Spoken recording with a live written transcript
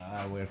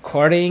We're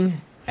recording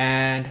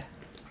and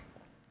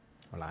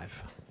we're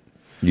live.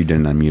 You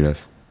didn't unmute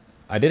us.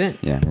 I didn't?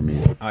 Yeah, we're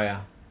muted. Oh,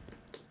 yeah.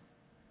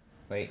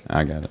 Wait.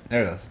 I got it.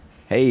 There it goes.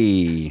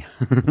 Hey.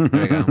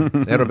 There we go. It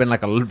would have been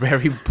like a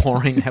very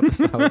boring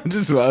episode.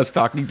 Just us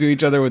talking to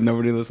each other with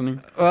nobody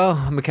listening.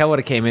 Well, Mikhail would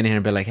have came in here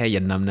and been like, hey, you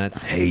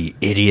numbnuts. Hey,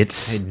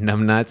 idiots. Hey,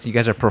 numbnuts. You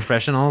guys are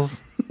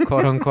professionals,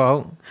 quote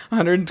unquote.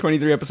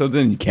 123 episodes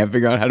in, you can't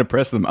figure out how to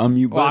press the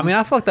unmute button. Well, I mean,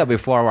 I fucked up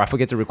before where I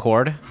forget to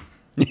record.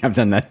 Yeah, I've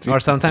done that too. Or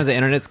sometimes the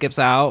internet skips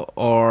out.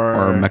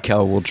 Or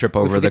Mikhail will trip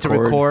over the cord. to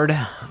record.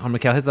 Or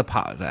Mikhail hits the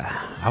pod.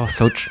 I was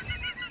so...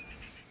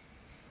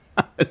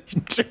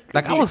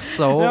 Like I was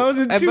so that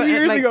was 2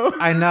 years ago.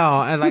 I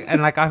know,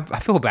 and I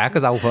feel bad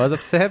because I was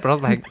upset, but I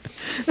was like,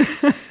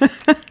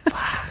 fuck.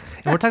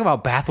 And we're talking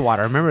about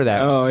bathwater. Remember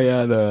that? Oh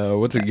yeah,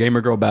 the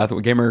gamer girl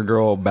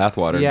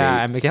bathwater. Yeah,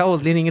 date. and Mikhail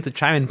was leaning into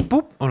chime and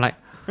boop. I'm like,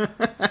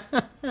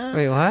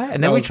 wait, what?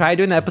 And then we tried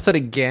doing the episode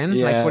again,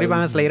 like 45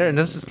 minutes later, and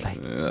it was just like,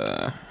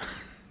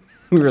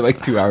 we were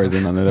like 2 hours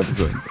in on that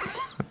episode.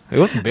 It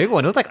was a big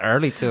one. It was like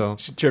early too.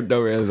 She tripped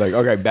over. It was like,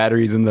 okay,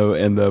 batteries in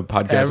the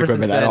podcast Ever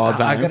equipment since at then, all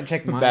times. I gotta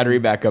check mine. Battery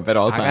backup at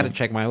all times. I gotta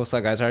check mine. What's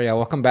up, guys? All right, yeah,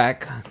 welcome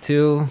back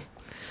to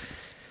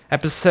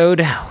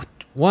episode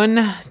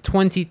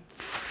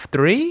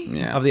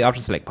 123 of the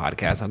Option Select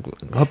podcast. I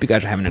hope you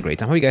guys are having a great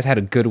time. Hope you guys had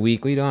a good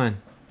week. What are you doing?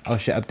 Oh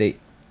shit! Update.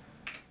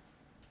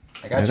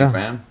 I got you,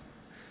 fam.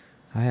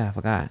 Oh yeah, I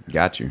forgot.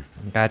 Got you.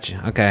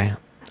 Okay.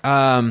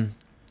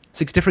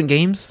 6 different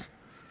games.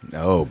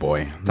 Oh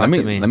boy. Talk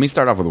to me. Let me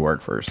start off with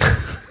work first.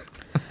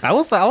 I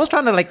was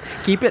trying to like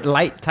keep it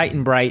light, tight,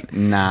 and bright.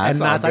 Nah, and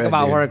it's not all talk good,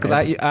 about dude. work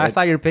because I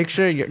saw your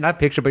picture. Your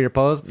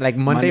post like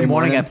Monday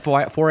morning at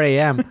 4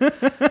 a.m.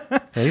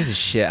 This is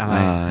shit. I'm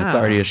like, it's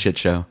already a shit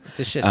show. It's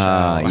a shit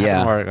show.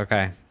 Yeah. Work.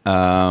 Okay.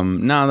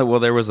 No. Well,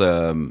 there was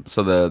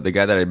so the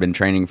guy that I'd been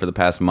training for the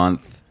past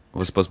month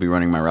was supposed to be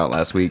running my route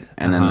last week,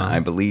 and then I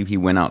believe he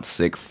went out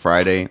sick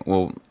Friday.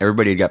 Well,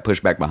 everybody had got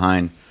pushed back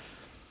behind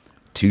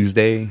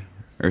Tuesday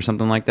or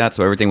something like that,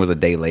 so everything was a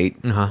day late.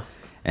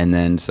 And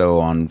then so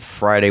on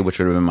Friday, which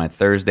would have been my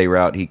Thursday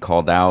route, he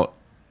called out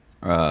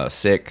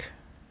sick,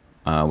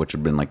 which would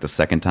have been like the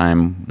second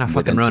time. Not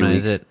fucking Rona,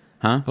 is it?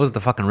 Huh? It wasn't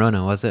the fucking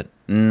Rona, was it?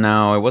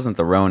 No, it wasn't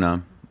the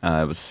Rona.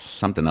 It was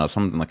something else,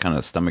 something like kind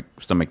of stomach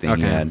thing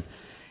he had.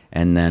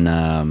 And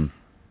then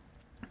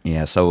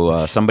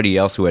so somebody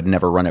else who had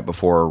never run it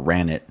before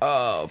ran it.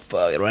 Oh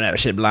fuck! Run that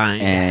shit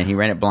blind. And he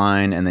ran it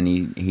blind, and then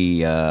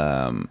he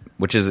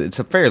it's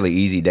a fairly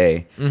easy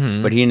day,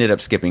 but he ended up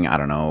skipping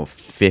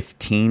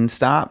 15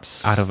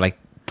 stops out of like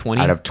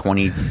 20. Out of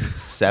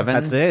 27.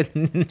 That's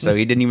it. So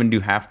he didn't even do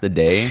half the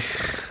day.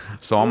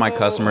 So all my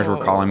customers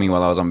were calling me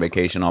while I was on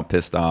vacation, all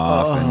pissed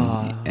off,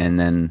 and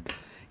then.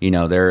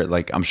 They're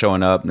like, I'm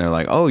showing up, and they're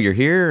like, "Oh, you're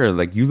here," or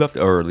like, "You left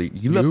early.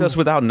 You left us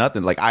without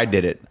nothing." Like, I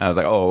did it. I was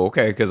like, "Oh,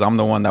 okay," because I'm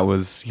the one that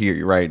was here.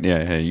 You're right.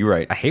 Yeah, you're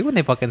right. I hate when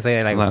they fucking say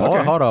it. Like,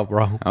 okay. Hold up,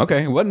 bro.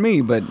 Okay, it wasn't me,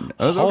 but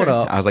hold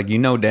up. I was like,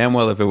 damn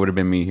well, if it would have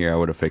been me here, I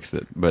would have fixed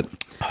it. But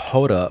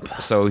hold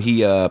up. So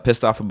he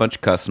pissed off a bunch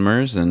of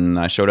customers, and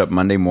I showed up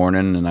Monday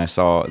morning, and I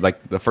saw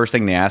like the first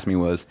thing they asked me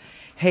was,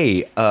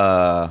 "Hey,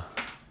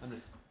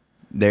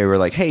 they were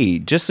like, hey,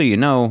 just so you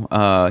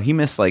know, he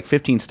missed like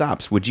 15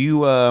 stops. Would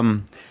you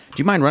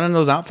do you mind running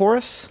those out for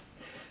us?"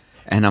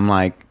 And I'm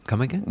like,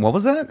 come again? What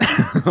was that?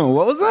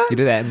 What was that? You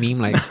do that meme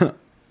like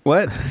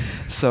what?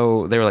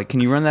 So they were like, can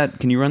you run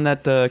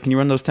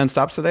those 10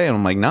 stops today? And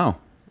I'm like, no.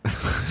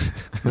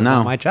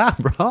 Not my job,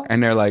 bro.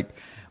 And they're like,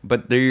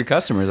 but they're your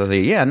customers. I was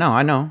like, yeah, no,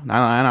 I know.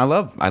 I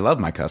love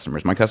my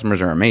customers. My customers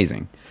are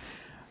amazing.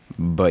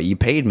 But you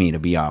paid me to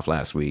be off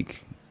last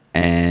week.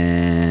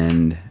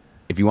 And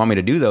if you want me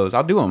to do those,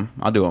 I'll do them.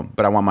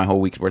 But I want my whole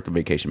week's worth of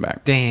vacation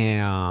back.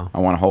 Damn. I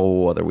want a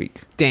whole other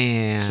week.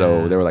 Damn.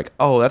 So they were like,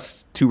 oh,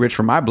 that's too rich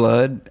for my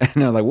blood. And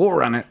they're like, we'll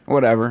run it.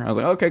 Whatever. I was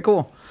like, okay,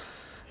 cool.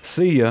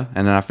 See ya.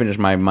 And then I finished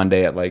my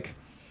Monday at like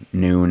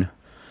noon.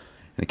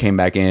 And came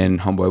back in.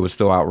 Homeboy was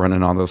still out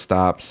running all those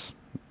stops.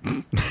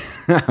 I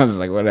was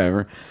like,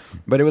 whatever.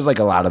 But it was like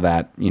a lot of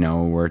that,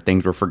 where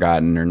things were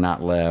forgotten or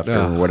not left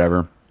or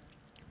whatever.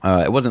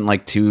 It wasn't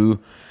like too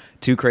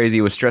crazy.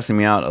 It was stressing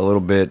me out a little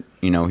bit,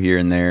 here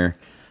and there.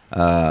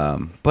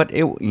 But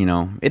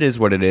it is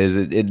what it is.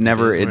 It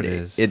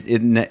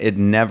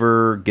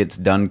never gets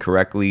done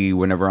correctly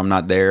whenever I'm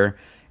not there.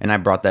 And I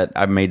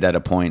made that a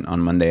point on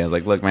Monday. I was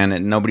like, look,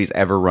 man, nobody's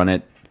ever run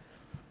it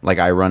like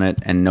I run it,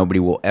 and nobody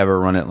will ever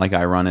run it like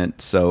I run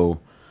it. So,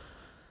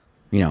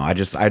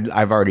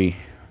 I've already,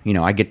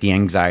 I get the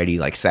anxiety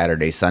like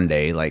Saturday,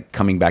 Sunday, like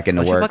coming back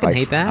into work. Don't you fucking like,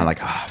 hate that? I'm like,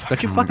 oh,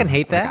 don't you fucking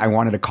hate that? I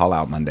wanted to call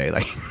out Monday.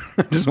 Like,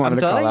 I just wanted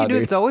to call out. I'm telling you, dude,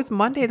 dude. it's always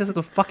Monday. This is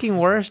the fucking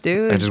worst,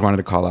 dude. I just wanted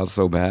to call out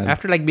so bad.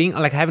 After like being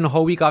like having a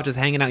whole week off, just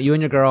hanging out, you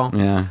and your girl,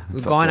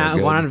 going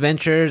on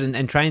adventures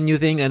and trying new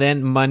things, and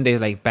then Monday,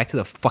 like back to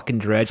the fucking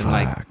dredge. Fuck. I'm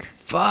like,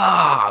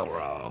 fuck,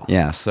 bro.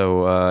 Yeah,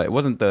 so it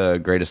wasn't the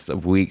greatest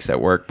of weeks at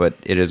work, but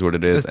it is what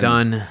it is. It's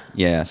done.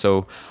 Yeah.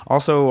 So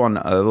also on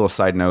a little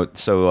side note,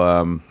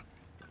 so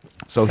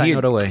So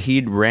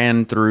he'd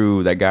ran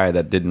through that guy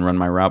that didn't run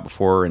my route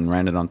before and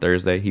ran it on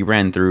Thursday. He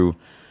ran through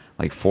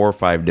like 4 or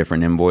 5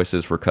 different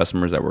invoices for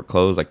customers that were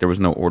closed. Like there was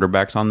no order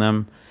backs on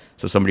them.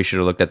 So somebody should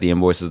have looked at the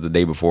invoices the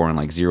day before and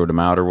like zeroed them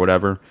out or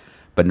whatever.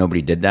 But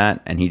nobody did that,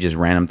 and he just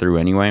ran them through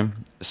anyway.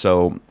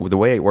 So the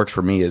way it works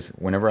for me is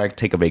whenever I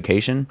take a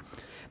vacation,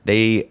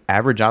 they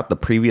average out the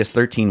previous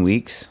 13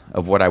 weeks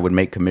of what I would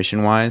make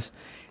commission-wise,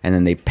 and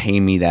then they pay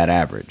me that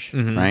average,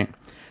 right?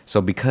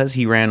 So because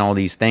he ran all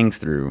these things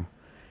through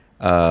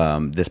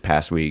this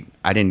past week,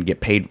 I didn't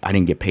get paid. I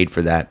didn't get paid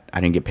for that. I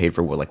didn't get paid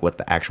for what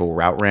the actual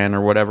route ran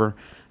or whatever.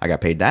 I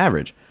got paid the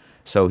average.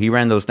 So he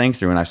ran those things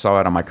through, and I saw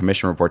it on my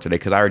commission report today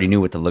because I already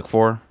knew what to look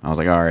for. I was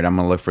like, all right, I'm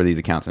going to look for these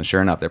accounts. And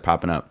sure enough, they're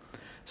popping up.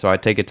 So I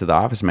take it to the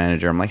office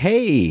manager. I'm like,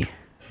 hey,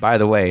 by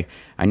the way,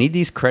 I need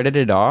these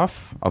credited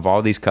off of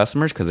all these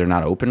customers because they're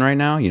not open right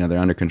now. You know, they're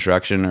under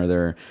construction or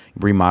they're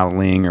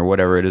remodeling or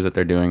whatever it is that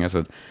they're doing. I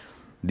said,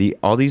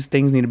 all these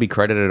things need to be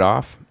credited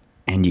off,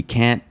 and you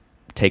can't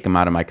take them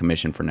out of my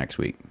commission for next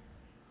week.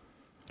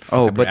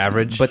 Oh, but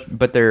average.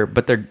 But they're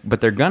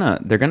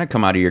gonna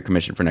come out of your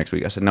commission for next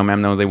week. I said, no,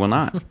 ma'am, no, they will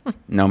not.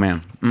 No,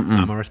 ma'am.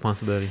 Not my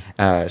responsibility.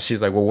 She's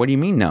like, well, what do you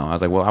mean no? I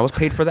was like, well, I was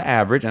paid for the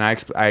average, and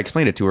I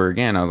explained it to her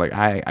again. I was like,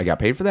 I got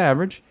paid for the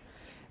average,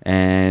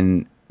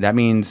 and that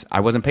means I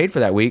wasn't paid for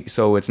that week,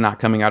 so it's not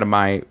coming out of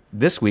my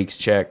this week's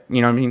check.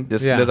 You know what I mean?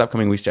 This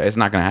upcoming week's check. It's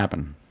not going to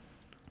happen.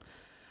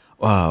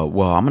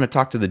 Well, I'm going to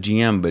talk to the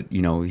GM, but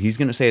you know he's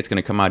going to say it's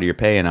going to come out of your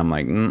pay, and I'm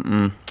like,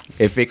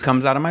 If it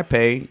comes out of my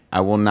pay,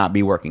 I will not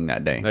be working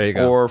that day. There you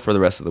go. Or for the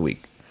rest of the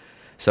week.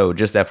 So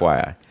just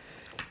FYI.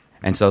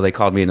 And so they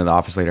called me into the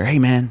office later. Hey,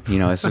 man, you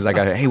know, as soon as I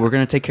got it, hey, we're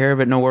going to take care of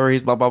it. No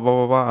worries, blah, blah, blah,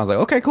 blah, blah. I was like,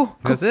 okay, cool.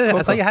 That's it. Cool,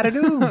 That's all you had to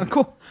do.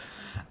 Cool.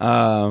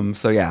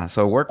 So yeah,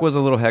 so work was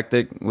a little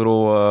hectic,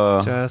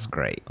 just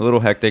great. A little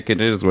hectic.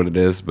 It is what it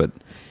is. But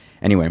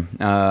anyway,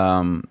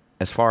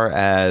 as far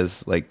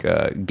as like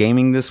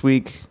gaming this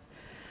week,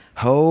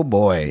 oh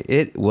boy,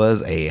 it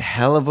was a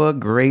hell of a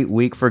great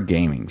week for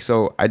gaming.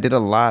 So I did a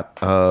lot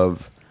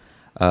of.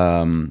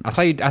 I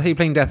saw you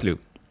playing Deathloop.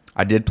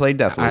 I did play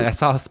Deathloop. I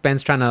saw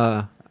Spence trying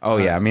to. Oh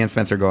yeah, me and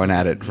Spencer going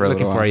at it for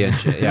looking for you and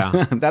shit.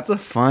 Yeah, that's a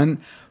fun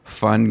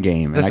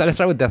game. Let's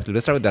start with Deathloop. You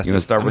want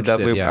to start with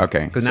Deathloop? Yeah.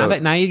 Okay. Because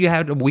now you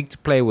have a week to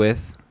play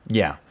with.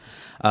 Yeah.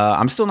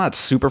 I'm still not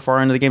super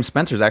far into the game.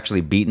 Spencer's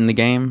actually beaten the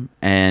game,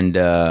 and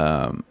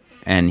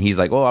he's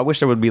like, "Oh, I wish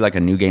there would be like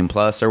a new game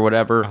plus or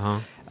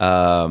whatever."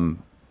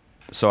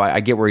 So I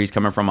get where he's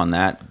coming from on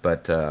that,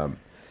 but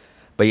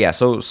yeah.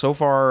 So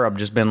far, I've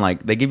just been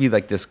like, they give you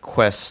like this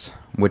quest,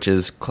 which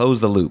is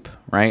close the loop,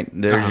 right?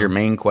 There's your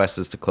main quest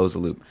is to close the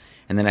loop.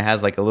 And then it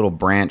has like a little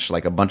branch,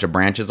 like a bunch of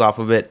branches off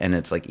of it. And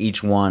it's like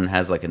each one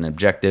has like an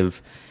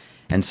objective.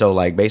 And so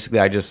like basically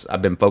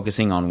I've been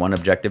focusing on one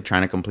objective,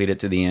 trying to complete it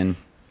to the end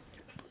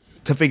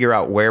to figure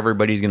out where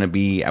everybody's going to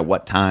be at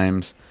what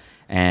times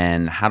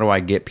and how do I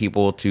get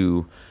people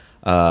to,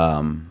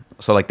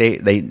 so like they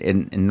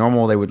in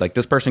normal, they would like,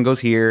 this person goes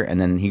here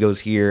and then he goes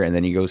here and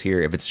then he goes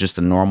here. If it's just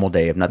a normal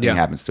day, if nothing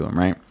happens to him,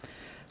 right?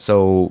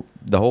 So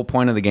the whole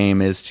point of the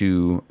game is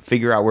to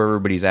figure out where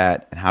everybody's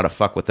at and how to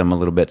fuck with them a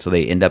little bit so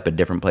they end up at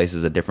different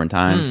places at different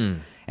times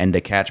and to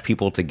catch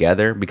people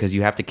together because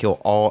you have to kill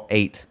all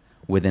 8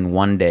 within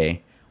one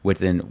day,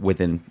 within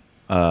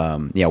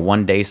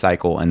 1 day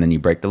cycle, and then you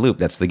break the loop.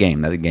 That's the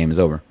game. The game is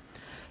over.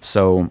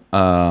 So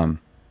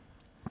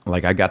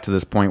like I got to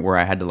this point where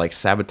I had to like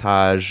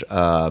sabotage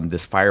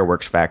this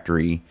fireworks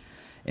factory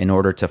in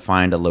order to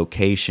find a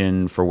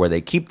location for where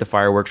they keep the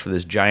fireworks for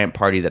this giant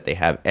party that they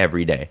have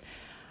every day.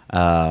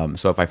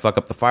 So if I fuck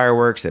up the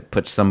fireworks, it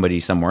puts somebody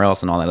somewhere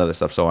else and all that other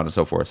stuff, so on and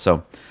so forth.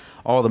 So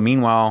all the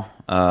meanwhile,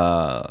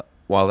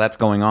 while that's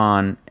going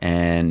on,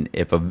 and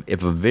if a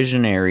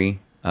visionary,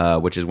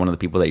 which is one of the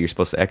people that you're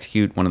supposed to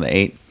execute, one of the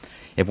 8,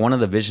 if one of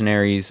the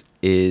visionaries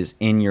is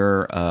in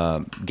your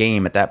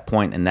game at that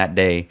point in that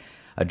day,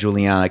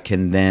 Juliana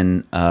can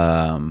then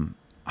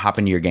hop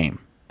into your game.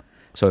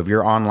 So if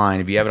you're online,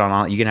 if you have it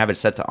on, you can have it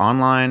set to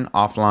online,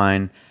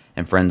 offline,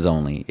 and friends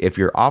only. If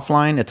you're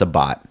offline, it's a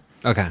bot.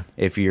 Okay.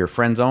 If you're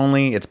friends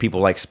only, it's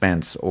people like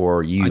Spence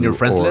or you. On your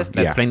friends list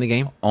that's playing the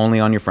game? Only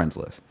on your friends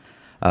list.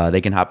 They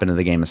can hop into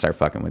the game and start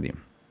fucking with you.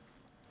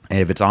 And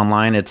if it's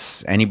online,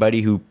 it's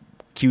anybody who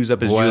queues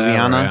up as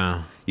Juliana.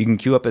 Yeah. You can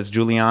queue up as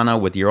Juliana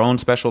with your own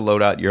special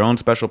loadout, your own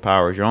special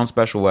powers, your own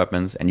special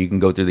weapons, and you can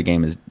go through the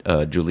game as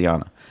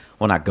Juliana.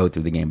 Well, not go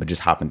through the game, but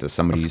just hop into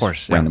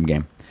somebody's random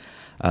game.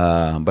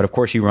 But of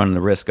course, you run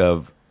the risk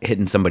of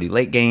hitting somebody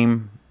late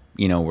game,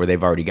 you know, where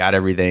they've already got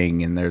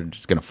everything and they're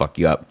just going to fuck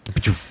you up.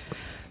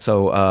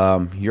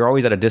 So you're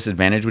always at a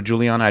disadvantage with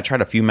Juliana. I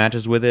tried a few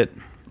matches with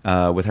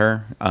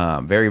her.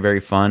 Very, very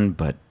fun,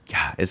 but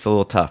yeah, it's a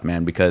little tough,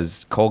 man,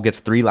 because Cole gets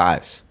 3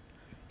 lives.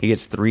 He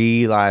gets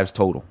 3 lives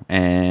total,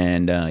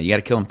 and you got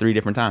to kill him 3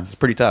 different times. It's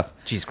pretty tough.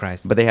 Jesus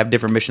Christ. But they have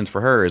different missions for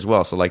her as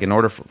well. So, like, in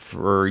order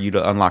for you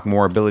to unlock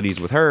more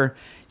abilities with her,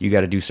 you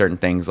got to do certain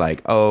things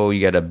like,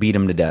 you got to beat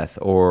him to death,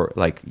 or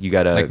like you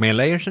got to like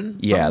melee or something.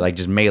 Yeah, like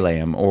just melee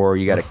him, or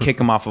you got to kick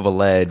him off of a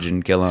ledge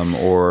and kill him,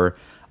 or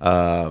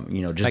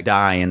just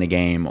die in the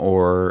game,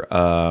 or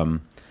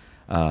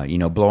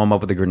blow them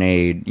up with a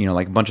grenade,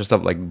 like a bunch of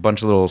stuff, like a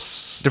bunch of little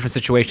different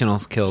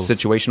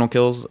situational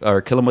kills,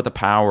 or kill them with a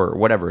power, or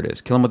whatever it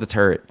is, kill them with a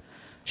turret,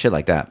 shit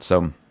like that.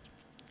 So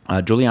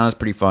Juliana's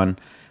pretty fun,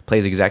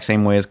 plays the exact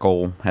same way as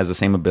Cole, has the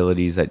same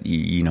abilities that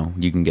you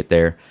can get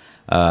there,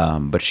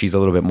 but she's a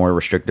little bit more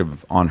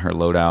restrictive on her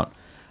loadout.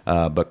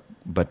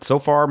 But so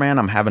far, man,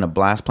 I'm having a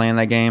blast playing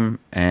that game,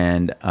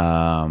 and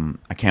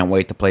I can't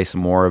wait to play some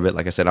more of it.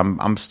 Like I said,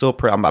 I'm still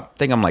I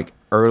think I'm like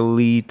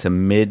early to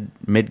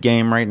mid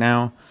game right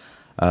now,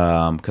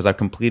 because I've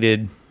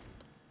completed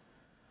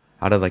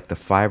out of like the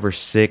 5 or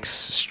 6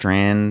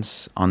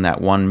 strands on that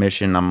one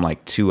mission. I'm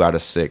like 2 out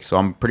of 6, so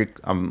I'm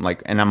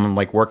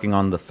working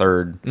on the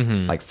third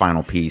like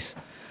final piece.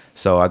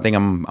 So I think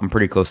I'm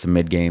pretty close to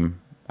mid game.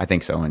 I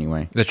think so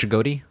anyway. That's your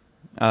goatee?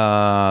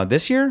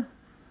 This year?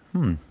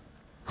 I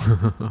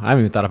haven't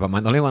even thought about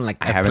mine. The only one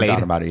I haven't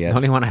thought about it yet. The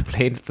only one I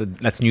played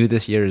that's new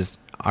this year is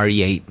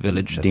RE8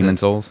 Village. Demon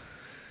Souls.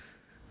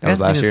 That was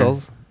last year.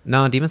 Souls.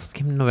 No, Demon Souls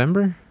came in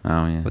November.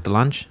 Oh yeah, with the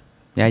launch.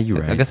 Yeah, you're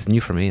right. I guess it's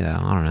new for me though.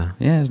 I don't know.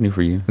 Yeah, it's new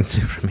for you. It's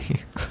new for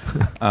me.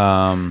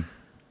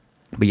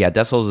 But yeah,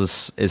 Death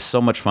Souls is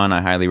so much fun.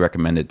 I highly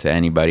recommend it to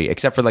anybody,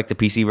 except for like the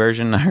PC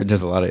version. I heard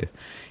there's a lot of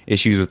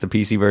issues with the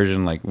PC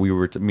version. Like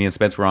me and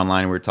Spence were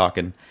online, we were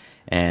talking,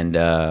 and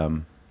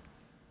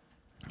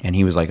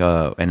he was like,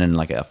 and then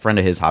like a friend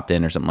of his hopped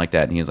in or something like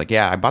that, and he was like,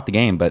 yeah, I bought the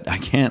game, but I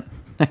can't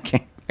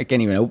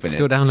even open it.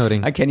 Still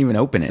downloading. I can't even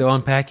open it. Still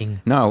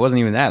unpacking. No, it wasn't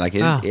even that. Like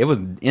it was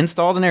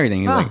installed and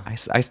everything. Like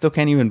I still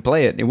can't even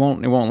play it. It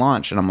won't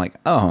launch. And I'm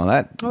like,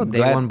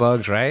 day one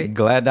bugs, right?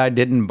 Glad I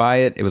didn't buy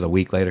it. It was a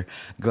week later.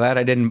 Glad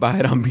I didn't buy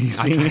it on PC.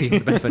 I tried to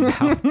give the benefit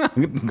of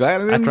doubt.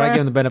 Glad I didn't. I tried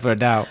giving the benefit of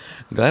doubt.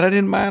 Glad I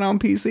didn't buy it on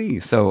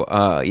PC.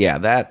 So yeah,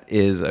 that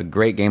is a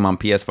great game on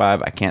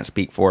PS5. I can't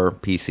speak for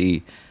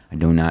PC. I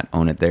do not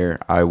own it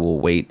there. I will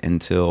wait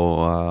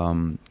until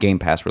Game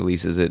Pass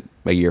releases it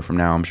a year from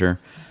now, I'm sure.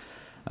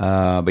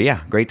 But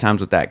yeah, great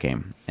times with that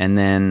game. And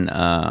then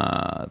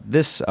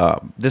this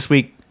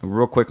week,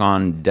 real quick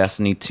on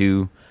Destiny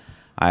 2,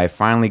 I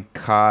finally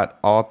caught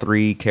all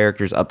 3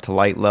 characters up to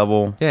light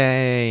level.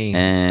 Yay!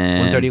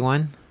 And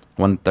 131?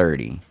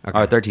 130. Okay.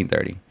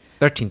 1330.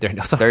 1330.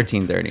 Oh, sorry.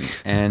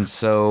 1330. And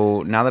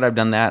so now that I've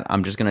done that,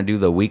 I'm just gonna do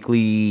the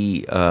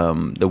weekly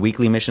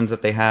missions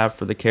that they have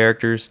for the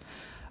characters.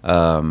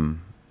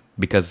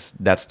 Because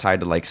that's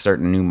tied to like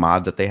certain new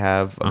mods that they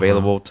have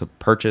available to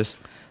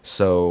purchase.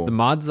 So the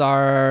mods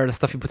are the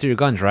stuff you put to your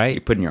guns, right?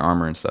 You put in your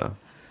armor and stuff.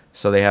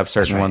 So they have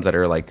certain ones that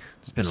are like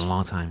it's been a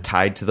long time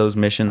tied to those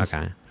missions.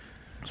 Okay.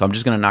 So I'm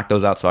just gonna knock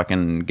those out so I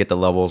can get the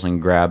levels and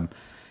grab,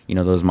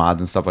 those mods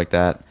and stuff like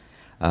that.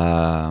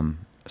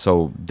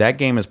 So that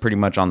game is pretty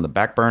much on the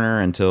back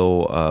burner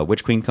until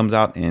Witch Queen comes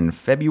out in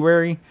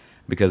February,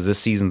 because this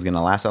season's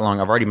gonna last that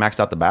long. I've already maxed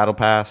out the battle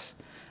pass.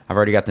 I've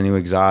already got the new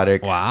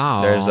exotic.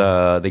 Wow. There's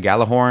the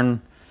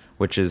Galahorn,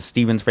 which is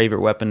Steven's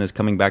favorite weapon, is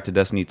coming back to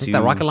Destiny 2. Is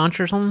that rocket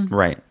launcher or something?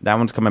 Right. That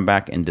one's coming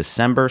back in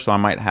December, so I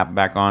might have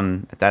back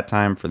on at that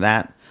time for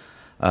that.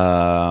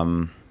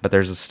 But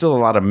there's still a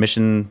lot of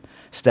mission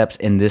steps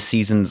in this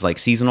season's like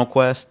seasonal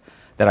quest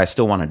that I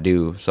still want to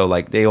do. So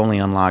like they only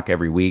unlock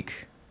every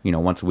week,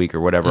 once a week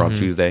or whatever on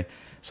Tuesday.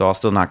 So I'll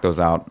still knock those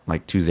out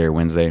like Tuesday or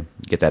Wednesday,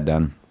 get that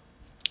done.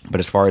 But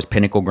as far as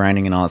pinnacle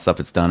grinding and all that stuff,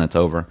 it's done. It's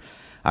over.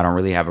 I don't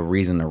really have a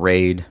reason to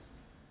raid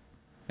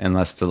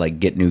unless to like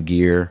get new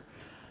gear,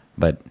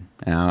 but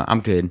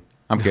I'm good.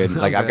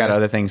 Like I've got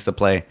other things to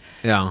play.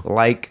 Yeah.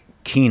 Like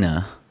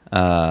Kena,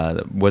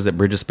 was it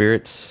Bridge of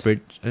Spirits?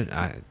 Bridge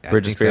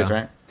of Spirits,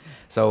 right?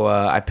 So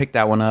I picked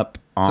that one up.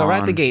 So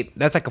right at the gate,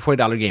 that's like a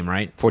 $40 game,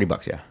 right?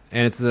 $40, yeah.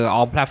 And it's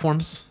all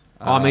platforms,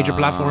 all major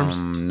platforms.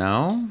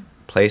 No,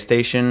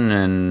 PlayStation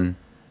and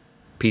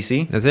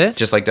PC. That's it.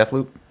 Just like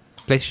Deathloop.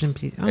 PlayStation,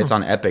 PC. Oh. It's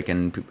on Epic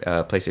and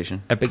PlayStation.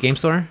 Epic Game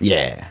Store?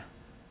 Yeah.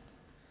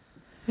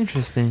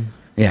 Interesting.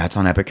 Yeah, it's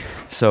on Epic.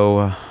 So,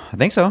 I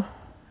think so.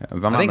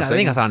 I think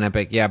I saw it on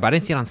Epic, yeah, but I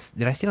didn't see it on...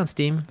 Did I see it on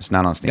Steam? It's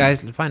not on Steam.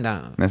 Guys, find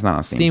out. It's not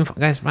on Steam.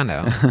 Guys, find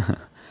out.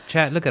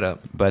 Chat, look it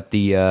up. But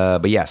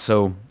yeah,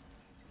 so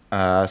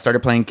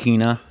started playing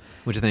Kena.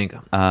 What'd you think?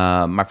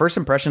 My first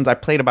impressions, I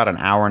played about an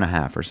hour and a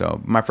half or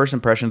so. My first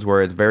impressions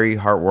were it's very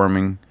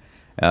heartwarming.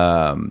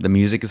 The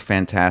music is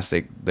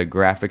fantastic. The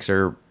graphics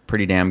are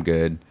pretty damn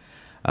good.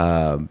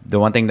 The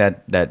one thing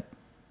that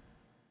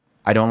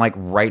I don't like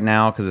right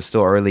now, because it's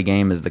still early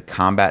game, is the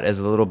combat is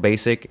a little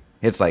basic.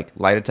 It's like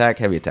light attack,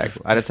 heavy attack,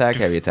 light attack,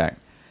 heavy attack.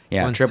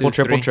 Yeah, One, triple.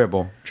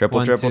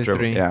 One, two,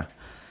 three. Yeah.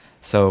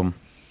 So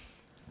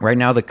right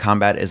now the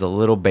combat is a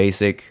little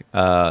basic.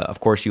 Of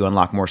course, you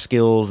unlock more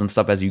skills and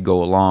stuff as you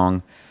go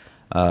along.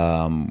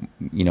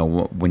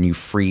 When you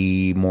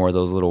free more of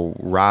those little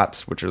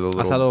rots, which are the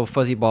little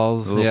fuzzy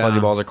balls. The little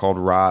fuzzy balls are called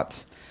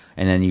rots.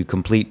 And then you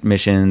complete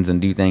missions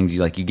and do things.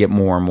 You get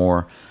more and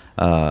more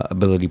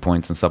ability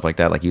points and stuff like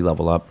that. Like you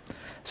level up.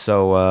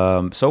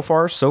 So so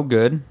far so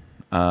good.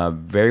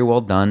 Very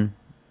well done.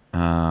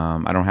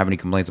 I don't have any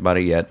complaints about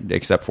it yet,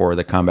 except for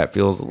the combat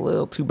feels a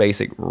little too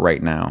basic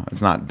right now.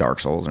 It's not Dark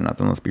Souls or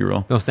nothing. Let's be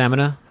real. No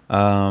stamina?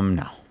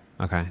 No.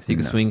 Okay, so you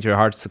can swing to your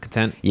heart's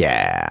content.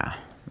 Yeah.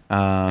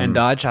 And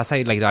dodge. I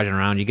say like dodging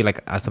around. You get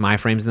like some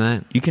iframes in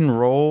that. You can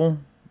roll.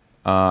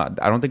 I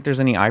don't think there's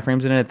any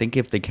iframes in it. I think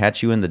if they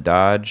catch you in the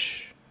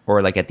dodge,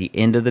 or like at the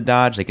end of the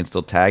dodge, they can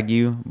still tag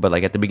you. But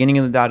like at the beginning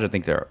of the dodge, I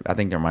think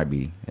there might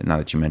be. Now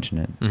that you mention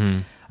it,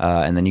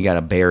 and then you got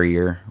a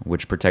barrier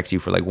which protects you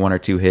for like 1 or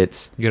 2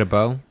 hits. You got a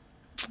bow?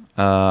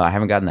 I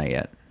haven't gotten that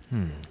yet,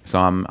 so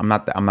I'm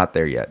not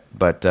there yet.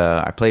 But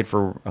I played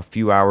for a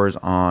few hours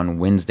on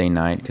Wednesday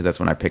night because that's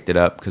when I picked it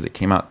up because it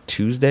came out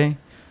Tuesday.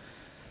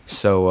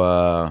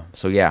 So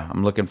yeah,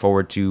 I'm looking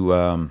forward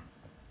to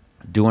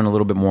doing a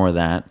little bit more of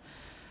that.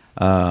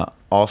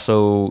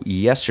 Also,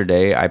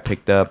 yesterday I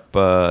picked up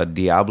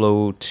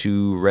Diablo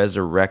 2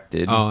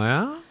 Resurrected. Oh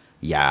yeah,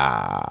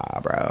 yeah,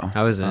 bro.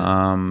 How is it?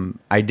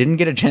 I didn't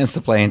get a chance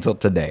to play until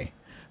today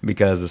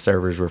because the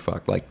servers were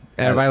fucked. Like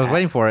everybody was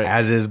waiting for it,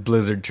 as is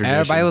Blizzard tradition.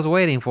 Everybody was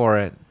waiting for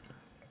it.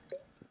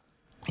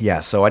 Yeah,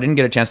 so I didn't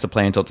get a chance to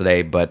play until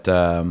today, but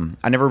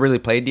I never really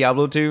played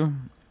Diablo 2.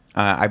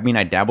 I mean,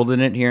 I dabbled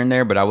in it here and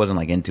there, but I wasn't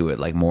like into it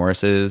like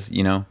Morris is,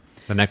 you know.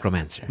 The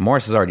necromancer.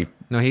 Morris is already...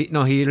 He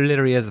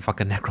literally is a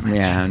fucking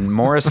necromancer. Yeah, and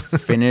Morris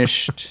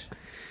finished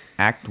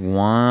Act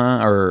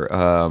 1,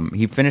 or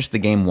he finished the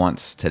game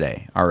once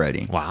today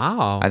already.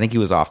 Wow. I think he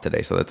was off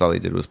today, so that's all he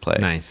did was play.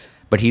 Nice.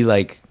 But he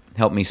like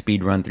helped me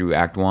speed run through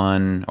Act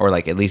 1, or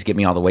like at least get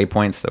me all the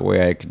waypoints, that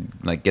way I could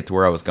like get to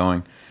where I was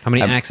going. How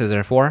many acts is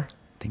there? 4?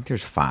 I think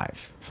there's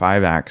 5.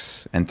 5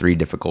 acts and 3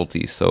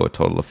 difficulties, so a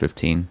total of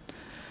 15.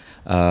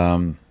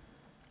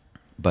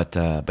 But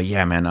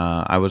yeah, man,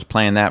 I was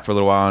playing that for a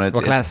little while. And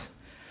what class?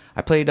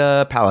 I played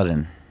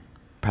Paladin.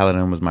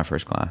 Paladin was my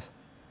first class.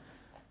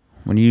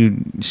 When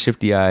you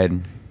shifty-eyed,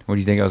 what do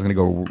you think I was going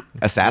to go?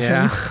 Assassin?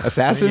 Yeah.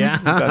 Assassin? Yeah.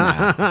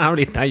 How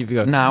many thought you'd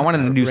go? No, I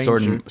wanted to do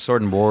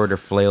sword and board or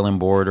flail and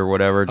board or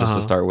whatever just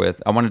to start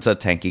with. I wanted a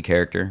tanky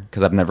character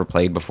because I've never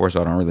played before,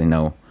 so I don't really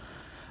know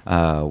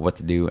what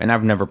to do. And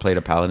I've never played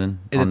a Paladin.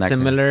 Is it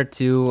similar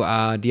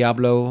to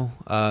Diablo?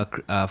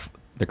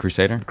 The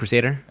Crusader?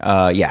 Crusader?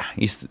 Yeah.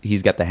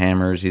 He's got the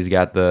hammers. He's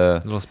got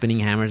the little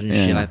spinning hammers and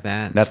shit like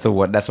that. That's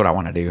what I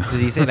want to do. Does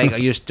he say like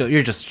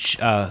you're just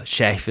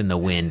chef in the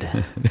wind?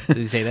 Does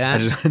he say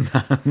that?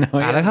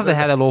 I like how they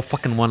have that little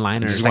fucking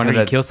one-liner. Just like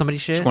to kill somebody.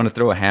 Shit. Just want to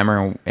throw a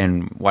hammer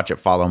and watch it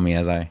follow me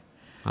as I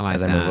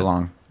move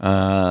along.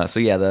 So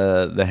yeah,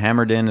 the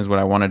hammered in is what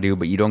I want to do,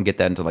 but you don't get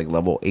that until like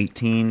level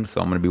 18. So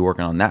I'm going to be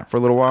working on that for a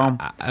little while.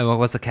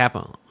 What's the cap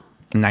on?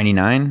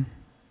 99.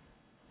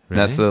 Really?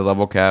 That's the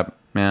level cap.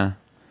 Yeah.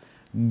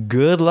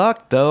 Good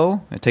luck,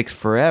 though. It takes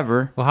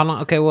forever. Well, how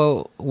long? Okay,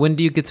 well, when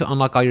do you get to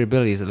unlock all your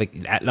abilities?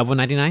 Like at level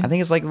 99? I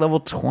think it's like level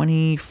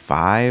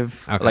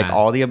 25. Okay. Like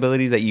all the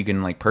abilities that you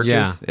can like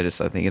purchase. Yeah.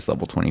 I think it's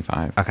level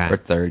 25. Okay. Or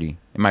 30.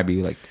 It might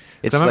be like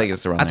it's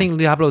around. I think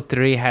Diablo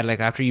 3 had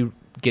like after you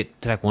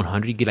get to like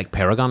 100, you get like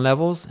Paragon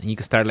levels, and you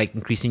can start like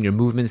increasing your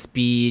movement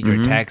speed,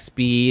 your attack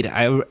speed.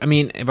 I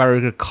mean, if I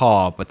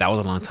recall, but that was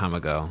a long time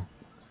ago.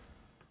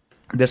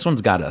 This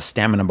one's got a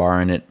stamina bar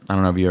in it. I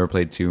don't know if you ever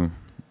played 2.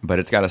 But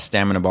it's got a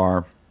stamina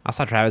bar. I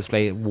saw Travis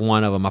play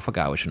one of them. I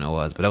forgot which one it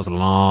was, but that was a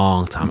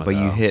long time ago. But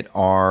you hit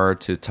R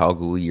to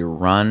toggle your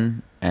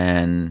run,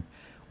 and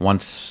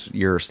once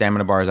your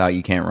stamina bar is out,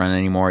 you can't run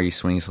anymore. You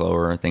swing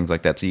slower, things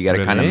like that. So you got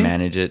to kind of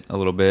manage it a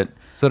little bit.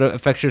 So it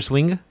affects your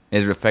swing?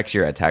 It affects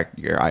your attack,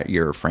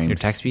 your frames. Your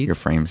attack speeds? Your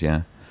frames,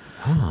 yeah.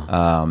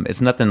 Huh.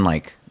 It's nothing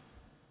like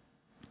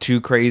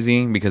too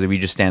crazy, because if you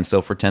just stand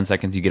still for 10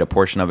 seconds, you get a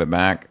portion of it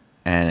back.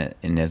 And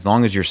as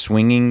long as you're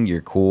swinging,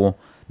 you're cool.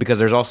 Because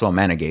there's also a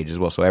mana gauge as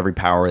well, so every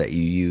power that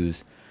you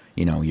use,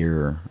 you know,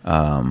 you're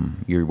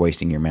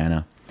wasting your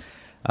mana.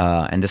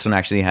 And this one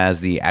actually has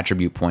the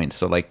attribute points.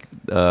 So like,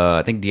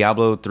 I think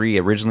Diablo 3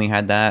 originally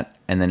had that,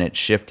 and then it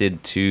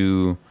shifted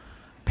to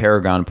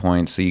Paragon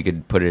points, so you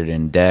could put it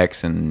in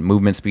dex and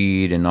movement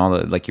speed and all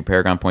the like your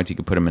Paragon points. You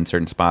could put them in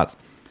certain spots.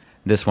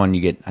 This one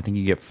you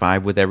get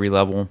 5 with every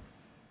level.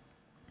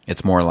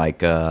 It's more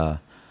like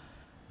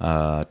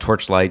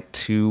Torchlight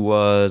 2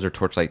 was, or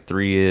Torchlight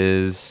 3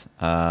 is,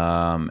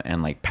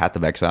 and like Path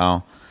of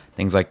Exile,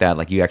 things like that.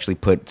 Like you actually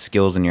put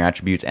skills in your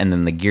attributes, and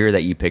then the gear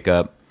that you pick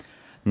up,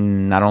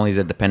 not only is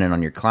it dependent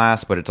on your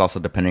class, but it's also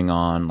depending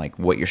on like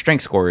what your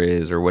strength score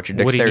is or what your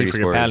dexterity score is. What do you need for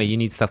your pally? You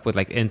need stuff with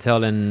like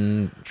intel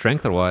and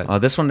strength or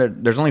what? This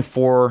one, there's only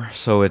 4,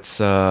 so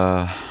it's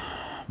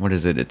what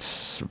is it?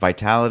 It's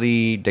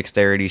vitality,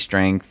 dexterity,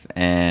 strength,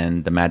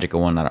 and the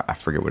magical one. I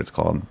forget what it's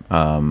called.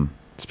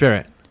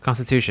 Spirit,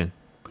 Constitution.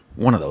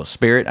 One of those,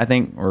 spirit, I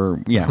think,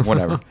 or yeah,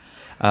 whatever.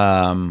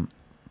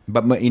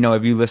 But you know,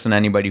 if you listen to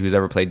anybody who's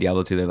ever played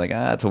Diablo 2, they're like,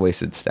 it's a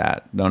wasted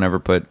stat. Don't ever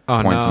put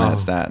points in that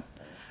stat,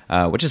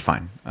 which is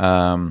fine.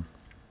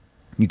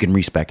 You can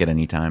respec at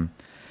any time.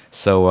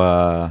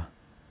 So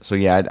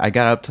yeah, I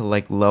got up to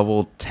like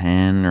level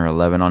 10 or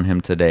 11 on him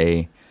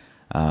today,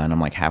 and I'm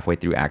like halfway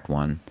through Act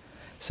 1.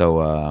 So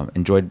I'm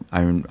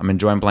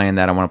enjoying playing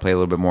that. I want to play a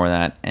little bit more of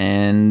that,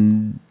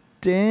 and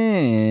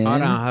in.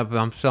 Hold on,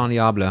 I'm still on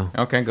Diablo.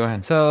 Okay, go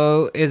ahead.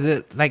 So is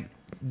it like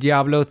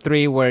Diablo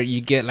 3 where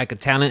you get like a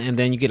talent and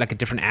then you get like a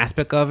different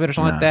aspect of it or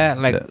something like that?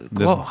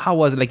 Like, how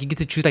was it? Like you get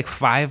to choose like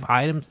 5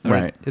 items? Or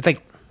Right. It's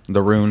like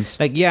The runes.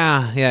 Like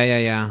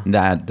yeah.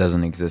 That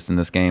doesn't exist in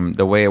this game.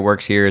 The way it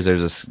works here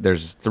is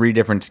there's 3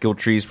 different skill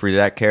trees for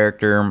that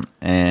character,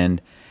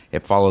 and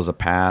it follows a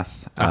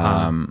path.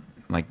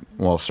 Like,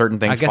 well, certain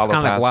things. I guess follow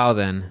kind of like paths. WoW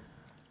then.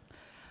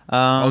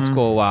 Old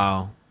school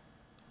WoW.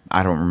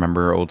 I don't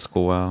remember old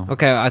school WoW.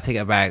 Okay, I'll take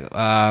it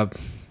back.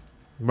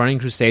 Running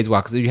Crusades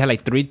WoW, because you had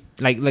like 3,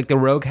 like the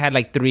Rogue had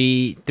like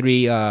three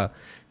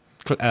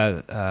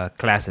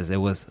classes. It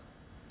was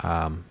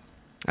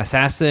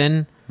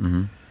Assassin.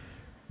 Mm-hmm.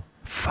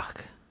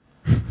 Fuck.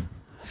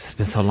 It's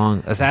been so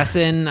long.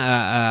 Assassin.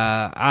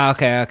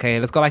 Okay.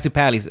 Let's go back to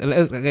Pally's.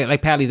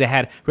 Like Pally's, they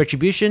had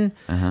Retribution,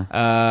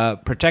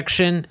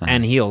 Protection,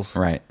 and Heals.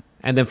 Right.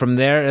 And then from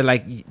there,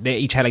 like they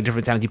each had like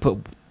different talents. You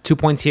put 2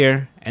 points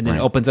here, and then it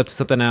opens up to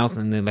something else,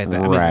 and then like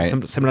that. Right. I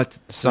mean, similar to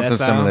Something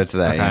that similar to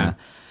that. Okay.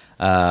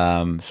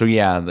 Yeah. So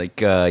yeah, like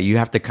you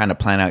have to kind of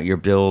plan out your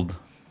build,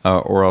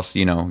 or else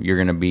you're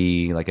gonna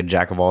be like a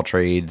jack of all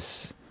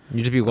trades. You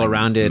just be well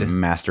rounded,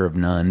 master of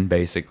none,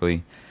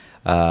 basically.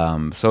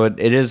 So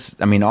it is.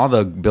 I mean, all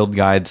the build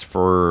guides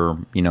for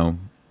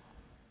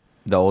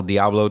the old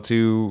Diablo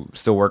 2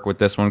 still work with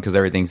this one because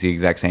everything's the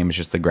exact same. It's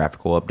just a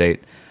graphical update.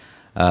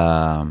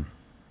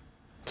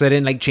 So they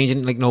didn't like change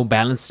it, like no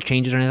balance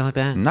changes or anything like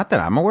that. Not that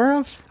I'm aware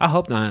of. I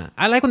hope not.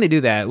 I like when they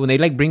do that. When they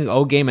like bring the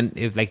old game and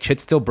if like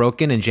shit's still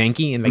broken and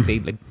janky and like they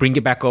like bring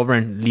it back over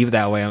and leave it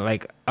that way. I'm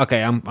like,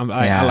 okay,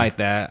 I like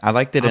that. I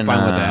liked it. I'm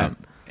fine with that.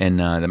 In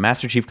the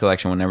Master Chief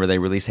Collection, whenever they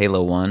released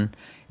Halo 1.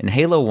 In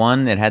Halo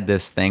 1, it had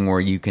this thing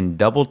where you can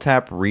double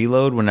tap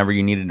reload whenever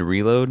you needed to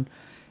reload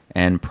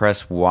and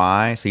press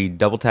Y. So you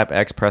double tap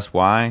X, press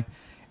Y,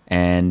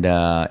 and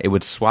it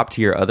would swap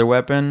to your other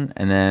weapon,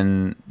 and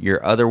then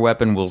your other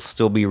weapon will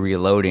still be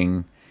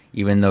reloading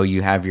even though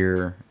you have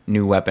your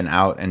new weapon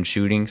out and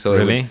shooting. So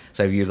really?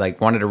 So if you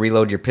like wanted to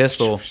reload your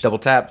pistol, double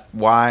tap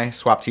Y,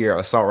 swap to your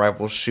assault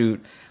rifle,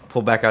 shoot,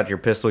 pull back out your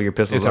pistol's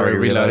It's already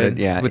reloaded.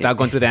 Yeah, without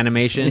going through the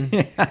animation.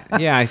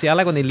 Yeah, I see. I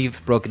like when they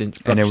leave broken and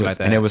shit like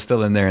that. And it was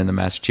still in there in the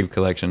Master Chief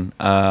Collection.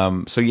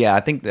 So yeah, I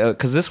think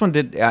because this one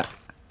did.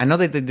 I know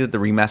that they did the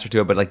remaster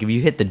to it, but like if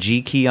you hit the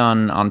G key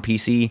on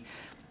PC,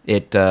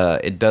 it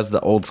does the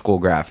old school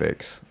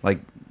graphics, like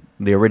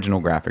the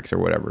original graphics or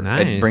whatever.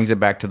 Nice. It brings it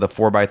back to the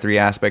 4:3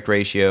 aspect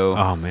ratio.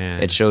 Oh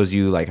man, it shows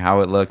you like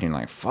how it looked, and you're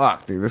like,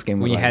 fuck, dude, this game.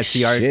 When you like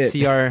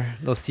had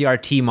those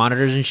CRT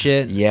monitors and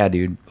shit. Yeah,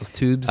 dude, those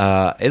tubes.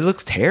 It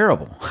looks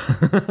terrible.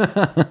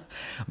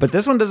 But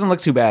this one doesn't look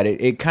too bad.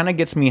 It kind of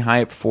gets me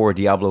hyped for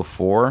Diablo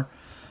 4.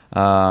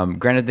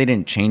 Granted, they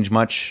didn't change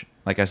much.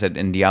 Like I said,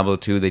 in Diablo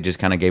 2, they just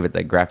kind of gave it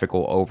that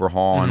graphical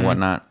overhaul and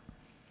whatnot.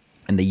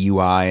 And the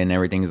UI and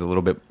everything is a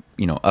little bit,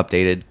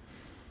 updated.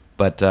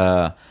 But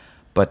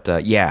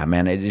yeah,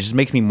 man, it just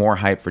makes me more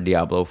hyped for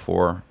Diablo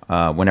 4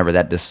 whenever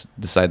that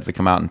decides to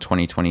come out in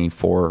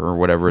 2024 or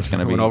whatever it's going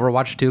to be. When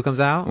Overwatch 2 comes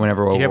out?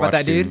 Whenever Overwatch you hear about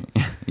that, 2, dude?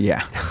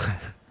 Yeah.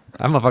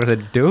 That motherfucker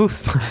said,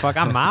 deuce. Fuck,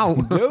 I'm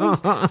out. Deuce.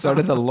 So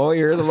did the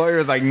lawyer. The lawyer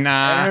was like,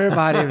 nah.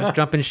 Everybody was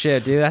jumping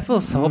shit, dude. That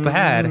feels so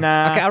bad.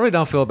 Nah. Okay, I really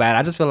don't feel bad.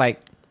 I just feel like,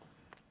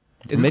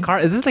 is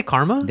this like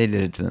karma? They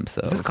did it to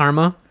themselves. Is this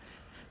karma?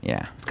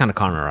 Yeah. It's kind of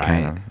karma, right?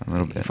 Kind of, a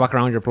little bit. You fuck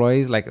around with your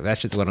employees, like that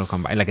shit's gonna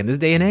come by. Like in this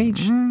day and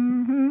age,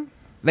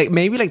 like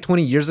maybe like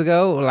 20 years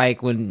ago,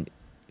 like when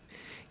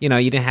you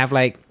didn't have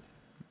like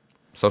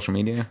social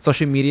media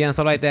and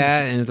stuff like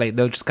that, and like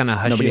they'll just kind of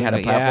hush. Nobody had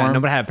a platform. Yeah,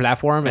 nobody had a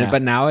platform,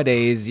 but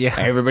nowadays,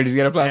 everybody's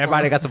got a platform.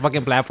 Everybody got some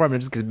fucking platform,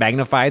 and it just gets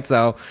magnified.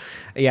 So,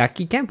 yeah,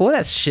 you can't pull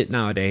that shit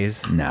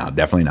nowadays. No,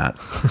 definitely not.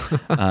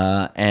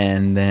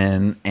 And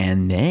then,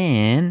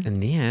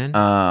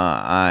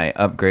 I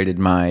upgraded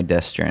my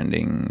Death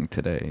Stranding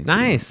today.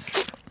 Nice,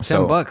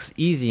 $10,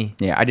 easy.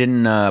 Yeah, I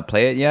didn't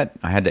play it yet.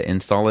 I had to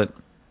install it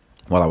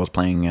while I was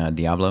playing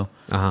Diablo.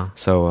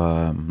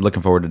 So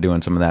looking forward to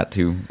doing some of that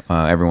too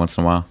every once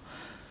in a while.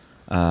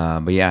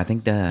 But yeah, I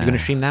think that you're gonna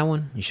stream that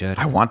one. You should.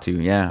 I want to.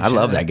 Yeah, I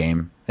love that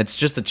game. It's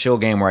just a chill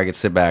game where I could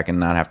sit back and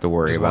not have to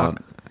worry about.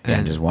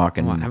 Just walk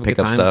and pick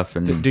up stuff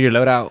and do your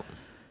loadout.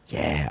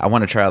 Yeah, I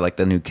want to try like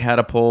the new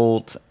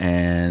catapult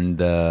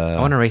and I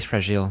want to race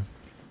Fragile.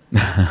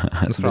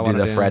 That's what I want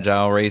to do.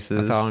 Fragile races.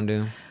 That's all I want to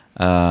do.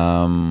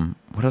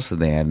 What else did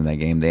they add in that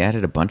game? They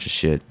added a bunch of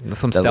shit.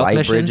 Some the stealth light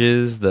missions?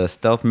 bridges, the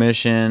stealth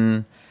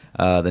mission,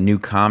 the new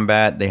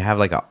combat. They have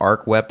like an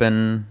arc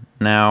weapon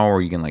now where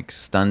you can like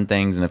stun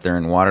things, and if they're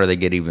in water, they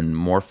get even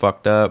more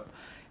fucked up.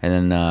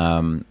 And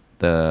then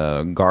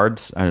the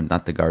guards,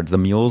 not the guards, the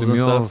mules and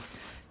stuff.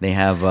 They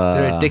have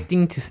they're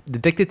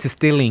addicted to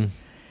stealing.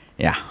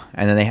 Yeah,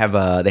 and then they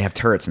have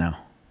turrets now,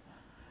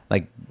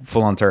 like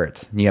full on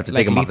turrets. You have to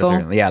take them off the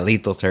turret. Yeah,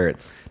 lethal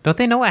turrets. Don't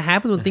they know what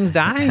happens when things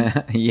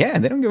die? Yeah,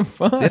 they don't give a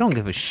fuck. They don't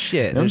give a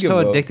shit. They're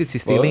so addicted to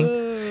stealing,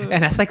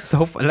 and that's like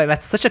so. Like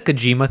that's such a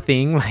Kojima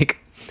thing. Like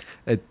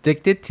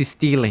addicted to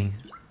stealing.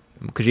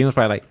 Kojima's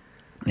probably like,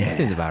 yeah,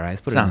 seems about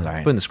right. Put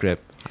it in the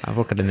script. I'll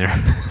work it in there.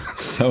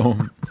 So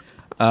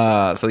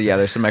yeah,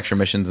 there's some extra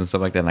missions and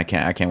stuff like that, and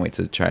I can't wait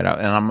to try it out.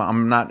 And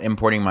I'm not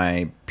importing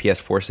my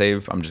PS4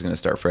 save. I'm just gonna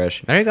start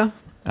fresh. There you go.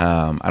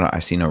 I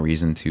see no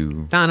reason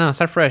to. No,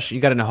 start fresh. You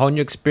got a whole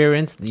new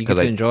experience. You get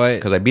to enjoy it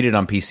because I beat it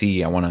on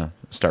PC. I want to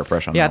start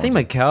fresh on. Yeah, I think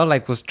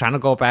Mikkel was trying to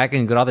go back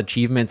and get all the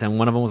achievements, and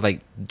one of them was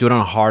like do it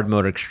on hard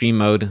mode or extreme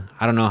mode.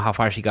 I don't know how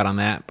far she got on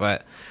that,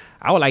 but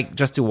I would like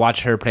just to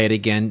watch her play it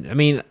again. I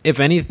mean, if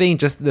anything,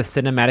 just the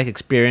cinematic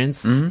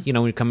experience. You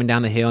know, when you're coming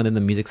down the hill and then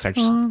the music starts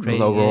playing.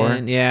 Low roar.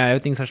 Yeah,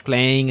 everything starts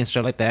playing and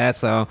stuff like that.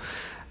 So,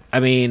 I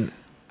mean,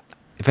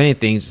 if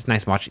anything, it's just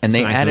nice watching. And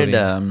they nice added,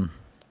 movie.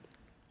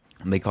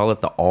 they call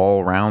it the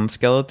all-round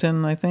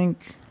skeleton, I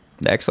think.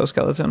 The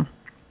exoskeleton.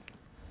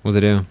 What does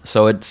it do?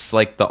 So it's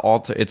like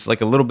it's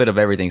like a little bit of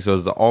everything. So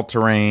it's the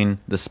all-terrain,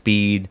 the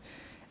speed,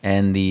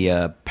 and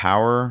the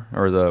power,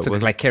 or the... So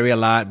like carry a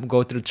lot,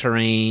 go through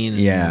terrain.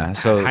 Yeah,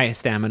 so high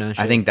stamina and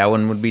shit. I think that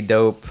one would be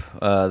dope.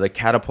 The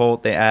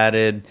catapult they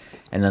added,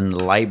 and then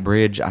the light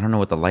bridge. I don't know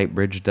what the light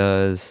bridge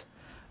does,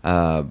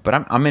 but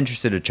I'm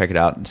interested to check it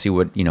out and see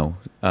what, you know.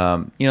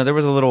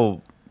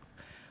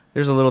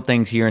 There's a little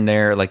things here and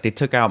there. Like they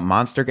took out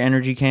Monster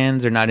Energy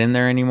cans. They're not in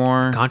there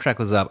anymore. Contract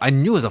was up. I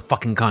knew it was a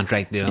fucking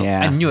contract deal.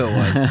 Yeah. I knew it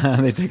was.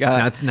 They took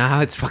out.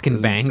 Now it's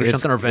fucking Bang or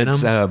something, or Venom.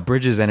 It's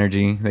Bridges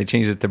Energy. They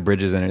changed it to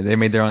Bridges Energy. They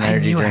made their own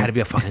energy I knew drink. it had to be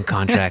a fucking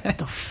contract. What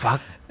the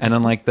fuck? And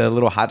unlike the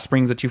little hot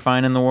springs that you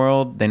find in the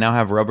world, they now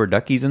have rubber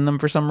duckies in them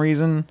for some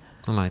reason.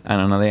 I like that. I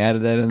don't know. They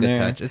added that It's in a good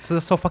there. touch. It's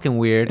just so fucking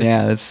weird.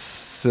 Yeah, that's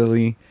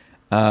silly.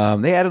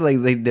 They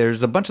added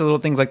there's a bunch of little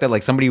things like that.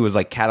 Like somebody was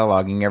like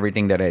cataloging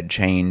everything that had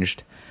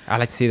changed. I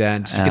like to see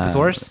that. Did you get the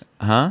source?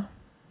 Huh?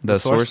 The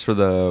source for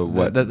the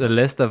what? The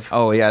list of.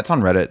 Oh yeah, it's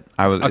on Reddit. It's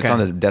Okay. on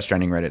the Death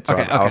Stranding Reddit. So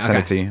I'll send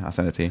it to you. I'll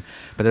send it to you.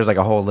 But there's like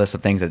a whole list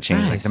of things that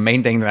changed. Like Nice. the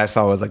main thing that I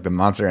saw was like the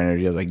Monster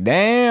Energy. I was like,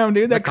 damn,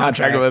 dude, that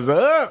contract was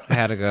up. I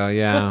had to go.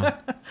 Yeah.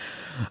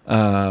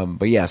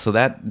 But yeah, so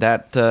that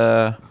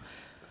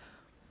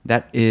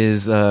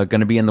is going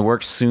to be in the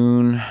works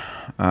soon.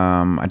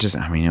 Well,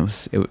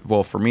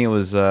 for me it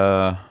was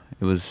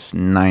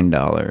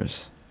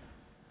 $9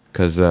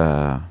 because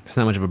It's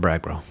not much of a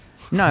brag, bro.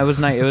 no, it was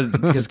nice. It was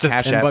because Just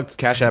Cash $10 App. bucks.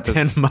 Cash App is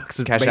 $10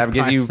 is Cash base App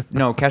gives you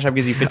price. Cash App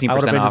gives you 15% I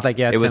would've been off. just like,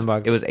 yeah, it was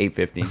 $10. It was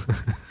 $8.50.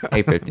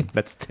 $8.50.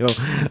 That's still.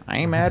 I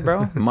ain't mad,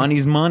 bro.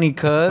 Money's money,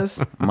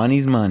 cuz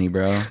money's money,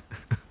 bro.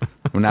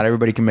 Well, not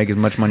everybody can make as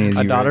much money as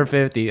you.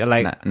 $1.50.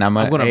 Like I'm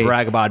gonna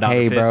brag about $1.50.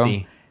 Hey,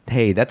 bro.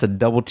 Hey, that's a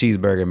double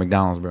cheeseburger at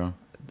McDonald's, bro.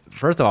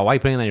 First of all, why are you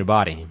putting that on your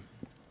body?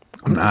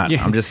 I'm not.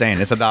 I'm just saying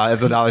it's a dollar.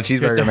 It's a $1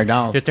 cheeseburger at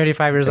McDonald's. You're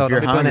 35 years old. If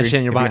you're Don't be putting hungry, that shit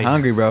in your body. If you're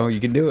hungry, bro, you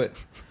can do it.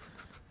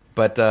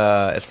 But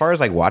as far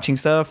as like watching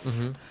stuff,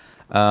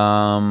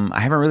 I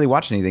haven't really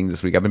watched anything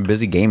this week. I've been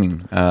busy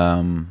gaming.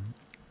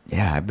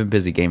 I've been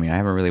busy gaming. I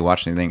haven't really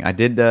watched anything. I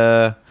did.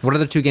 What are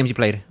the 2 games you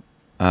played?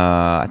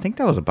 I think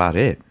that was about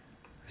it.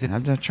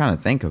 I'm just trying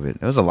to think of it.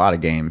 It was a lot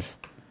of games.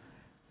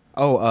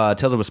 Oh,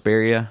 Tales of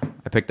Vesperia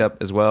I picked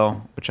up as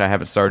well, which I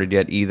haven't started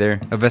yet either.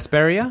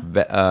 Vesperia?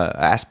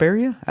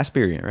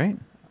 Asperia, right?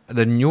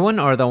 The new one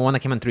or the one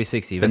that came in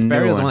 360? The new Vesperia is the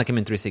one. one that came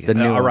in 360. The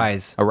new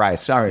Arise. one.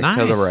 Arise. Sorry, Nice.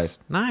 Tales of Arise.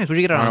 Nice. Where'd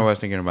you get it I don't know on? what I was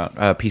thinking about.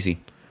 PC.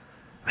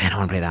 Man, I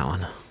want to play that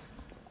one.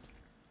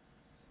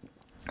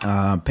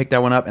 Picked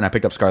that one up, and I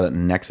picked up Scarlet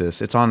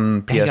Nexus. It's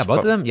on PS. You got both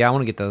of them? Yeah, I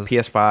want to get those.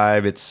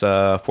 PS5. It's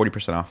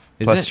 40% off.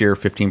 Is Plus it? your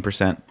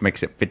 15%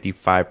 makes it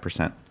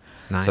 55%.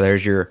 Nice. So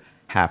there's your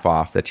half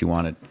off that you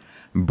wanted,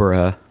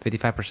 bruh.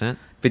 55%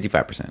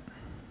 55%.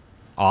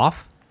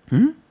 off?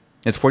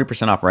 It's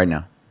 40% off right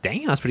now.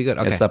 Dang, that's pretty good.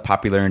 Okay. It's the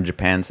popular in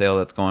Japan sale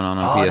that's going on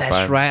PS5.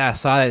 That's right. I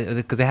saw that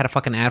because they had a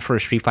fucking ad for a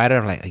Street Fighter.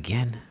 I'm like,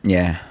 again?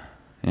 Yeah.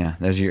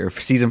 There's your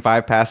season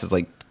 5 pass is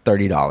like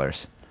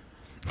 $30.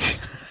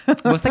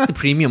 What's like the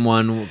premium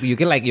one? You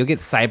get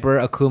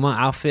Cyber Akuma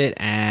outfit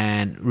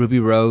and Ruby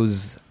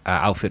Rose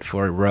outfit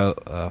for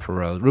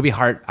Rose. Ruby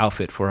Heart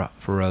outfit for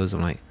Rose.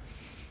 I'm like,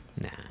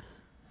 nah.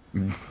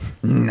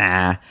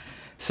 Nah.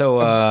 So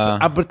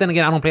But then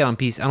again, I don't play it on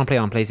PC. I don't play it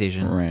on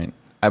PlayStation. right.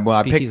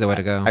 PC's the way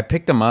to go. I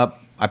picked them up.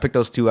 I picked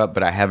those 2 up,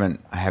 but I haven't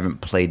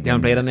played them. You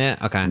haven't played them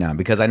yet? Okay. No,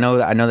 because I know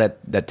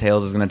that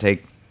Tales is going to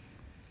take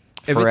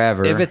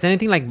forever. If it's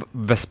anything like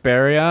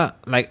Vesperia,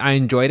 like I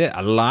enjoyed it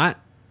a lot,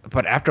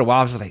 but after a while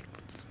I was just like,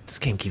 this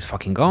game keeps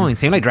fucking going.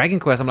 Same like Dragon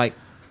Quest. I'm like,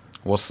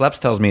 well, Sleps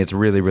tells me it's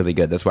really, really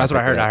good. That's what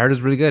I heard. I heard it's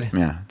really good.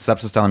 Yeah,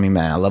 Sleps is telling me,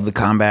 man, I love the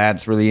combat.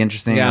 It's really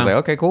interesting. I was like,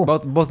 okay, cool.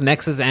 Both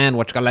Nexus and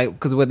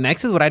because with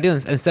Nexus, what I do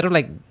is instead of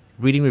like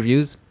reading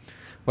reviews,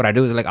 what I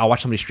do is like I'll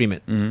watch somebody stream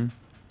it, and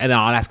then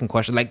I'll ask them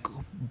questions. Like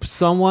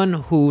someone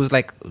who's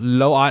like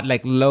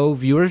low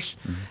viewers,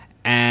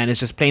 and is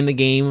just playing the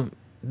game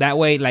that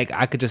way. Like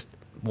I could just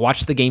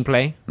watch the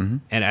gameplay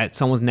and at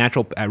someone's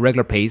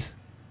regular pace.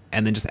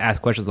 And then just ask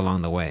questions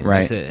along the way. Right.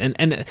 That's it.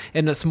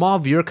 And a small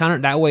viewer counter,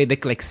 that way they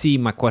could like see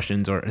my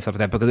questions or stuff like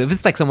that. Because if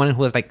it's like someone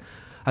who has like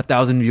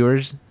 1,000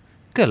 viewers,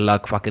 good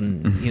luck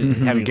fucking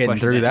having Getting question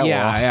through that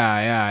yeah, wall.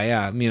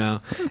 Yeah. You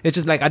know, it's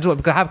just like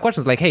because I have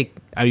questions like, hey,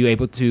 are you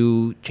able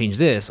to change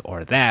this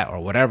or that or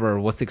whatever?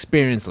 What's the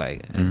experience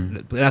like?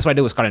 And that's what I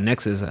did with Scarlet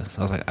Nexus. So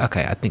I was like,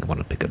 okay, I think I want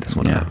to pick up this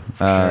one Yeah. up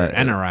for sure.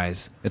 And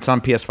Arise. It's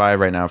on PS5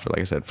 right now for, like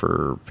I said,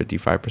 for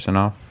 55%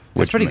 off.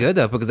 That's pretty good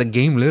though, because the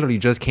game literally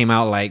just came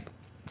out like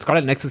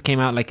Scarlet Nexus came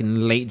out like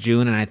in late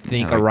June, and I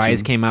think Yeah, like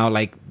Arise came out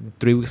like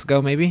 3 weeks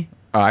ago, maybe.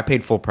 I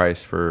paid full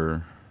price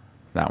for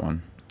that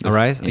one.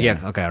 Arise? Yeah.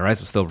 Okay. Arise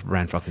was still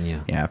ran fucking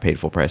you. Yeah, I paid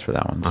full price for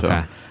that one.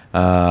 Okay.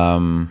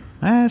 So,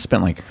 I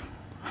spent like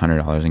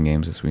 $100 in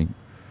games this week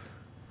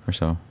or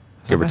so,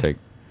 give or bad. take.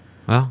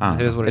 Well, I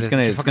don't it is know. what it is. It's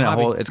gonna your it's fucking gonna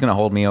hobby. hold it's gonna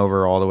hold me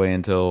over all the way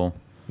until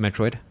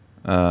Metroid.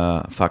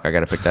 fuck. I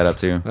gotta pick that up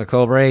too.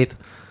 October 8th.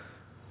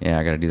 Yeah,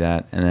 I gotta do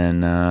that, and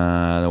then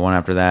the one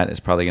after that is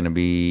probably gonna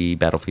be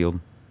Battlefield,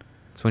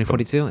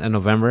 2042 in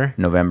November.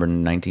 November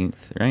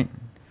 19th, right?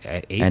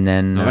 8th? And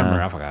then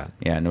November, I forgot.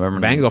 Yeah, November.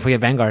 Don't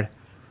forget Vanguard.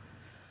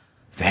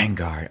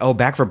 Vanguard. Oh,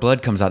 Back for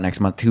Blood comes out next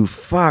month too.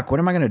 Fuck, what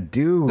am I gonna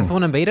do? That's the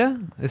one in beta?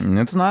 It's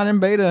not in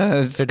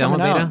beta. It's They're done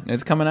coming with out. beta?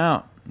 It's coming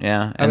out.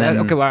 Yeah, And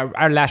okay, well,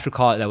 our last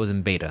recall that was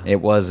in beta.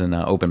 it was in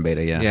open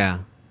beta. Yeah, Yeah.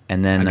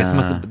 And then I guess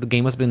the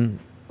game must have been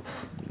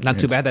not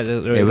too bad. That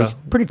it was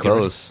pretty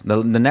close.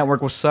 The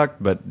network was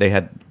sucked, but they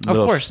had Of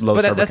course, low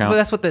but server count.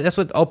 that's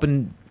what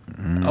open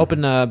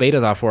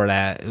betas are for.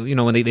 That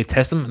when they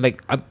test them,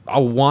 like I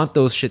want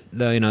those shit,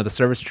 the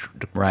service to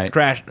Right.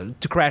 crash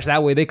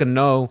that way they can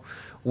know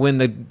when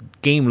the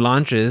game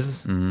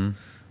launches,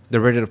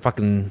 they're ready to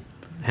fucking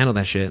handle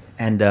that shit.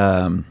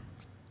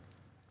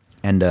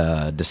 And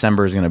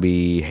December is gonna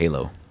be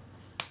Halo.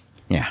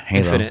 Yeah,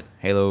 Halo. Infinite.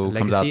 Halo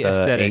comes out Legacy the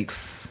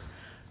Aesthetics.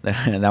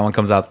 8th. That one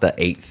comes out the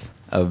 8th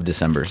of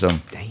December. So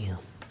Damn.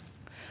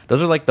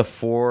 those are like the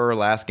 4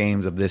 last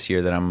games of this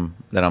year that I'm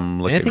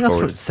looking Anything else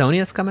forward for to. Sony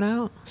that's coming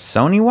out?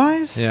 Sony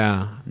wise,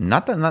 Yeah.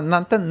 nothing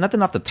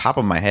off the top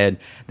of my head.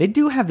 They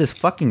do have this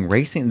fucking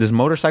this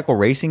motorcycle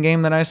racing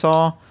game that I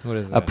saw. What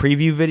is a that?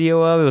 preview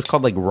video of? It was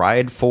called like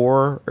Ride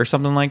 4 or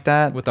something like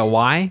that. With a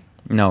Y?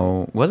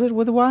 No, was it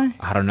with a Y?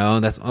 I don't know.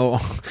 That's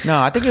No,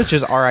 I think it's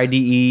just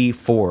RIDE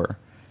 4,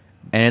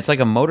 and it's like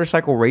a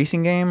motorcycle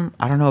racing game.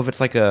 I don't know if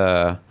it's like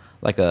a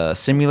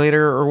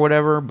simulator or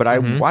whatever, but I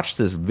watched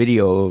this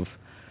video of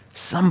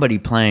somebody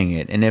playing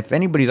it, and if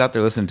anybody's out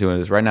there listening to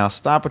this right now,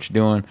 stop what you're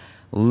doing,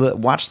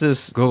 watch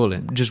this, Google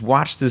it. just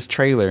watch this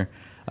trailer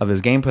of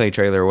this gameplay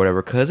trailer or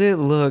whatever, because it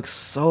looks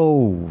so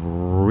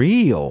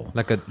real.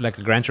 like a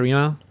Gran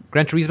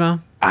Turismo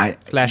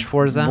 /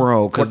 Forza,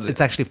 bro, 'cause it's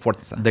actually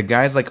Forza. the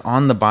guy's like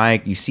on the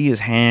bike, you see his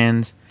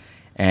hands,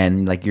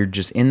 and like you're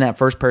just in that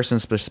first person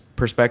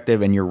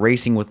perspective, and you're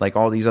racing with like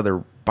all these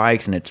other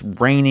bikes, and it's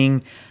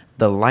raining.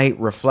 The light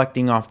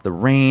reflecting off the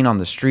rain on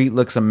the street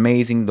looks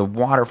amazing. The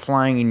water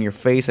flying in your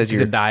face as The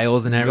you're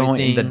dials and everything. going.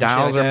 The and shit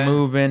dials like are that.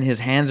 moving. His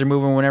hands are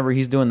moving whenever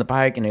he's doing the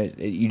bike, and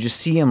you just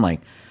see him like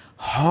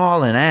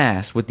hauling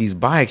ass with these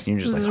bikes, and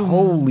you're just like,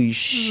 holy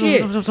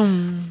shit!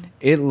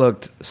 It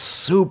looked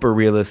super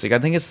realistic. I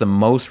think it's the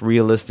most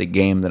realistic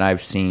game that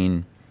I've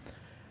seen,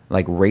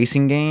 like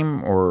racing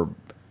game or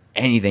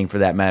anything for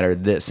that matter,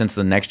 that since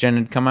the next gen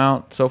had come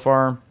out so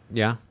far.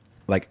 Yeah.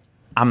 Like,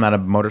 I'm not a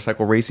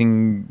motorcycle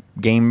racing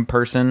game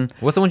person,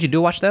 What's the ones you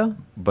do watch though?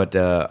 but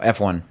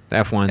F1. The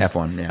F1.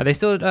 F1, yeah. Are they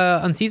still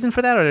unseasoned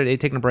for that, or are they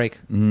taking a break?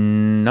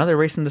 No, they're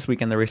racing this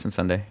weekend. They're racing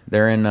Sunday.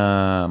 They're in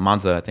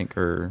Monza, I think,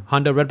 or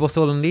Honda, Red Bull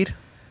still in lead?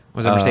 Or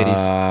is that Mercedes?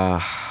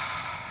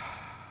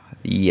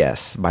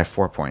 Yes, by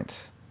 4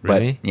 points.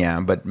 Really? But yeah,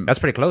 but That's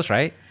pretty close,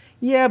 right?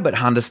 yeah, but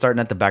Honda's starting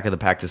at the back of the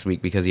pack this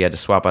week because he had to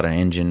swap out an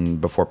engine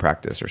before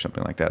practice or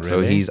something like that. So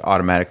Really? he's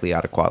automatically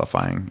out of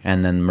qualifying.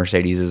 And then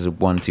Mercedes is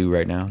 1-2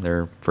 right now.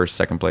 They're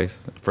second place.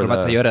 For What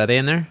about Toyota? Are they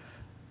in there?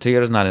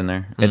 Toyota's not in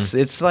there.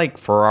 It's like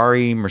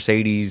Ferrari,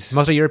 Mercedes.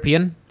 Mostly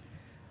European?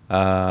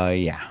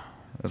 Yeah.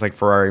 It's like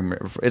Ferrari.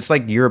 It's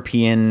like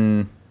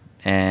European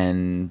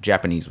and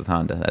Japanese with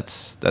Honda.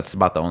 That's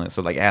about the only.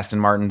 So like Aston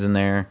Martin's in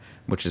there,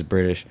 which is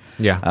British.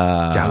 Yeah.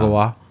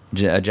 Jaguar.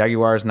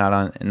 Jaguar's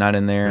not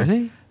in there.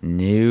 Really?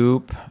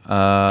 Nope.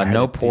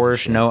 No a piece of Porsche,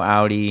 shit. no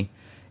Audi.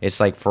 It's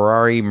like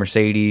Ferrari,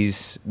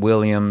 Mercedes,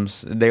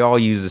 Williams. They all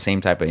use the same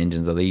type of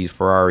engines, though. They use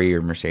Ferrari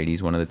or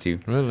Mercedes, one of the two.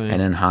 Really? And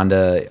then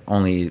Honda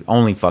only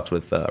fucks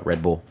with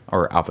Red Bull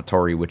or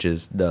AlphaTauri, which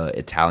is the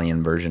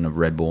Italian version of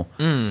Red Bull.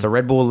 So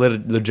Red Bull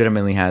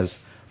legitimately has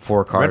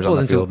 4 cars Red Bull's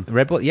on the into field.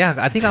 Red Bull. Yeah,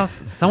 I think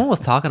someone was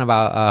talking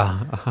about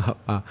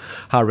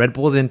how Red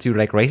Bull's into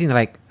like racing. They're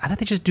like, I thought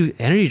they just do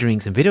energy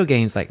drinks and video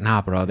games. Like,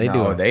 nah, bro, they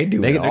No, do. they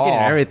do They're it getting all.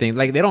 everything.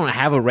 Like, they don't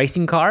have a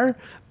racing car.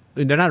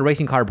 They're not a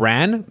racing car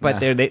brand,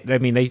 but Yeah.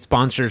 they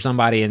sponsor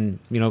somebody, and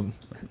I'm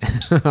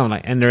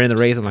like, and they're in the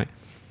race. I'm like,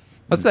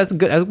 that's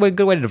good. That's a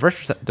good way to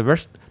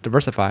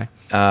diversify.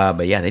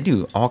 But yeah, they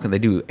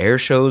do air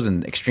shows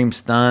and extreme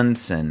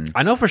stunts and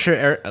I know for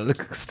sure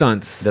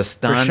stunts. the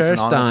stunts for sure, and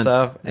all stunts. that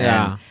stuff. And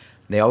Yeah.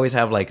 they always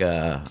have like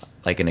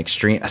an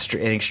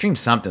extreme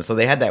something. So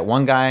they had that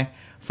one guy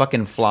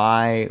fucking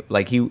fly.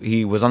 Like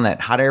he was on that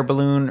hot air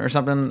balloon or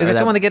something. Is or that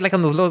the one they get like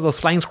on those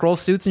flying scroll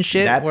suits and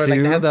shit? That where like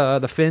too. they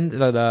have the fin,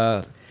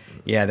 the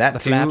Yeah, that the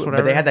too. flaps, But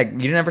whatever. they had that.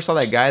 You never saw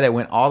that guy that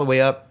went all the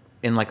way up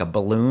in like a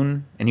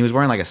balloon, and he was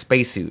wearing like a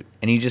spacesuit,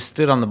 and he just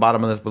stood on the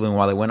bottom of this balloon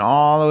while it went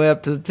all the way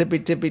up to the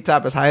tippy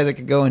top as high as it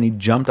could go, and he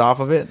jumped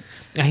off of it.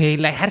 And he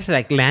like had to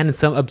like land in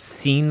some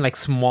obscene like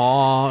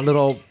small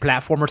little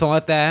platform or something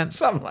like that.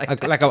 Something like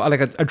that. like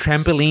a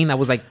trampoline that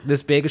was like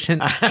this big or shit.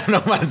 I don't know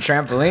about a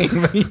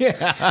trampoline, but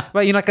yeah.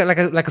 But you know,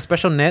 like a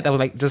special net that was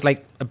like just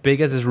like big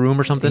as his room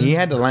or something. He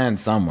had to land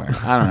somewhere.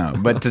 I don't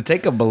know. But to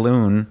take a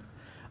balloon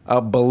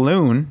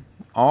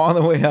all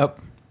the way up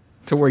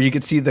to where you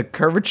could see the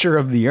curvature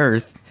of the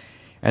earth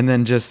and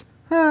then just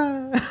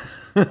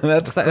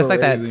that's It's like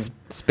that crazy.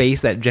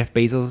 space that Jeff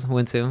Bezos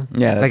went to.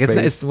 Yeah, that's like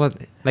space. it's what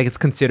like it's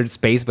considered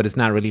space, but it's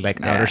not really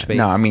like outer space.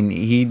 No, I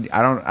mean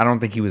I don't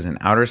think he was in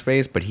outer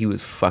space, but he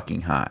was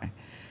fucking high.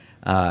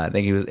 I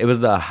think it was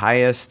the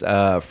highest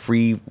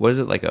free, what is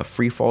it, like a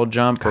free fall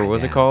jump, or God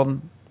what's it damn.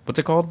 called? What's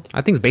it called?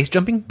 I think it's base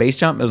jumping. Base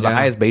jump. It was the Yeah.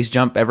 highest base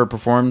jump ever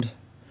performed.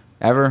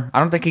 Ever? I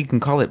don't think you can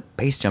call it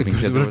base jumping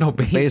Because because there's no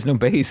base. There's no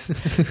base.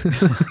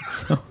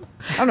 So,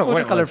 I don't know We'll what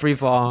just call it free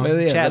fall. Well,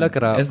 yeah, Chat, look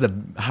it up. It's the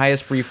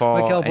highest free fall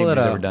Look how pull it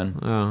anybody's up. ever done.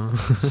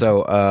 Oh.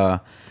 So,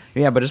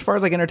 yeah, but as far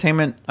as like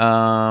entertainment, so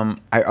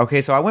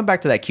I went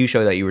back to that Q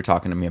show that you were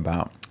talking to me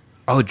about.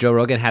 Oh, Joe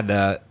Rogan had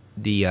the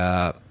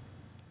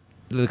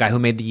guy who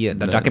made the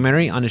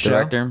documentary on the show.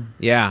 director?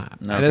 Yeah,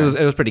 and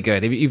Okay. it was pretty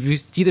good. If you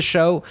see the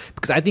show,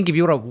 because I think if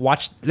you would have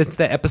listened to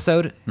that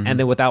episode and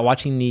then without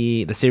watching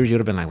the series, you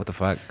would have been like, "What the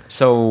fuck?"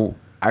 So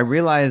I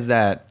realized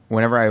that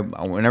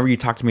whenever you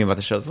talk to me about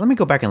the shows, let me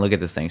go back and look at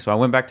this thing. So I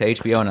went back to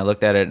HBO and I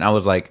looked at it, and I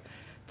was like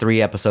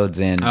 3 episodes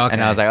in, Okay.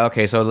 and I was like,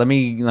 okay, so let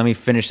me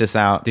finish this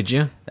out. Did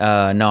you?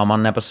 No, I'm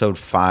on episode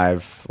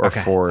 5 or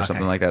Okay, 4 or okay.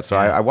 something like that. So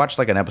Yeah. I watched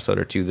like an episode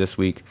or two this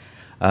week,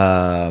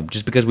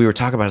 just because we were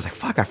talking about it. I was like,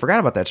 fuck, I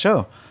forgot about that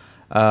show.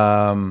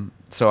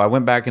 So I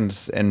went back and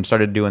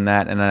started doing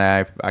that, and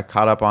then I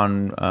caught up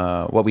on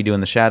What We Do in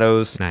the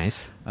Shadows.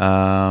 Nice.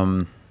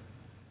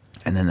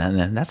 And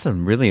then that's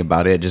really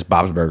about it. Just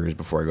Bob's Burgers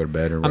before I go to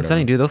bed or whatever. I'm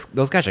telling you, dude,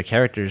 those guys are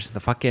characters. The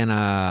fucking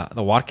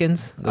the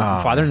Watkins, the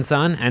Oh, father and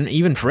son, and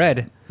even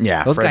Fred.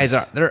 Yeah, those Fred's-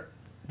 guys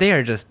they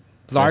are just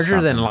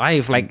larger than something.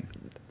 life. Like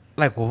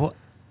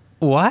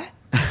what?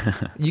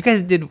 You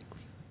guys did,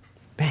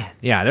 man.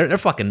 Yeah, they're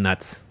fucking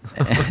nuts.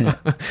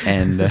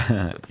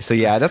 And so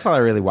yeah, that's all I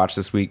really watched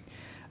this week.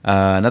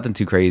 Nothing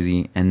too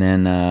crazy. And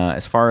then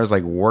as far as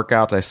like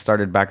workouts, I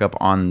started back up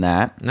on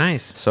that.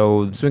 Nice.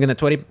 So Swinging the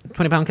 20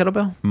 pound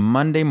kettlebell.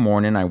 Monday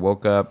morning, I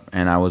woke up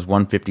and I was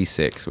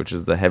 156, which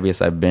is the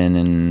heaviest I've been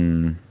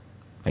in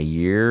a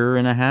year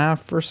and a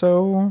half or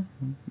so,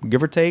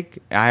 give or take.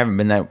 I haven't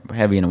been that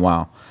heavy in a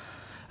while.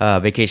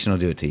 Vacation will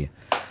do it to you.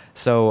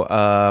 So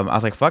I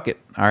was like, fuck it.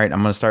 All right,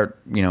 I'm going to start,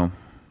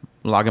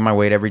 logging my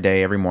weight every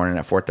day, every morning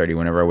at 4:30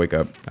 whenever I wake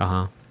up.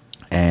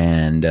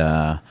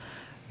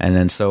 And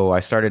then so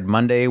I started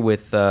Monday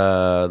with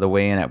the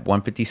weigh-in at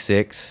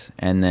 156,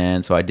 and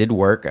then so I did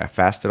work. I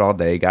fasted all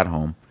day, got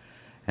home,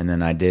 and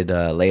then I did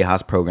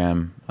Leah's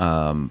program,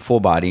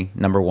 full body,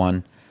 number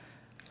 1,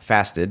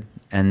 fasted,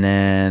 and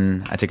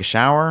then I took a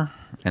shower,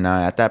 and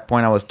at that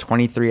point I was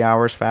 23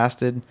 hours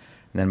fasted, and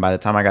then by the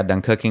time I got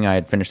done cooking, I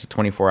had finished a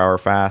 24-hour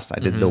fast. I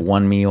did the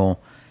one meal,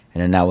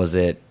 and then that was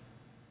it.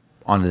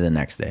 On to the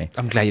next day.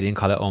 I'm glad you didn't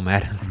call it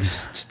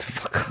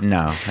OMAD. No,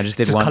 I just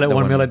did Just one. call it the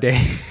one meal a day.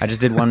 I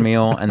just did one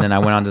meal, and then I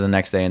went on to the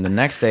next day. And the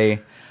next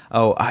day,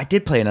 I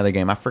did play another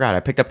game. I forgot. I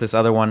picked up this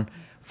other one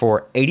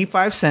for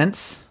 85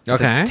 cents. It's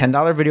Okay. a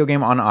 $10 video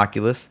game on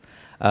Oculus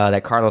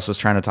that Carlos was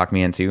trying to talk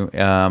me into.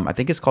 I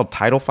think it's called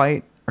Title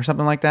Fight or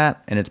something like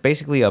that. And it's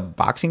basically a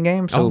boxing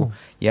game. So Oh.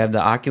 you have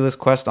the Oculus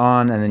Quest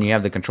on, and then you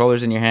have the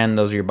controllers in your hand.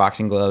 Those are your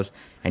boxing gloves.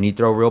 And you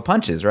throw real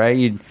punches, right?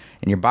 And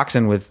you're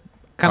boxing with...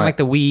 Kind of like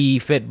the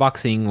Wii Fit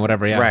boxing,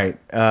 whatever. Yeah.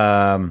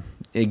 Right.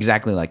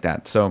 Exactly like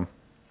that. So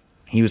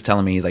he was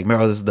telling me, he's like,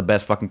 Miro, this is the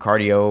best fucking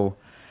cardio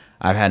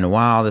I've had in a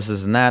while. This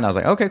is and that. And I was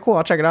like, okay, cool.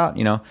 I'll check it out.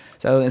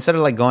 So instead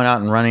of like going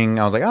out and running,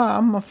 I was like,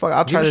 I'll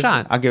try Give it a this.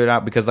 shot. I'll give it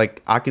out because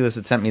like Oculus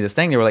had sent me this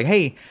thing. They were like,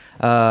 hey,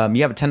 you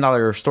have a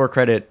 $10 store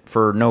credit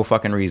for no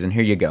fucking reason.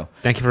 Here you go.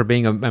 Thank you for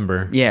being a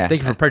member. Yeah.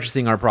 Thank you for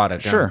purchasing our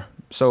product. Yeah. Sure.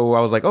 So I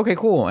was like, okay,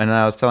 cool. And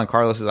I was telling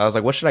Carlos, I was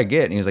like, what should I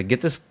get? And he was like,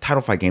 get this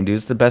Title Fight game, dude.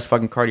 It's the best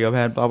fucking cardio I've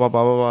had, blah, blah,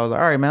 blah, blah, blah. I was like,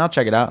 all right, man, I'll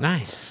check it out.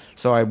 Nice.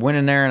 So I went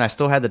in there and I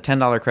still had the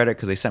 $10 credit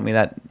because they sent me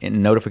that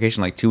in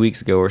notification like 2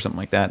 weeks ago or something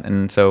like that.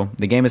 And so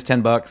the game is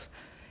 $10.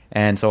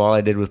 And so all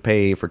I did was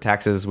pay for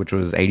taxes, which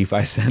was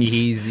 85 cents.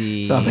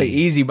 Easy. So I was like,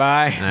 easy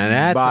buy.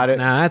 Bought it.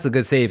 That's a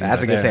good savings.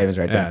 That's a good savings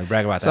right there. Yeah,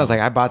 brag about that. So I was like,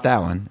 I bought that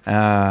one.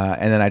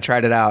 And then I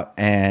tried it out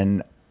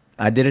and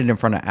I did it in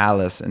front of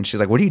Alice, and she's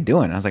like, "What are you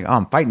doing?" I was like, "Oh,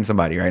 I'm fighting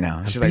somebody right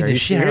now." She's like, "Are you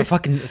shit out of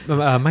serious?"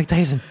 fucking Mike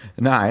Tyson.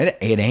 Nah, it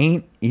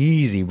ain't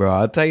easy, bro.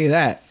 I'll tell you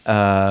that.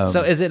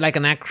 So is it like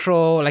an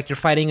actual, like you're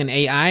fighting an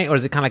AI, or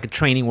is it kind of like a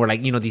training where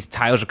like, you know, these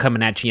tiles are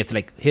coming at you, you have to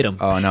like hit them?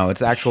 Oh no,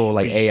 it's actual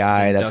like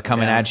AI that's Duck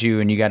coming down. at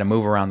you, and you got to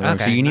move around the room.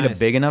 Okay, So you need nice. a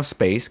big enough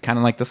space, kind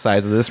of like the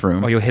size of this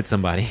room, Or you'll hit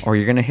somebody. or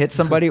you're gonna hit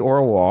somebody or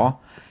a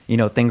wall, you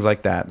know, things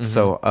like that.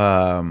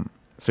 Mm-hmm.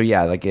 So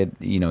yeah, like it,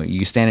 you know,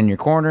 you stand in your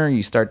corner,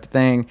 you start the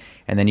thing,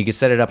 and then you can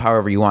set it up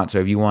however you want. So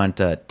if you want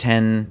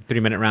 10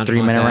 3-minute rounds.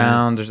 3-minute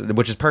rounds,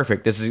 which is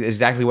perfect. This is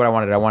exactly what I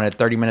wanted. I wanted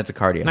 30 minutes of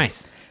cardio.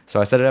 Nice. So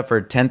I set it up for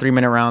 10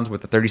 3-minute rounds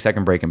with a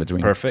 30-second break in between.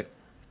 Perfect.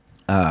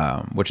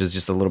 Which is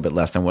just a little bit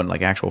less than what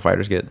like actual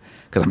fighters get,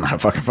 because I'm not a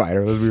fucking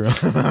fighter. Let's be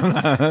real.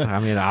 I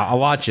mean, I'll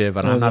watch it,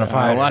 but I'm not a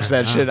fighter. I'll watch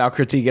that shit. I'll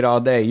critique it all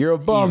day. You're a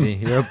bum. Easy.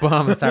 You're a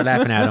bum and start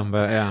laughing at him,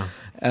 but yeah.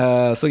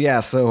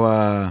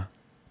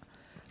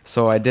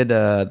 So I did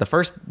the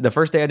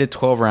first day I did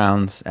 12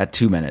 rounds at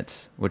 2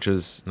 minutes, which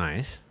was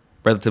Nice.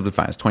 relatively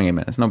fine. It's 28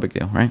 minutes, no big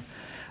deal, right?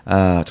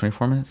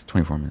 24 minutes.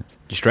 Did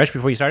you stretch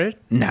before you started?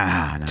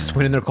 Nah. Just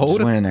went in there cold?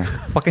 Just went in there.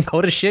 Fucking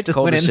cold as shit. Just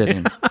Cold went as in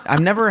shit. there.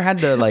 I've never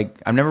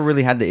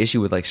really had the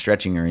issue with like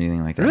stretching or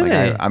anything like that. Really?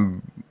 Like,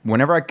 I'm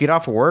whenever I get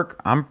off of work,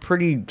 I'm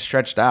pretty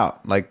stretched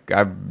out. Like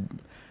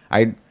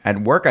I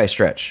at work I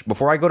stretch.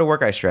 Before I go to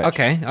work I stretch.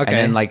 Okay. And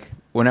then like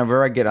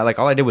whenever I get like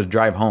all I did was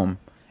drive home.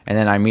 And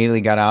then I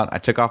immediately got out. I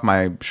took off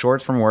my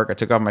shorts from work. I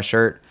took off my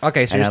shirt.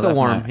 Okay, so and you're I still left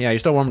warm. my- Yeah, you're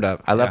still warmed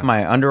up. I left Yeah.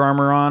 my Under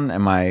Armour on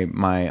and my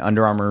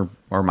Under Armour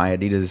or my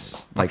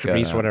Adidas Boxer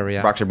Beast or whatever,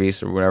 yeah. Boxer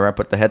Beast or whatever. I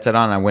put the headset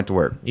on and I went to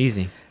work.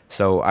 Easy.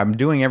 So I'm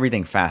doing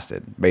everything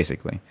fasted,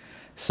 basically.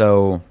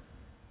 So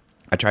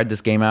I tried this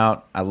game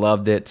out. I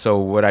loved it. So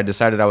what I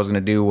decided I was going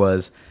to do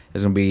was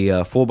it's going to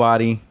be full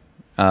body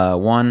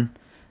one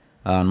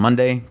on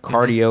Monday,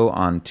 cardio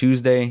on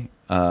Tuesday,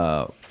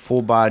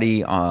 full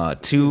body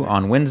 2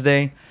 on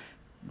Wednesday,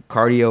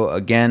 cardio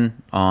again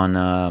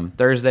on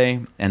Thursday,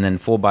 and then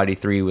full body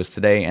 3 was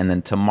today. And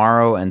then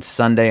tomorrow and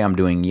Sunday I'm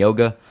doing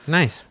yoga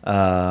Nice.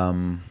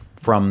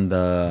 from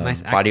the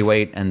Nice body active-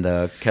 weight and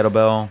the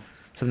kettlebell.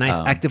 Some nice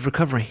active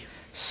recovery.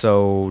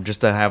 So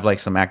just to have like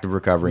some active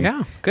recovery.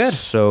 Yeah, good.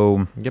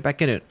 So Get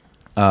back in it.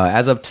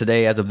 as of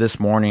today, as of this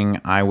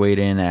morning, I weighed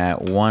in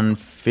at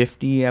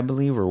 150, I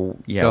believe, or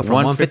yeah, So from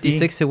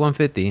 156 to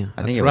 150.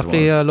 That's think it was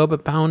roughly a little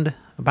bit pound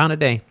a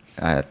day.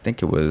 I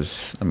think it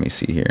was. Let me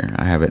see here.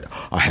 I have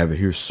it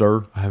here,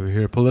 sir. I have it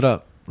here. Pull it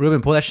up.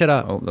 Ruben, pull that shit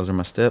up. Oh, those are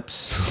my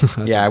steps.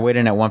 Yeah, I weighed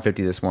in at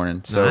 150 this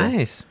morning. So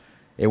Nice.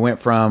 it went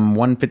from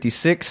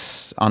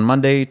 156 on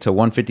Monday to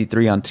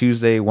 153 on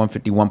Tuesday,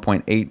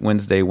 151.8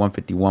 Wednesday,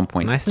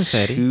 151.2 Nice and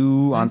steady.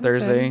 on Nice and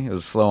Thursday. steady. It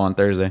was slow on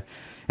Thursday.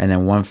 And then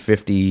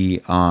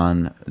 150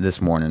 on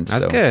this morning.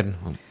 That's so good.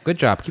 Good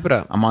job. Keep it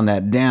up. I'm on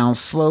that down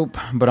slope,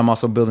 but I'm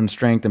also building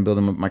strength and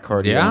building up my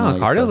cardio. Yeah, anyway,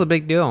 cardio's so. a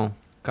big deal.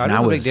 And I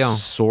Cardio's a was big deal.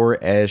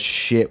 sore as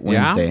shit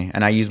Wednesday,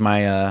 and I used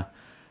my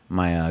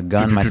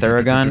gun, my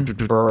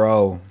Theragun,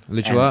 bro.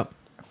 Lit you and up?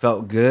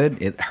 Felt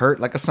good. It hurt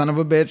like a son of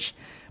a bitch,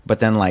 but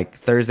then like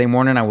Thursday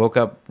morning, I woke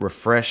up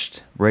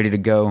refreshed, ready to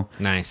go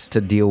Nice.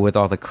 to deal with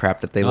all the crap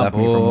that they left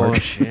me from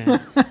work.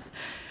 Shit.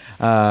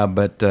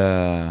 But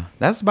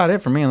that's about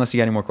it for me. Unless you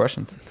got any more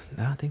questions.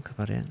 I think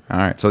about it. All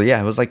right. So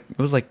yeah, it was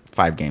like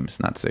 5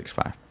 games, not 6,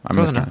 5. I mean,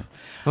 Close it's enough. kind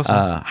Close of.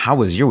 enough. How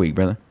was your week,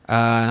 brother?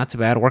 Not too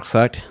bad. Work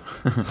sucked.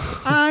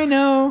 I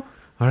know.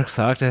 Work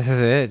sucked. This is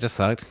it. It just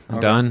sucked. I'm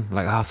Okay. done.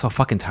 Like, I was so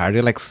fucking tired,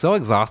 dude. Like, so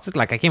exhausted.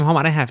 Like, I came home.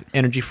 I didn't have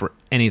energy for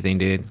anything,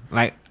 dude.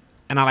 Like,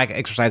 and I like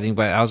exercising,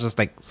 but I was just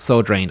like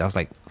so drained. I was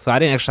like, so I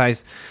didn't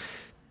exercise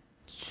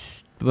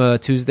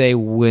Tuesday,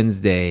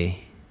 Wednesday.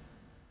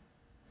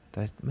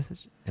 Did I miss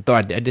it? I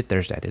thought I did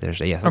Thursday.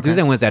 Yeah. So Okay.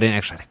 Tuesday and Wednesday, I didn't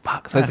exercise. Like,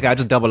 fuck. So it's like, I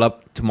just double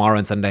up tomorrow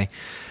and Sunday.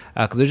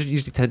 Because those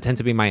usually tend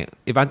to be my.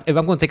 If I'm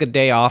going to take a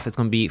day off, it's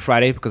going to be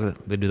Friday because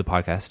we do the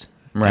podcast.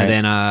 Right. And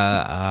then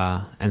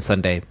and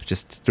Sunday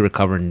just to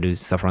recover and do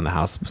stuff around the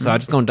house. So I'm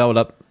just going to double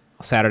up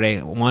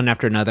Saturday, one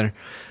after another.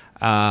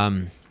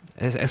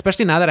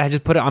 Especially now that I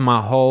just put it on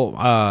my whole.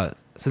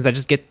 Since I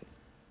just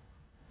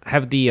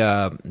have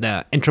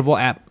the interval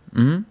app.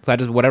 Mm-hmm. So I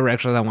just whatever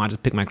exercise I want, I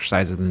just pick my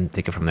exercises and then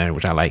take it from there,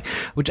 which I like.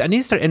 Which I need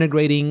to start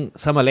integrating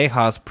some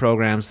Aleja's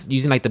programs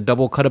using like the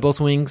double cuttable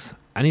swings.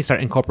 I need to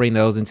start incorporating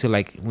those into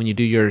like when you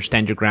do your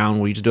stand your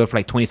ground, where you just do it for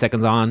like 20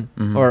 seconds on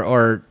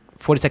or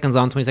 40 seconds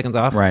on, 20 seconds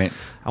off. Right.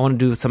 I want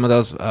to do some of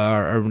those,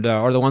 or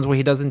the ones where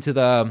he does into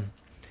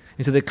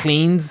the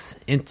cleans,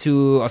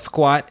 into a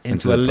squat,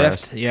 into the a lift.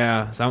 press.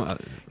 Yeah. So,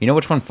 You know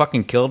which one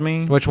fucking killed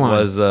me? Which one?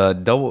 Was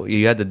double?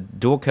 You had the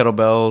dual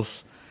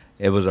kettlebells.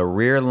 It was a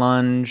rear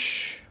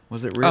lunge.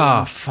 Was it rear? oh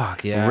lunge?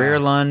 fuck yeah. Rear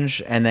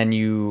lunge, and then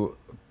you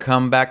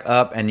come back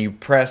up and you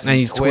press and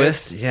you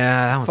twist.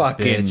 Yeah, that was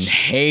Fucking a bitch.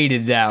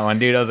 hated that one,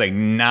 dude. I was like,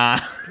 nah.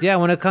 Yeah,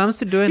 when it comes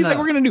to doing He's the, like,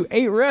 we're gonna do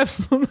 8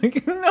 reps. I'm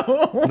like,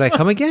 no. like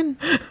come again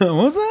What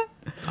was that?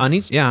 on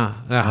each. Yeah.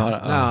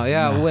 No.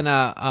 Yeah. When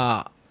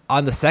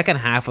on the second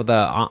half of the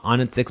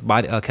on and 6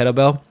 body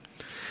kettlebell,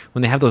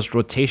 when they have those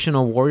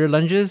rotational warrior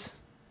lunges.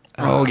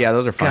 Oh yeah,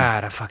 those are fun.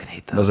 God, I fucking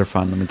hate those. Those are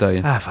fun. Let me tell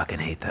you. I fucking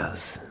hate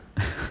those.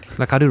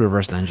 Like, I'll do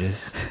reverse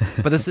lunges.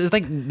 But this is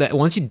like the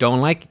ones you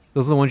don't like,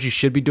 those are the ones you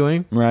should be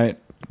doing. Right.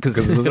 Because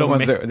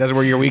that's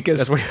where you're weakest.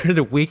 That's where you're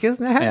the weakest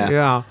now?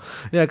 Yeah.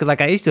 Yeah, because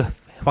like I used to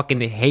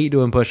fucking hate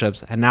doing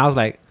push-ups. And now it's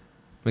like,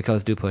 Mikhail,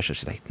 let's do push-ups.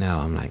 She's like, no.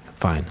 I'm like,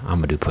 fine. I'm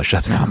going to do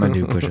push-ups. I'm going to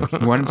do push-ups.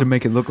 You wanted to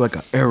make it look like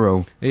an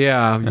arrow.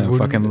 Yeah.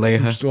 Fucking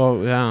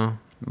Leia. Yeah.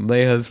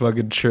 Leia's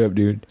fucking trip,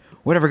 dude.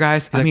 Whatever,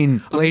 guys. I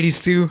mean,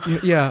 ladies too.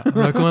 Yeah. I'm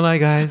not going to lie,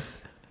 guys.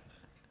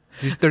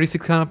 These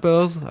 36 kind of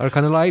pills are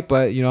kind of light,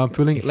 but, you know, I'm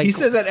feeling it. Like, he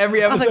says that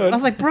every episode. I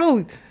was like,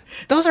 bro,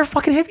 those are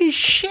fucking heavy as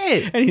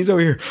shit. And he's over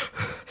here.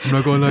 I'm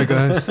not going to lie,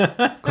 guys.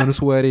 Kind of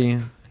sweaty.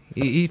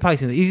 He probably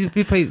seems he's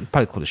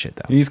probably cool as shit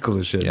though. He's cool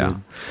as shit. Yeah,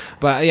 dude.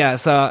 But yeah.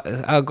 So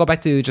I'll go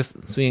back to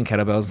just swinging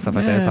kettlebells and stuff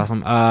like that. It's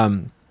awesome.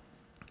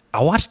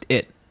 I watched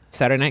it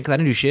Saturday night because I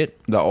didn't do shit.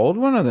 The old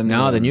one or the new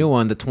one? The new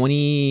one. The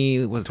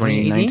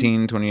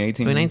 2018.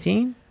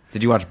 2019.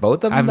 Did you watch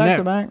both of them back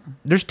to back?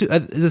 There's two.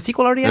 Is the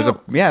sequel already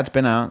out? Yeah, it's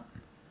been out.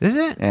 Is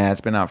it? Yeah,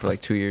 it's been out for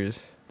like 2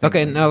 years.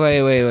 Okay, no,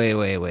 wait.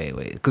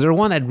 Because there's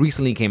one that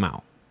recently came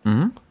out.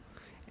 Mm-hmm.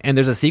 And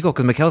there's a sequel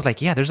because Mikhail's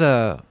like, yeah, there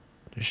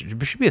should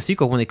be a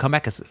sequel when they come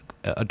back as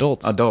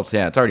adults. Adults,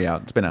 yeah, it's already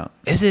out. It's been out.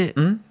 Is it?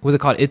 Mm-hmm. Was it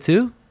called It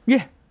 2?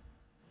 Yeah.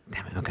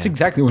 Damn it, okay. That's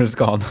exactly what it's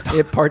called.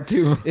 It Part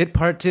 2. It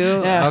Part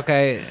 2? Yeah.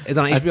 Okay. It's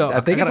on HBO.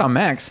 I think it's on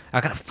Max.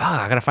 I gotta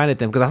find it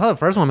then. Because I saw the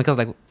first one because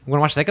like, we're gonna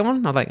watch the second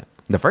one? I was like...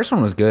 The first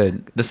one was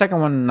good. The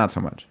second one, not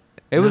so much.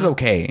 It was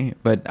okay,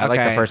 but I like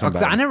the first one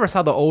better. I never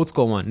saw the old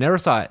school one. Never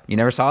saw it. You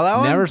never saw that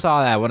one? Never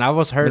saw that. When I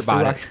was heard Mr.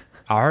 about Rock?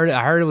 it.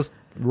 I heard it was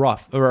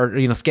rough or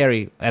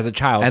scary as a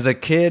child. As a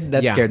kid,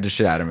 that scared the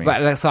shit out of me.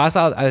 But so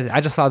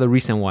I just saw the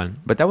recent one.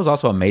 But that was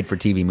also a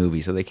made-for-TV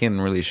movie, so they can't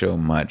really show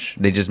much.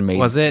 They just made.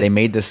 Was it? They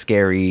made the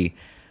scary.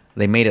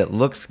 They made it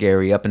look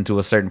scary up until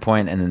a certain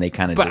point, and then they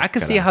kind of. But I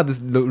could see how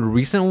the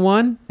recent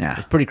one. Yeah.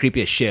 Is pretty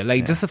creepy as shit.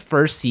 Like just the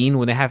first scene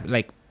when they have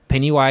like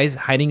Pennywise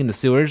hiding in the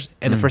sewers,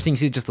 and the first thing you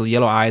see is just the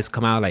yellow eyes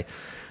come out like.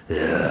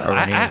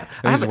 I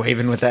was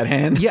waving with that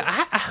hand. Yeah,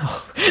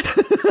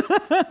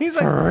 he's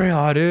like, for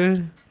real,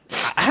 dude.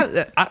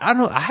 I don't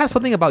know. I have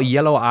something about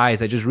yellow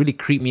eyes that just really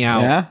creep me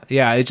out.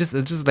 Yeah. It's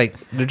just like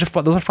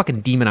those are fucking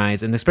demon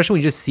eyes, and especially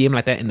when you just see them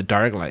like that in the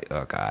dark, like,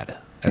 oh god,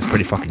 that's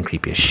pretty fucking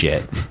creepy as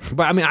shit.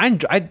 But I mean,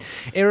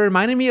 it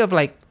reminded me of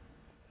like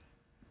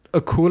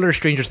a cooler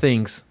Stranger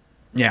Things.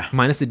 Yeah,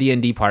 minus the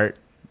D&D part.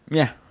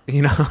 Yeah.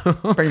 You know,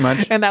 pretty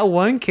much. And that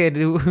one kid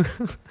who,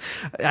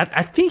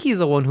 I think he's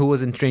the one who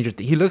was in Stranger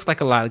Things. He looks like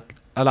a lot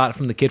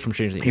from the kid from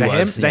Stranger Things.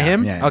 Is that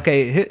him? Yeah.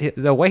 Okay,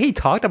 the way he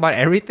talked about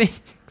everything.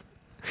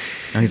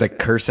 And he's like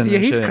cursing. Yeah,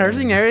 he's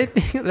cursing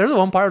everything. There's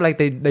one part like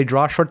they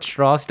draw short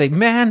straws. Like,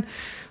 man,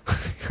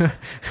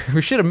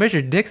 we should have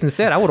measured dicks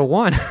instead. I would have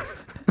won. I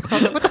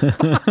was like, what the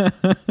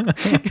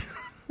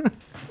fuck?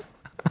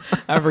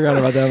 I forgot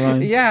about that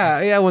line.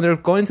 Yeah. When they're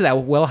going to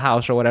that well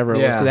house or whatever, it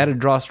was, 'cause they had to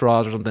draw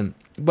straws or something.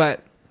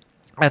 But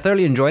I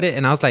thoroughly enjoyed it,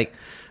 and I was like,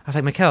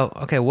 Mikhail,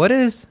 okay, what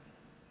is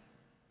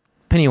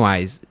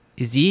Pennywise?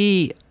 Is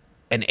he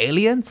an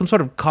alien, some sort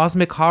of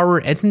cosmic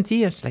horror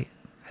entity? I was like,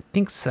 I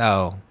think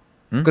so,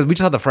 because we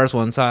just saw the first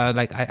one, so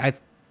I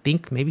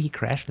think maybe he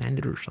crash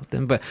landed or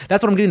something. But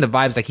that's what I'm getting the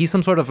vibes. Like he's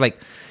some sort of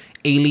like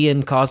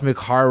alien cosmic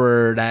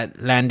horror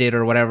that landed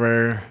or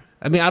whatever.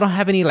 I mean, I don't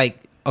have any like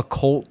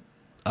occult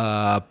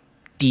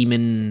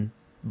demon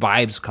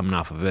vibes coming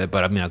off of it,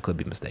 but I mean, I could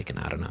be mistaken.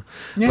 I don't know.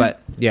 Yeah.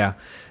 But yeah,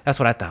 that's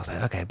what I thought. I was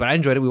like, okay, but I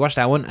enjoyed it. We watched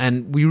that one,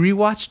 and we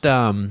rewatched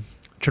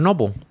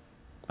Chernobyl.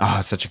 Oh,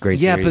 it's such a great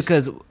series. series.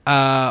 Because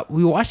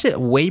we watched it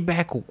way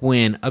back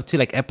when, up to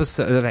like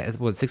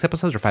episode, 6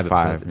 episodes or 5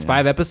 episodes? It's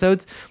 5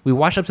 episodes. We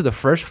watched up to the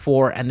first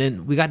 4, and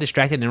then we got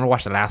distracted and never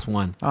watched the last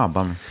one. Oh,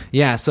 bummer.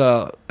 Yeah,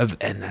 so,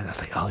 and I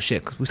was like, oh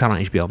shit, because we saw it on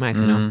HBO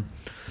Max, you know?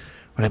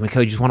 We're like,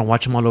 Mikhail, you just want to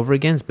watch them all over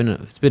again?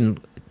 It's been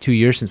 2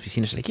 years since we've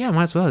seen it. She's like, yeah,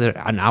 might as well. They're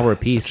an hour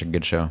apiece. Such a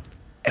good show.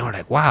 And we're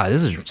like, wow,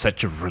 this is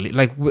such a really,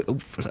 like,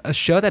 a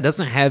show that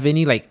doesn't have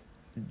any, like,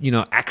 you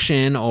know,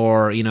 action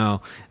or, you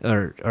know,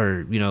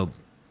 or you know,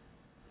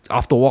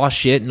 off the wall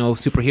shit, no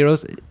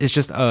superheroes. It's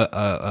just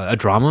a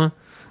drama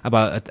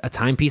about a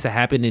timepiece that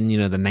happened in, you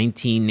know, the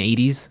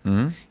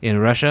 1980s in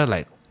Russia.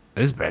 Like,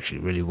 this is actually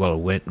really well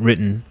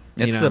written.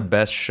 It's the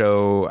best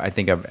show I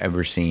think I've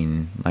ever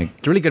seen. Like,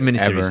 it's a really good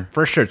miniseries. Ever.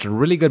 For sure, it's a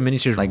really good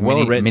miniseries. Like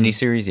well written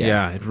miniseries.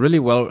 Yeah, it's really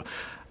well.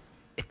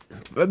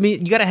 I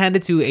mean, you got to hand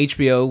it to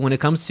HBO when it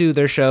comes to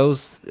their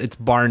shows. It's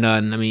bar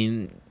none. I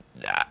mean,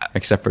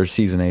 except for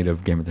season 8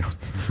 of Game of Thrones.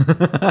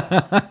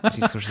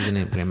 Season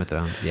 8 of Game of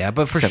Thrones. Yeah,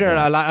 but for sure,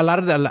 a lot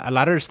of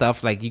their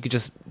stuff, like, you could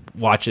just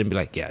watch it and be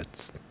like, yeah,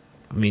 it's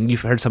I mean,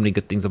 you've heard so many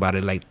good things about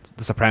it, like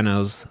The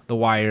Sopranos, The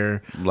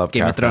Wire,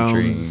 Game of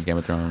Thrones. The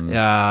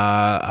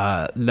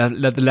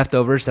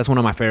Leftovers. That's one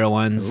of my favorite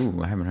ones.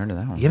 Ooh, I haven't heard of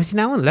that one. You haven't seen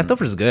that one?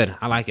 Leftovers is good.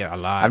 I like it a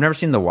lot. I've never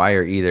seen The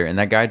Wire either, and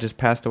that guy just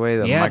passed away.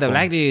 The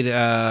black dude,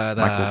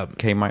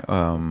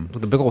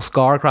 with the big old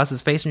scar across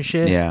his face and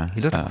shit. Yeah, he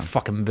looks like a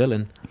fucking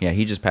villain. Yeah,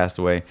 he just passed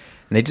away,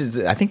 and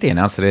I think they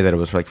announced today that it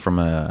was like from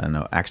an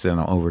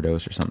accidental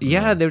overdose or something.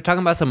 Yeah, they were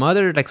talking about some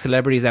other like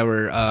celebrities that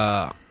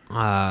were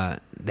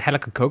they had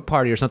like a coke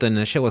party or something, and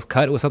the shit was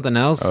cut with something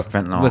else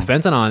fentanyl. With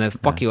fentanyl, and it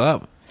fuck you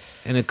up.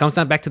 And it comes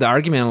down back to the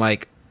argument,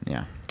 like,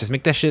 just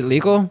make that shit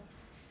legal.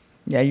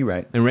 Yeah, you're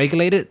right. And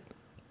regulate it,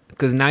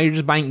 because now you're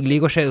just buying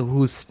illegal shit.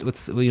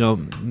 What's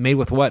made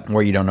with what?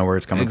 Where you don't know where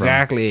it's coming from.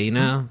 Exactly,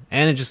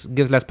 and it just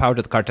gives less power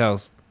to the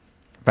cartels.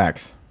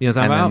 Facts. You know what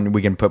I'm talking about? Then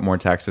we can put more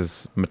tax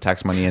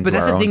money into. But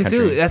that's our the thing country.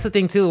 too. That's the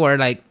thing too, where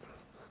like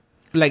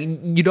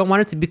you don't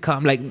want it to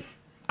become like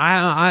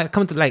I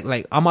come to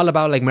like I'm all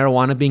about like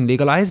marijuana being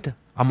legalized.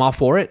 I'm all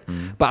for it,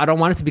 but I don't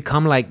want it to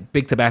become like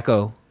big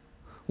tobacco,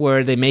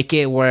 where they make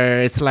it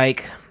where it's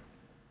like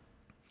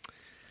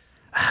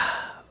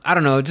I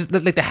don't know, just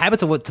like the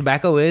habits of what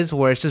tobacco is,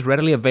 where it's just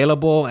readily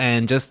available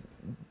and just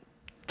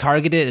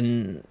targeted,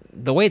 and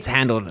the way it's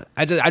handled.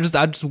 I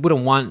just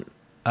wouldn't want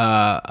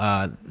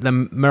the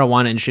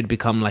marijuana industry to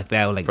become like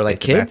that, like for like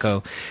kids.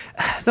 Tobacco.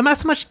 So not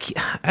so much,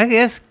 I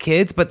guess,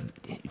 kids, but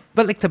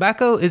like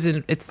tobacco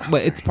isn't.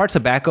 It's part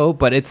tobacco,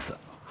 but it's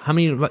how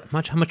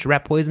much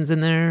rat poison's in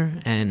there,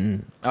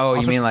 and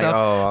you mean like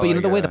but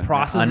the way the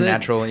process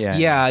unnatural,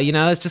 yeah,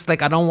 it's just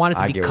like I don't want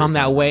it to become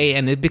that way,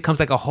 and it becomes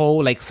like a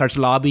whole like starts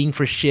lobbying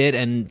for shit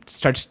and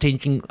starts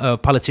changing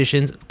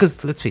politicians,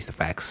 because let's face the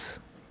facts,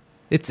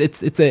 it's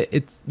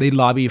they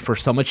lobby for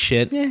so much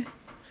shit. Yeah.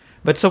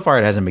 But so far,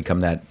 it hasn't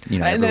become that.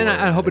 And then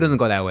I hope it doesn't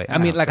go that way. I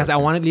mean, like I said, I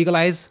want it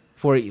legalized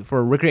for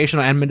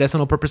recreational and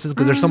medicinal purposes,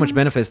 because there's so much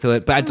benefits to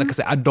it. But like I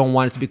said, I don't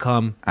want it to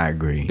become. I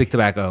agree. Big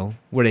tobacco,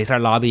 where they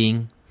start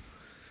lobbying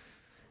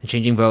and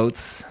changing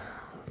votes.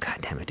 God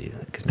damn it, dude!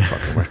 It gets me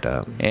fucking worked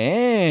up.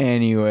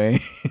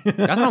 Anyway, that's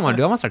what I want to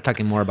do. I want to start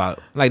talking more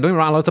about, like, don't get me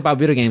wrong, lots about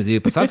video games,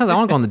 dude. But sometimes I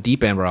want to go on the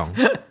deep end, bro.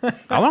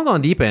 I want to go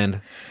on the deep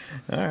end,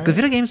 because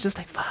video games just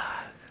like fuck.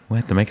 We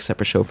have to make a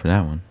separate show for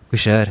that one. We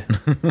should.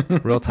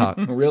 Real talk.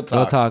 Real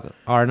talk.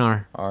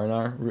 R&R.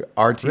 R&R.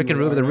 RT. Rick and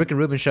Ruben. The Rick and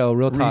Ruben show.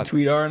 Real talk.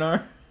 Retweet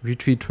R&R.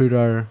 Retweet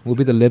Twitter. We'll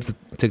be the libs of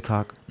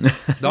TikTok.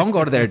 Don't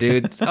go to there,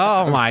 dude.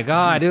 Oh my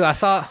god, dude! I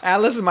saw.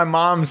 Listen, my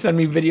mom sent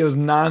me videos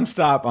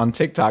nonstop on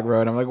TikTok,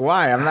 bro, and I'm like,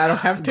 why? I don't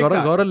have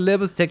TikTok. Go to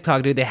libs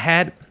TikTok, dude. They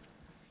had.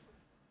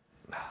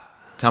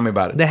 Tell me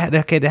about it. They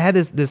had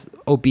this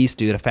obese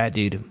dude, a fat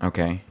dude.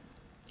 Okay.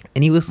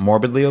 And he was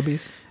morbidly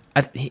obese.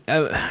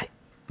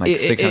 Like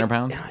 600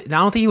 pounds? I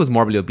don't think he was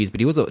morbidly obese, but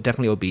he was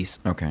definitely obese.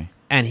 Okay.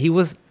 And he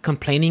was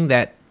complaining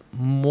that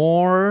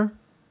more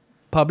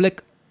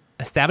public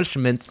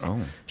establishments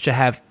should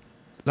have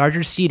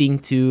larger seating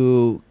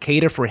to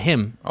cater for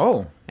him.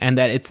 Oh. And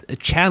that it's a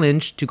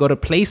challenge to go to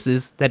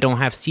places that don't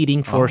have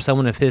seating for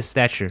someone of his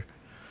stature.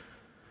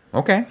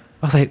 Okay.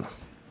 I was like,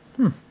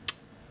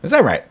 Is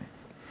that right?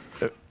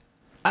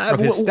 Of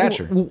his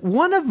stature.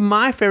 One of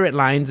my favorite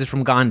lines is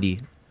from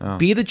Gandhi. Oh.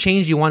 Be the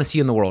change you want to see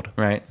in the world.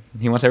 Right.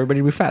 He wants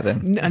everybody to be fat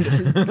then.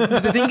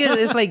 The thing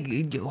is like,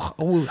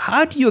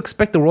 how do you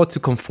expect the world to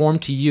conform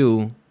to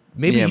you?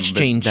 Maybe you should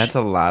change. That's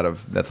a lot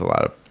of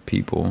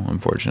people,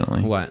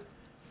 unfortunately. What?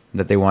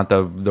 That they want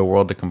the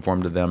world to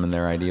conform to them and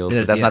their ideals.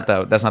 But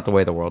that's not the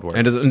way the world works.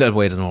 That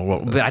way it doesn't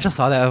work. But I just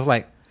saw that. I was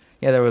like,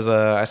 yeah, there was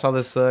I saw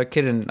this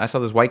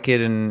white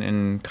kid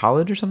in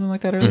college or something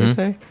like that earlier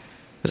today.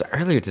 It was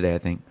earlier today, I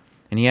think.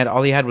 And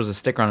all he had was a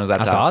sticker on his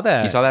laptop. I saw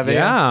that. You saw that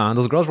video? Yeah.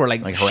 Those girls were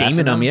like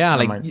shaming him. Yeah.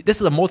 Like, this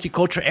is a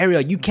multicultural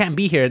area. You can't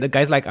be here. The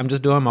guy's like, I'm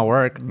just doing my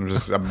work.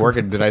 I'm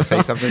working. Did I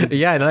say something?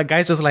 Yeah. And that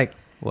guy's just like,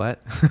 what?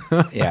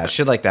 Yeah.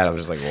 Shit like that. I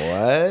was just like,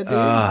 what? Dude?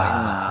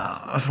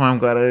 That's why I'm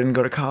glad I didn't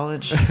go to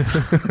college.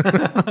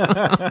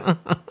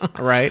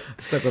 Right.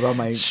 Stuck with all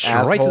my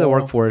right to the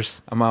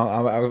workforce.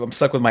 I'm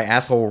stuck with my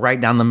asshole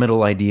right down the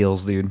middle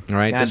ideals, dude.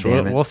 Right. Just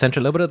we'll center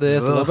a little bit of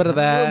this, a little bit of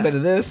that. A little bit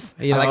of this.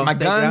 I like my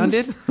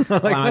guns. I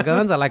like my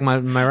guns. I like my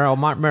marijuana.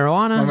 My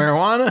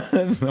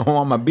marijuana. I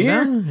want my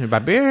beer. My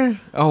beer.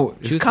 Oh,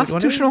 is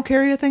constitutional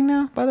carry a thing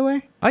now, by the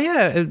way? Oh,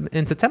 yeah.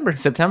 In September.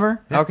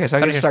 Yeah. Okay, so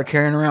I can start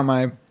carrying around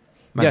my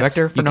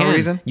Vector for no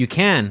reason? You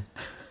can.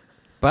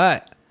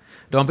 But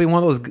don't be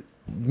one of those,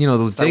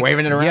 those start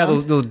waving it around? Yeah,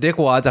 those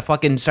dickwads that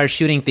fucking start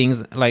shooting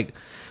things like,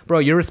 bro,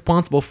 you're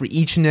responsible for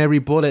each and every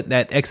bullet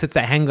that exits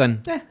that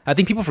handgun. Yeah. I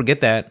think people forget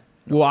that.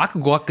 Well, I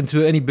could walk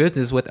into any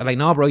business with, like,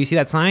 no, bro, you see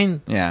that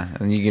sign? Yeah,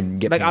 and you can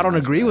get... Like, I don't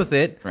agree with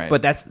it,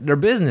 but that's their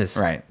business.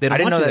 Right. They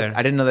don't want you there.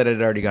 I didn't know that it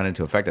had already gone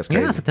into effect. That's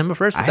crazy. Yeah, September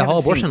 1st with the whole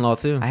abortion law,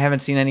 too. I haven't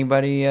seen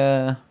anybody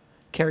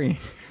carry...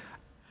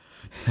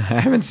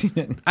 I haven't seen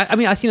it. I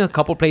mean, I've seen a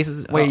couple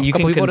places. Wait, you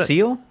can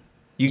conceal?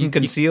 You can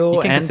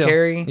conceal and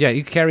carry? Yeah,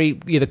 you can carry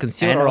either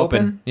concealed or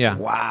open. Yeah.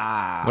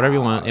 Wow. Whatever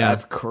you want. Yeah.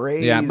 That's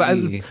crazy. Yeah, but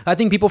I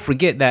think people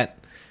forget that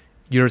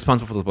you're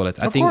responsible for those bullets.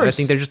 I think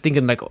they're just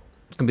thinking like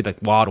it's going to be like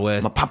Wild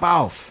West. I'm gonna pop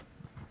off.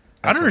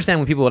 I don't understand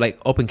when people like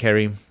open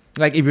carry.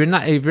 Like if you're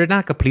not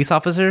like a police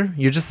officer,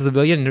 you're just a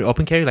civilian and you're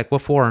open carry. Like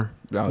what for?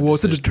 No, well,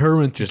 it's a just-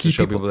 deterrent just to to keep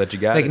show people that you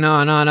got like it.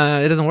 no,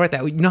 it doesn't work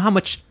that way. You know how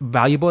much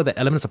valuable the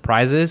element of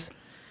surprise is.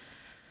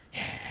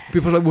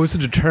 People are like, well, it's a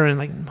deterrent.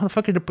 Like,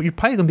 motherfucker, you're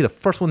probably gonna be the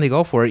first one they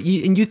go for.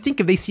 And you think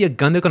if they see a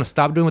gun, they're gonna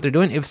stop doing what they're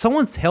doing. If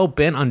someone's hell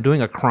bent on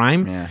doing a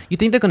crime, Yeah. you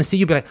think they're gonna see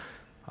you be like,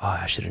 oh,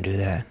 I shouldn't do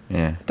that.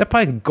 Yeah. They'll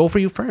probably go for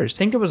you first. I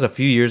think it was a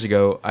few years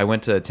ago. I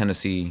went to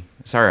Tennessee.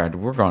 Sorry,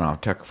 we're going off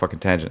fucking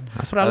tangent.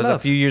 That's what I That was love. A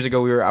few years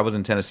ago, I was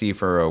in Tennessee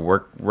for a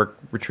work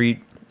retreat,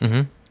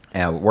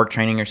 work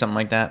training or something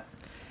like that.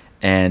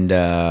 And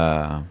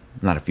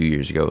not a few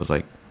years ago. It was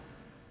like,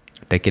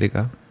 Decade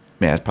ago.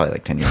 yeah, it's probably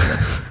like 10 years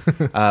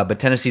ago. But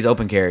Tennessee's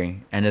open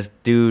carry, and this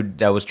dude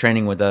that was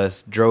training with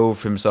us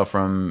drove himself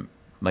from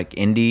like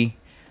Indy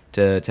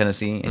to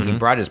Tennessee, and he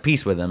brought his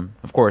piece with him,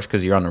 of course,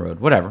 because you're on the road.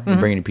 Whatever, you're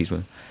bringing your piece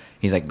with him.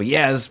 He's like, but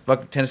yeah,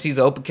 Tennessee's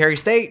an open carry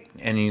state,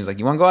 and he's like,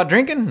 you want to go out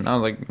drinking? And I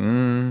was like,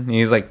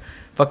 He's like,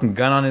 fucking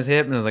gun on his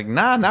hip, and I was like,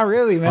 nah, not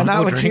really, man,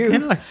 not with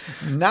you,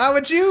 not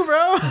with you,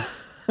 bro,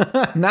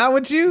 not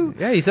with you.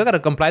 Yeah, you still got to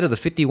comply to the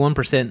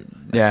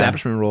 51%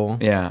 establishment rule.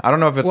 Yeah, I don't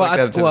know if it's like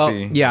that in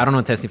Tennessee. Yeah, I don't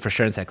know Tennessee for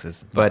sure in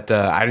Texas. But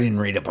I didn't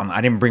read up on.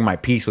 I didn't bring my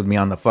piece with me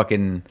on the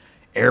fucking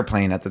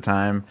airplane at the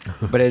time.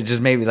 But it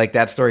just made me like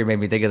that story made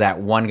me think of that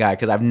one guy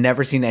because I've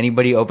never seen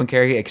anybody open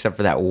carry except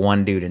for that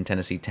one dude in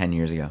Tennessee 10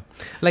 years ago.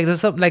 Like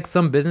there's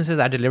some businesses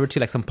I deliver to,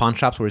 like some pawn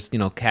shops where it's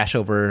cash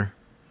over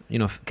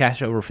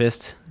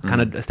fist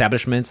kind of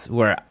establishments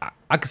where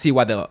I could see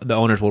why the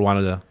owners would want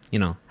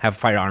to have a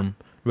firearm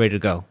ready to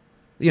go.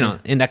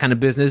 In that kind of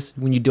business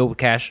when you deal with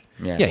cash.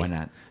 Yeah, why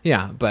not?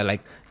 Yeah, but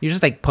like you're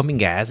just like pumping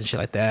gas and shit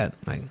like that.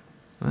 Like,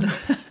 what?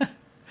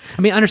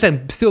 I mean, I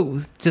understand.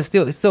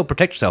 Still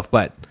protect yourself,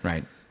 but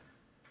Right.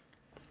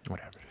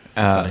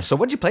 whatever. So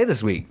what'd you play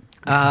this week?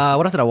 What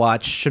else did I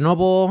watch?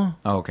 Chernobyl.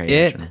 Oh, okay.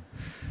 Yeah, It. sure.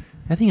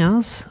 Anything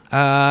else?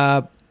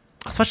 I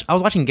was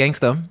watching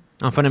Gangsta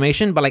on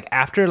Funimation, but like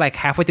after like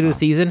halfway through the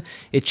season,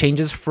 it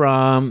changes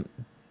from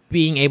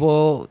being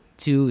able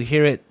to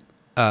hear it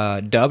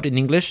dubbed in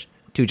English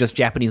to just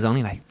Japanese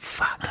only. Like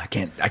fuck. I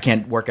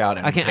can't work out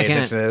and pay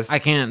attention to this. I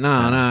can't.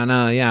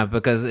 No. Yeah,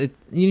 because it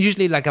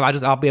usually like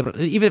I'll be able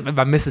to, even if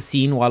I miss a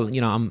scene while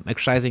I'm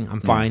exercising,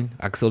 I'm fine.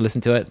 I can still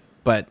listen to it.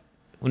 But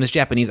when it's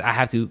Japanese, I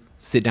have to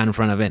sit down in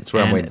front of it That's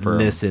where I'm and waiting for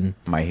listen.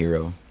 My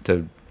Hero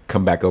to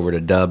come back over to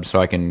dub so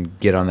I can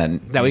get on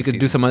that. That way you could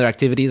do some other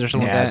activities or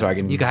something Yeah, like that. so I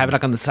can- You could have it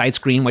like on the side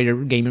screen while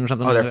you're gaming or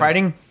something. Oh, they're like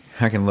fighting?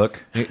 I can look.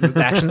 that.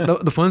 The action,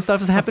 the fun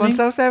stuff is happening. Fun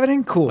stuff's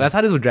happening? Cool. That's how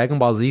it is with Dragon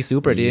Ball Z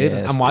Super, dude.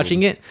 Yes, I'm watching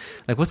dude. it.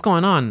 Like, what's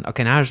going on?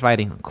 Okay, now he's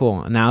fighting.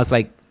 Cool. Now it's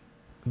like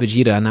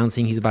Vegeta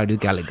announcing he's about to do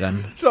Gallic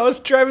Gun. So I was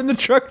driving the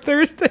truck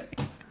Thursday.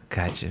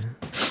 Gotcha.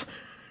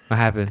 What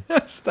happened?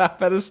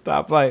 Stop at a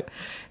stoplight,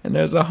 and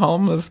there's a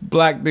homeless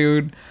black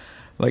dude,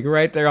 like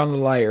right there on the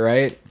light,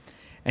 right?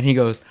 And he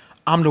goes,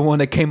 "I'm the one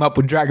that came up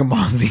with Dragon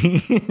Ball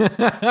Z."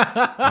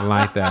 I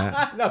like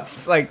that. And I'm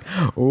just like,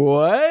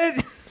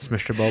 "What?" It's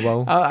Mr.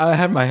 Bobo. I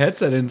had my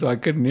headset in, so I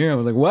couldn't hear him. I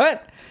was like,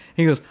 "What?"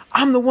 He goes,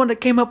 "I'm the one that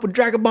came up with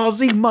Dragon Ball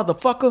Z,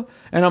 motherfucker."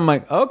 And I'm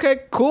like, "Okay,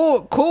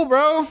 cool,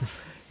 bro."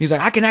 He's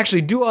like, "I can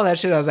actually do all that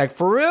shit." I was like,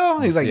 "For real?"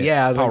 He's like, see it.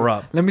 "Yeah." I was Power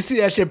like, up. "Let me see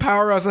that shit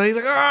power up." So he's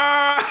like,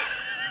 "Ah!"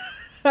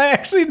 I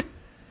actually,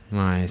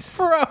 Nice.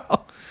 bro.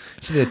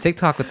 She did a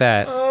TikTok with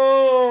that.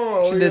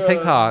 Oh, She did a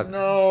TikTok.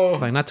 No,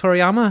 It's like, not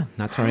Toriyama?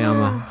 Not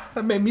Toriyama.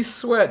 that made me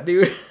sweat,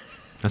 dude.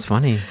 That's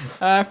funny.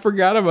 I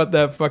forgot about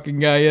that fucking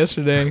guy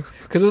yesterday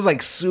because it was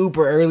like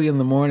super early in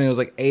the morning. It was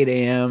like 8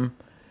 a.m.,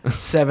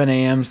 7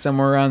 a.m.,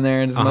 somewhere around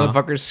there, and this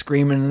motherfucker's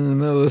screaming in the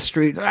middle of the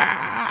street.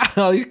 Ah!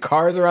 All these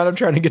cars around him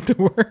trying to get to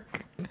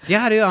work.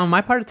 Yeah, dude. On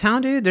my part of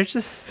town, dude, there's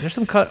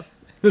some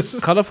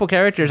colorful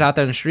characters out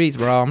there in the streets,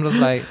 bro. I'm just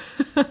like,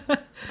 what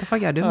the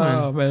fuck y'all doing?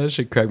 Oh man, that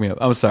shit cracked me up.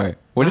 I'm sorry.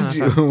 What did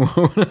you?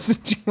 What else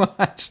did you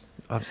watch?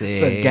 Upset.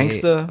 So it's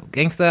Gangsta?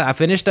 Gangsta. I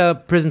finished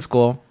Prison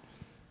School.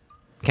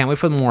 Can't wait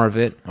for more of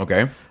it.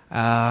 Okay.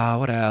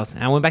 What else?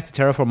 I went back to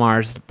Terraform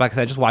Mars because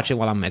I just watch it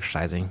while I'm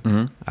exercising.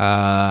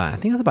 I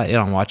think that's about it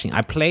I'm watching.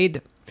 I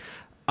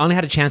only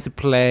had a chance to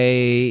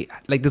play,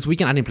 like this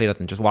weekend I didn't play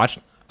nothing, just watch.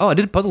 Oh, I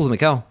did puzzles with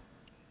Mikkel.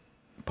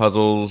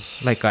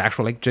 Puzzles. Like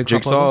actual like jigsaw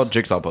puzzles.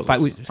 Jigsaw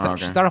puzzles. We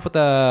start off with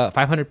a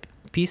 500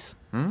 piece,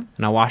 and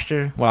I watched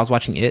her while I was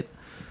watching it.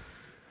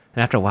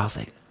 And after a while, I was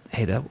like,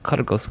 "Hey, that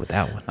color goes with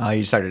that one." Oh,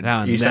 you started.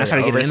 Now, You then I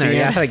started getting in there. overseeing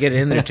Yeah, I it? started getting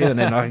in there too. And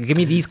then give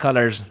me these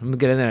colors. I'm gonna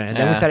get in there. And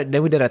then Yeah. we started.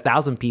 Then we did a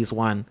 1,000-piece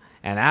one,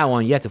 and that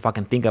one you have to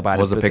fucking think about.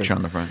 What was it the picture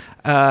on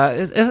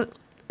because, the front?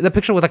 the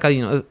picture was like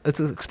it's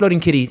an exploding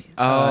kitty.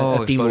 Themed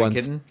Exploding ones.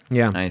 Kitten?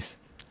 Yeah. Nice.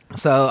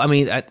 So I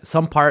mean, at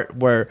some part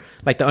where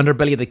like the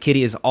underbelly of the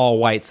kitty is all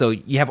white, so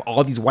you have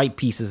all these white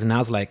pieces, and I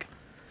was like,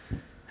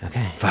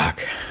 okay,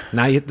 Fuck.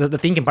 now the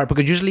thinking part,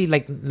 because usually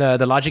like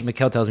the logic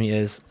Mikkel tells me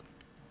is,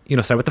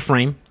 start with the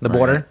frame, the Right,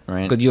 border,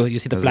 right. because you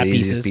see the Those flat are the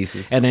easiest pieces,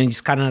 pieces. and then you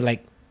just kind of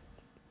like,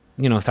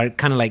 start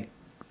kind of like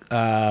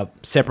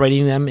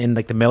separating them in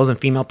like the males and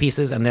female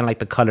pieces, and then like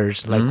the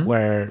colors, like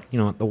where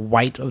the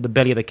white of the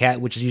belly of the cat,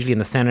 which is usually in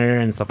the center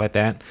and stuff like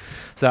that.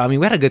 So I mean,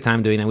 we had a good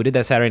time doing that. We did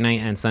that Saturday night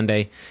and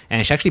Sunday,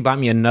 and she actually bought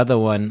me another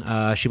one.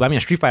 She bought me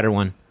a Street Fighter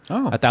one,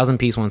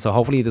 1,000-piece one. So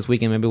hopefully this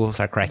weekend maybe we'll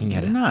start cracking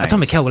at it. Nice. I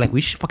told Mikkel, we're like,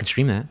 we should fucking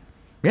stream that.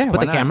 Yeah, Just put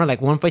why the not? camera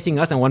like one facing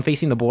us and one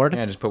facing the board.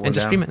 Yeah, just put one and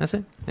just down. stream it. That's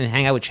it. And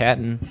hang out with chat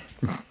and.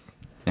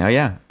 Oh,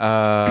 yeah.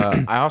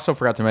 I also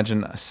forgot to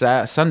mention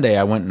Sunday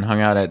I went and hung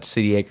out at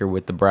City Acre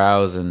with the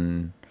Brows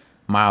and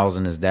Miles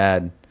and his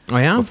dad. Oh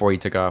yeah. Before he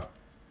took off.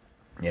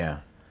 Yeah.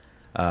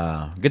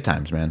 Good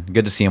times, man.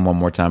 Good to see him one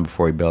more time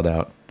before he bailed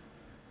out.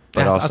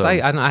 But also,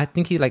 I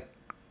think he's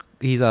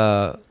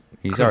already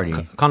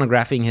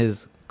chronographing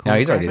his. No,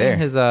 he's already there.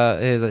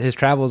 His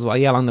travels,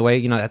 along the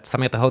way.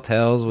 Something at the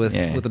hotels with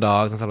the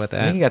dogs and stuff like I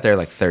think that. he got there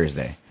like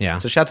Thursday. Yeah.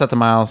 So shouts out to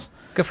Miles.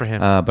 Good for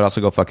him. But also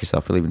go fuck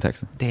yourself for leaving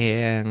Texas.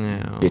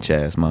 Damn. Bitch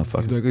ass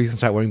motherfucker. He's gonna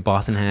start wearing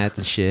Boston hats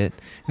and shit.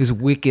 He's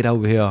wicked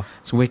over here.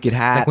 It's wicked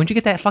hot. Like, when'd you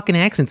get that fucking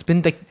accent? It's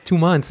been like 2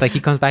 months. Like, he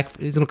comes back.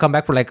 He's gonna come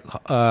back for like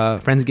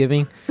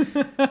Friendsgiving.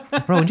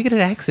 Bro, when'd you get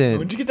an accent?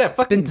 When'd you get that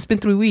fucking... It's been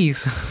 3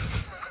 weeks.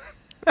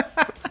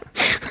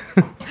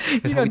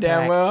 You know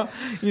damn well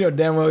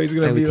he's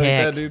gonna be like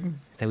that, dude.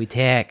 So we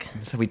tack.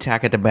 So we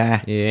tack at the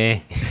back. Yeah.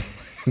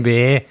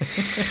 I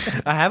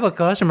have a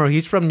customer.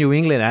 He's from New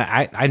England.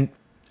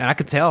 And I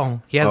could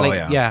tell he has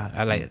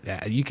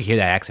you could hear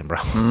that accent, bro.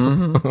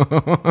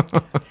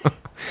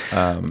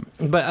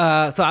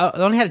 But so I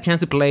only had a chance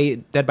to play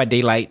Dead by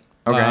Daylight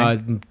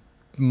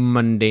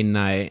Monday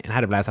night, and I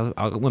had a blast.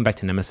 I went back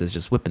to Nemesis,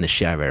 just whipping the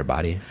shit out of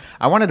everybody.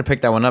 I wanted to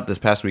pick that one up this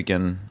past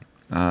weekend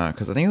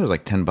because I think it was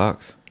like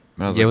 $10.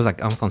 It was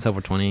like almost on sale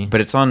for 20.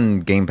 But it's on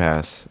Game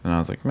Pass, and I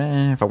was like,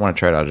 man, if I want to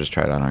try it, I'll just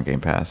try it out on Game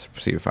Pass.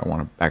 See if I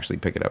want to actually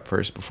pick it up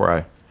first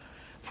before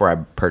I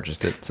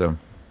purchased it. So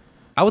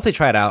I would say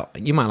try it out.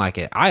 You might like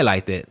it. I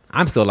liked it.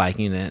 I'm still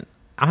liking it.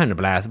 I'm having a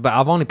blast. But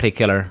I've only played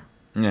Killer.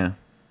 Yeah.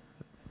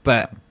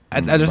 But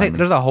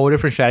there's a whole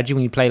different strategy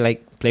when you play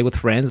with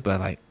friends. But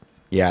like,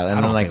 yeah, and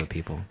I don't then play with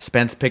people.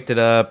 Spence picked it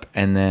up,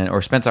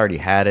 or Spence already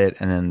had it,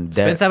 and then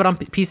Spence have it on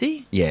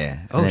PC.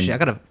 Yeah. Oh shit! I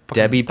gotta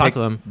talk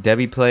to him.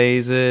 Debbie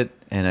plays it,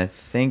 and I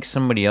think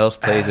somebody else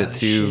plays it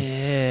too.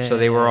 Shit. So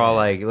they were all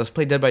like, "Let's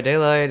play Dead by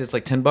Daylight. It's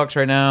like $10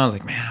 right now." I was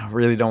like, "Man, I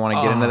really don't want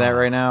to get into that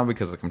right now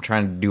because like I'm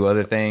trying to do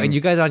other things." And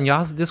you guys on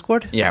y'all's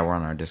Discord? Yeah, we're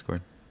on our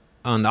Discord.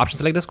 On the Option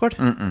Select Discord?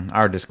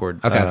 Our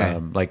Discord. Okay.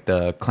 Like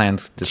the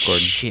clan's Discord.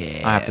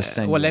 Shit. I have to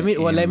send. Let me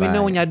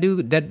know when y'all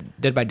do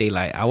Dead by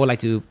Daylight. I would like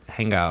to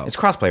hang out. It's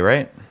crossplay,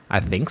 right? I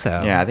think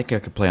so. Yeah, I think I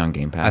could play on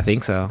Game Pass. I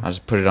think so. I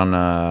just put it on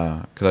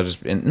because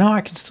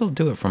I can still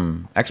do it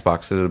from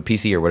Xbox to the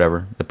PC or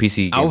whatever. The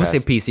PC. Game I would Pass. say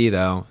PC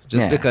though,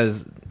 just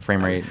because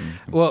frame rate.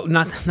 Well,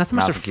 not so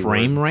much the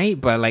frame rate,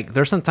 but like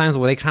there's some times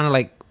where they kind of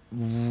like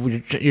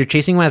you're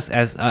chasing them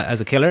as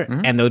a killer,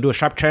 and they'll do a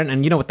sharp turn,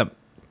 and with the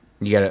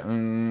you gotta.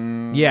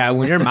 Yeah,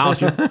 when you're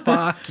mouse, you're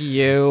fuck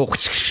you.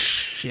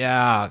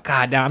 Yeah,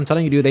 god damn, I'm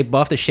telling you, dude, they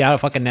buffed the shit out of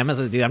fucking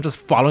Nemesis, dude. I'm just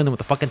following them with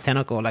the fucking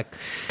tentacle, like,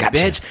 gotcha.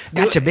 Bitch.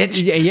 Gotcha,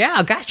 bitch.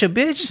 Yeah, gotcha,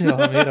 bitch.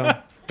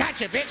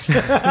 Gotcha, bitch.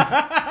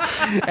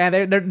 And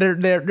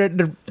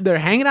they're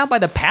hanging out by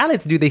the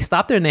pallets, dude. They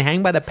stop there and they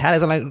hang by the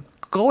pallets. I'm like,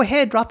 go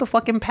ahead, drop the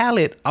fucking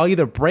pallet. I'll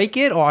either break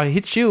it or I'll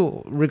hit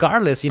you,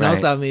 regardless. Right.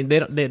 So I mean,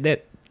 they're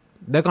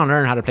gonna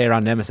learn how to play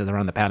around Nemesis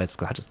around the pallets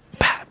because I just.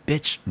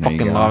 Bitch,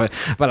 fucking love it.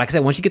 But like I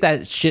said, once you get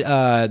that shit,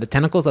 the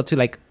tentacles up to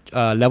like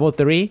level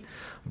 3,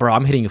 bro,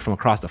 I'm hitting you from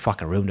across the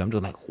fucking room. Dude. I'm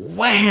just like,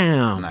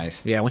 wham!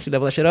 Nice. Yeah, once you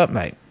level that shit up,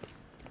 like,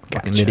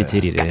 fucking nitty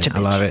titty, dude. Gotcha, I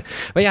love it.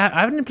 But yeah,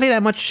 I haven't played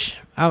that much.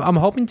 I'm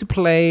hoping to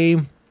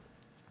play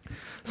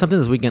something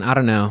this weekend. I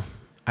don't know.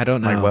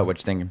 Like what? What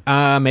you thinking?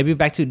 Maybe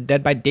back to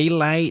Dead by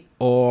Daylight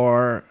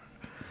or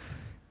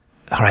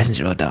Horizon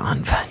Zero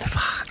Dawn.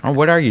 Oh,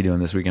 what are you doing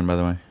this weekend, by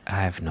the way?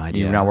 I have no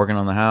idea. You're not working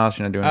on the house?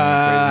 You're not doing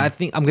anything crazy? I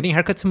think I'm getting a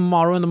haircut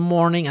tomorrow in the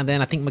morning, and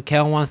then I think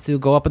Mikkel wants to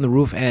go up on the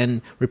roof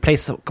and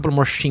replace a couple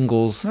more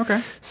shingles. Okay.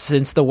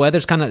 Since the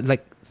weather's kind of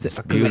like...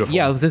 beautiful.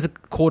 Yeah, since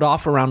it cooled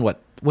off around, what,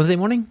 Wednesday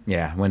morning?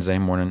 Yeah, Wednesday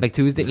morning. Like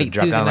Tuesday, like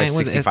dropped down like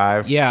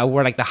 65. Yeah,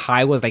 where like the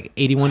high was like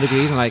 81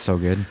 degrees. I'm like, so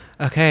good.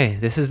 Okay,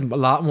 this is a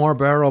lot more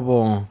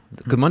bearable.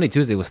 Because Monday,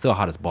 Tuesday was still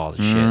hot as balls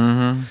and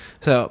shit.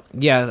 So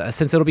yeah,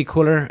 since it'll be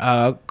cooler,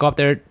 go up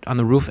there on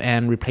the roof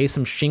and replace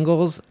some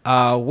shingles.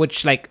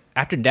 Which like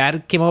after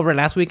Dad came over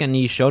last week and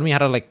he showed me how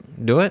to like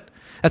do it.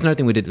 That's another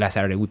thing we did last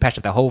Saturday. We patched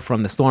up that hole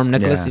from the storm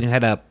necklace and it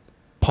had a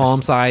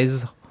palm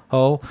size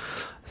hole.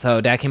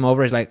 So Dad came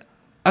over. He's like,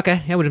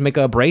 okay, yeah, we'll just make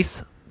a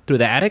brace through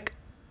the attic.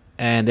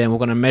 And then we're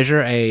going to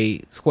measure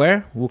a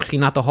square. We'll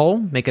clean out the hole,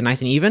 make it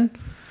nice and even.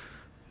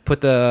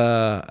 Put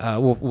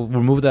we'll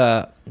remove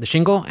the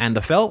shingle and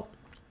the felt.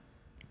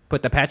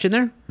 Put the patch in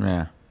there.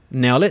 Yeah.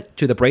 Nail it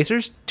to the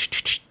bracers.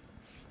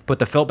 Put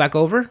the felt back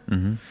over.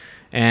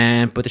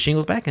 And put the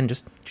shingles back and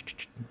just...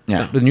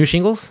 the new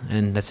shingles.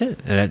 And that's it.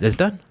 It's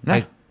done. Yeah.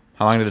 Like,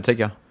 how long did it take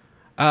you?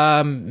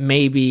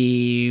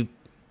 Maybe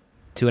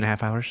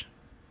 2.5 hours.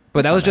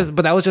 But that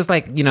was just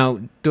like,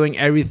 doing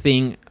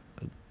everything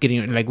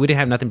getting, like, we didn't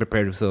have nothing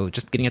prepared, so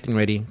just getting everything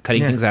ready,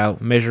 cutting Yeah. things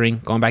out,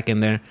 measuring, going back in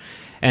there,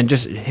 and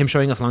just him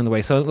showing us along the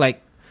way. So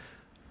like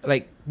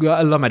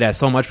I love my dad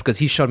so much because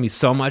he showed me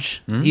so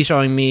much. Mhm. He's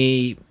showing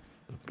me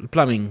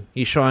plumbing.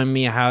 He's showing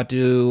me how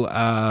to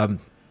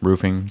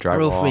Roofing,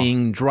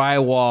 drywall.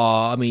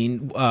 drywall. I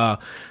mean,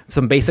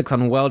 some basics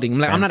on welding.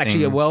 Like, I'm not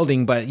actually a Fencing.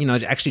 welding, but you know,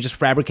 actually just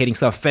fabricating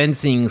stuff,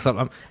 fencing. So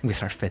I'm gonna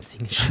start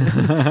fencing.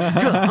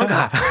 Oh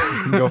God.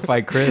 Go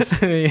fight Chris.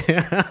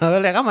 Yeah.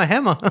 Like, I'm a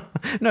hammer.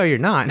 No, you're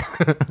not.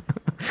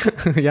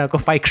 Yeah, go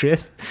fight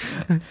Chris.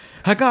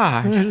 Oh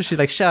God, She's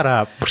like, shut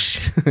up.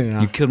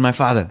 Yeah. you killed my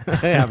father.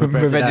 Yeah,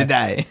 prepare to Prevent you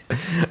die.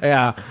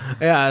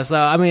 yeah. So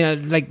I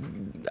mean, like,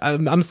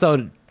 I'm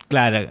so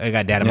glad I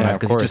got dad in my Yeah, life of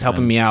because he's course, just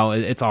helping man. me out.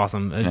 It's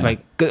awesome. It's Yeah. like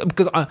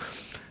because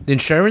the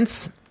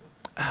insurance,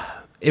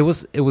 it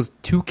was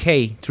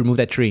 $2,000 to remove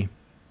that tree,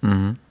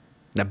 Mm-hmm.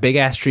 that big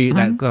ass tree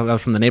that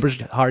was from the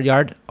neighbor's hard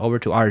yard over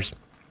to ours.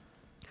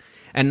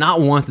 And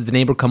not once did the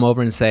neighbor come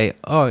over and say,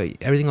 "Oh,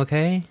 everything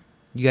okay?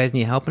 You guys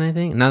need help in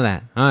anything?" None of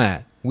that. None of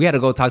that. We had to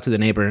go talk to the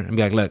neighbor and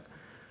be like, "Look,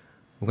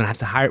 we're gonna have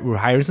to hire. We're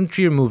hiring some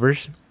tree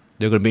removers.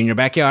 They're gonna be in your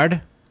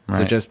backyard, so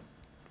Right. just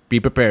be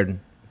prepared.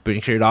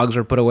 Make sure your dogs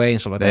are put away and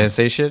stuff like They that." didn't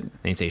say shit.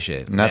 They didn't say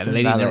shit. Nothing? That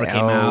lady Not never like,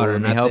 came out or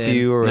let me nothing. help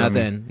you or let me-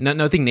 nothing.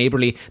 Nothing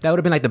neighborly. That would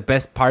have been like the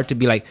best part to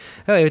be like,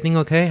 "Oh, everything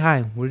okay?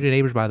 Hi, we're your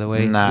neighbors, by the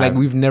way." Nah. Like,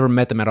 we've never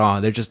met them at all.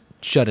 They're just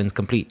shut-ins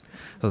complete.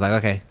 So I was like,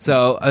 okay.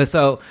 So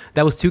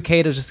that was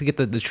 $2,000 to just to get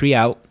the tree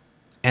out,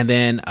 and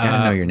then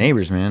Gotta know your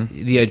neighbors, man.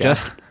 the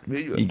adjust.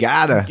 You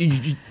gotta.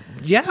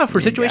 Yeah, for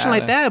a You situation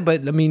like gotta. that.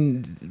 But I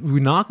mean, we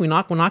knock,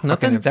 Fucking,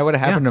 nothing. if that would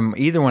have happened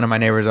to either one of my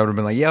neighbors, I would have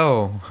been like,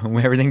 "Yo,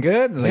 everything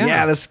good?" Like, Yeah.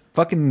 yeah, let's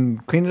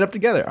fucking clean it up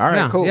together. All right,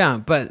 yeah, cool. Yeah,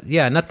 but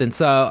yeah, nothing.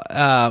 So,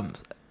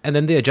 and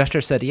then the adjuster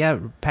said, yeah,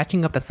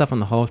 patching up that stuff on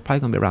the hole is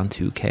probably going to be around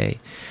 $2,000.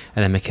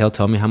 And then Mikhail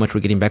told me how much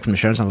we're getting back from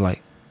insurance. I was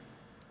like,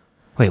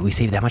 wait, we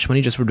saved that much money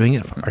just for doing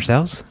it for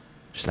ourselves?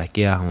 She's like,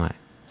 yeah. I'm like,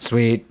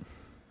 Sweet.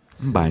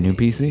 Buy a new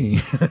PC.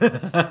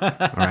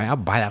 all right, I'll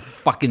buy that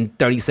fucking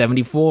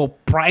 3070 full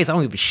price. I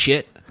don't give a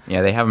shit.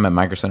 Yeah, they have them at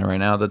Micro Center right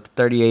now. The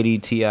 3080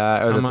 Ti or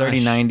How the much?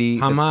 3090.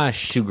 How the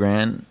much?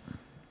 $2,000.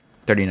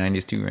 3090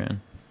 is $2,000. Have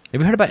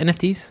you heard about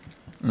NFTs?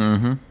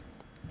 Mm-hmm.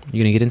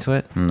 You going to get into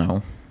it?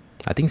 No.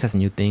 I think that's a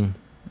new thing.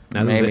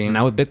 Now, Maybe.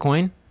 Now with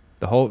Bitcoin,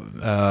 the whole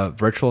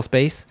virtual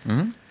space.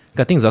 Mm-hmm.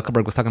 I think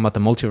Zuckerberg was talking about the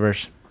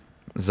multiverse.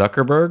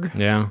 Zuckerberg.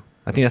 Yeah,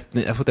 I think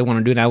that's what they want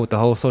to do now with the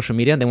whole social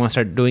media. They want to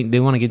start doing. They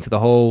want to get into the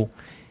whole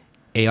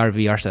AR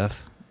VR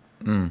stuff.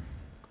 Mm.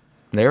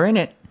 They're in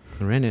it.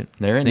 They're in it.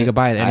 They're in They it. could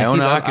buy it. I own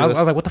NFTs. an I was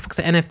Oculus. like, what the fuck's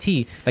an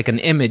NFT? Like an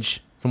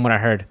image, from what I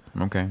heard.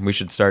 Okay, we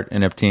should start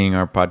NFTing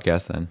our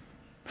podcast then.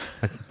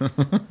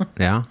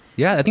 Yeah,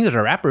 yeah. I think there's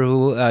a rapper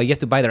who you have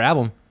to buy their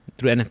album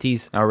through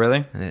NFTs, Oh,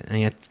 really? and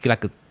you have to get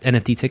like an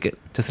NFT ticket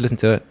just to listen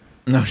to it.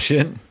 No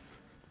shit.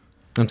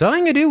 I'm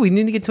telling you, dude. We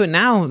need to get to it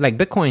now, like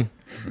Bitcoin.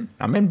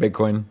 I'm in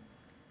Bitcoin.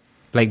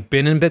 Like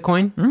been in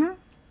Bitcoin. Mm-hmm.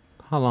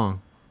 How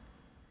long?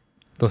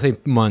 Don't say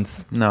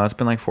months. No, it's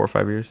been like 4 or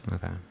 5 years.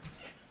 Okay.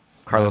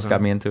 Carlos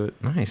got me into it.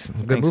 Nice.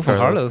 Good Thanks, move on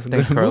Carlos.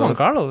 Thanks, Good move on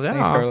Carlos. Yeah.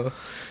 Thanks, Carlos.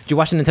 Did you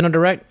watch the Nintendo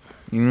Direct?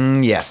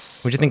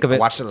 Yes. What'd you think of it? I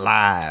watched it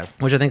live.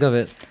 What'd you think of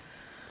it?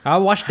 I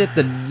watched it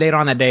later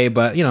on that day,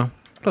 but you know,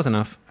 close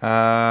enough.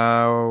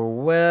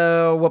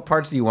 Well, what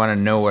parts do you want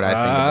to know what I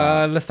think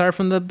about? Let's start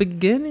from the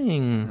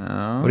beginning.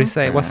 Oh, What do you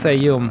say? What say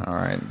you? All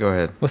right, go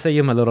ahead. What say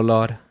you, my little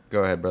lord?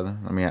 Go ahead, brother.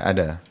 I mean, I had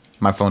to.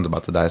 My phone's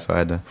about to die, so I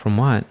had to. From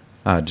what?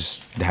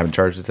 Just haven't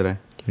charged it today.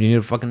 You need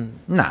a fucking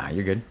Nah,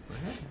 you're good.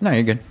 No,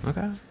 you're good.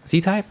 okay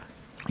C-type.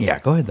 Yeah,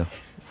 go ahead though.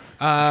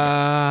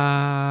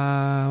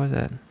 What's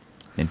that?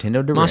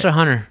 Nintendo Direct. Monster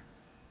Hunter.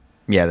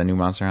 Yeah, the new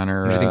Monster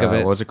Hunter. What'd you think of it?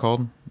 What was it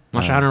called?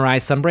 Monster Hunter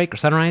Rise Sunbreak or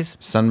Sunrise?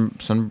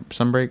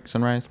 Sunbreak,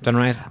 Sunrise.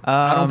 Sunrise.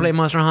 I don't play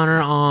Monster Hunter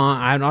on.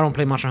 I don't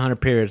play Monster Hunter.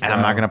 Period. And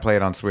I'm not gonna play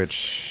it on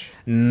Switch.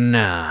 No.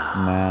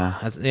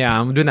 Nah. Yeah,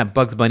 I'm doing that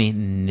Bugs Bunny.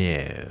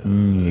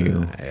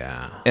 No.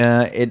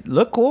 Yeah. It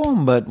looked cool,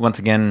 but once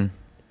again,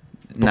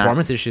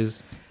 Performance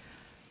issues.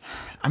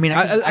 I mean,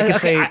 I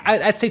could say,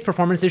 I'd say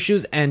performance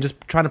issues and just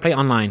trying to play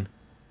online.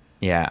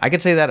 yeah, I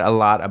could say that a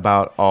lot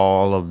about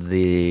all of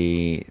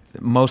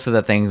most of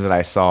the things that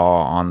I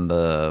saw on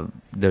the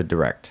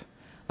Direct.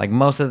 Like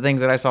most of the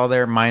things that I saw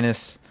there,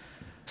 minus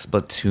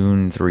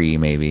Splatoon 3,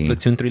 maybe.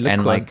 Splatoon 3 looked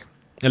and cool. like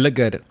It looked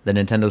good. the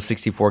Nintendo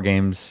 64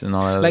 games and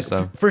all that other Like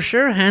stuff. for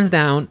sure, hands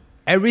down,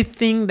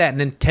 everything that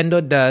Nintendo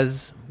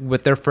does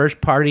with their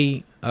first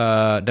party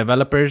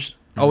developers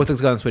always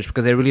looks good on Switch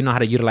because they really know how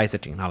to utilize the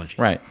technology.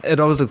 Right. It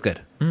always looks good.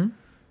 Mhm.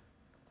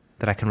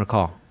 That I can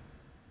recall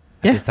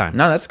at Yeah, this time.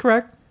 no, that's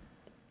correct.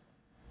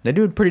 They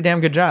do a pretty damn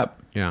good job.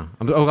 Yeah.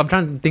 I'm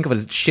trying to think of a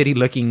shitty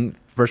looking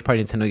first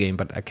party Nintendo game,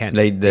 but I can't.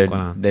 They think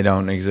one. they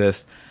don't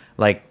exist.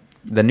 Like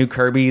the new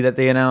Kirby that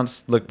they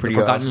announced looked The pretty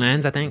Forgotten awesome.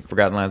 Lands, I think.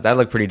 Forgotten Lands. That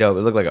looked pretty dope.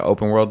 It looked like an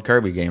open world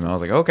Kirby game. I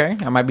was like, okay,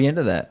 I might be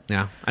into that.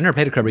 Yeah. I never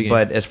played a Kirby game.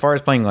 But as far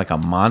as playing like a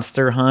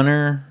Monster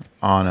Hunter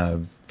on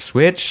a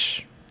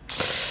Switch,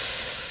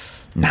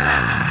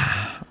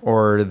 nah.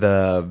 Or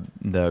the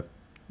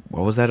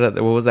what was that?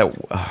 What was that?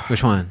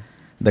 Which one?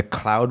 the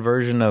cloud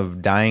version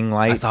of Dying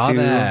Light. I saw 2.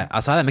 that. I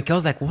saw that.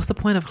 Mikhail's like, "What's the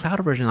point of cloud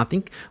version?" I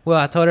think. Well,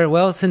 I told her,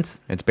 well,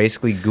 since It's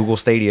basically Google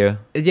Stadia.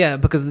 yeah,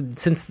 because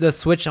since the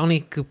Switch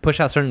only could push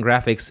out certain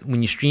graphics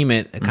when you stream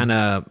it, it kind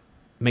of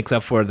makes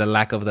up for the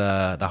lack of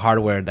the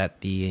hardware that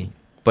the.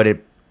 But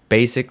it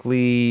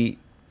basically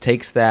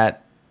takes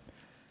that.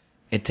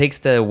 It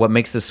takes what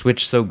makes the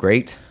Switch so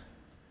great,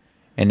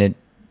 and it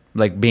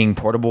like being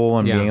portable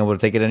and being able to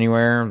take it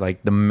anywhere.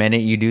 Like the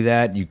minute you do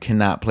that, you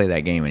cannot play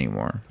that game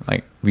anymore.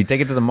 Like if you take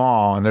it to the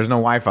mall and there's no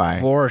Wi-Fi,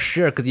 For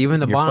sure, because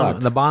even You're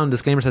fucked. the bottom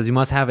disclaimer says you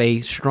must have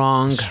a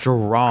strong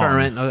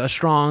current, a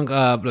strong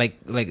like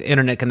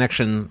internet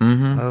connection.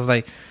 I was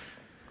like,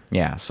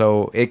 yeah.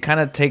 So it kind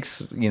of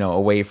takes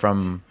away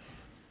from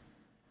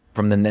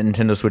the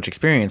Nintendo Switch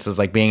experience. Is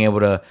like being able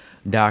to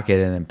dock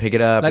it and then pick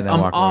it up like and then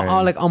walk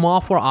away. I'm all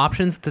for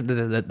options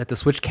that the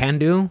Switch can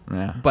do.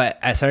 Yeah. But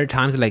at certain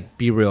times, like,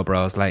 be real,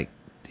 bro. It's like,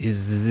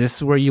 is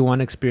this where you want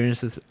to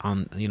experience this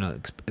on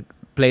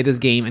play this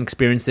game and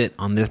experience it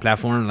on this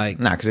platform? Like,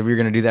 Nah, because if you're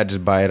gonna do that,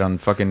 just buy it on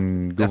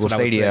fucking That's Google what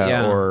I would say, Stadia,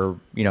 yeah. or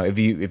if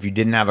you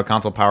didn't have a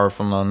console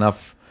powerful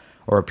enough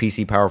or a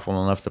PC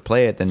powerful enough to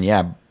play it, then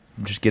yeah,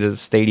 just get a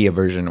Stadia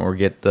version or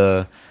get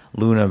the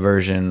Luna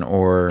version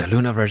or the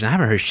Luna version. I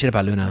haven't heard shit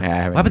about Luna. Yeah, I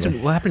haven't what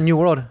either. happened to New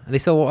World? Are they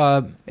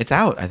still it's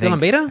out. I Still think on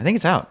beta? I think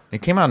it's out.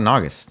 It came out in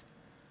August.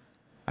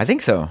 I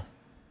think so.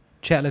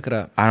 chat? Look it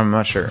up. I'm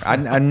not sure.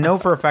 I know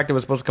for a fact it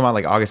was supposed to come out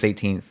like August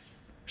 18th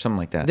or something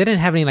like that. They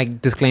didn't have any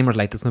like disclaimers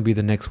like this is gonna be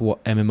the next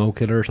MMO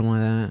killer or something like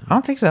that. I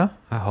don't think so.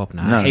 I hope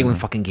not. No, I hate no, when no.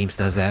 fucking games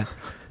does that.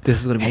 This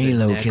is gonna be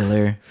Halo the next,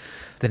 killer.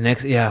 The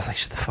next, yeah. I was like,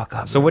 shut the fuck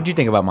up. So bro. what do you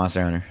think about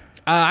Monster Hunter?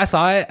 I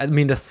saw it. I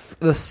mean, the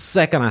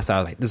second I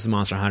saw it, like, this is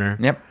Monster Hunter.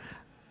 Yep.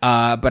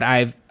 But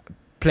I've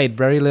played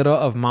very little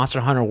of Monster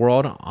Hunter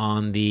World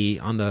on the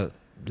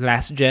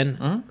last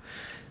gen,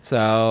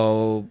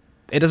 so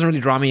it doesn't really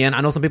draw me in.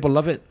 I know some people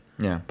love it,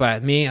 Yeah.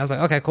 but me, I was like,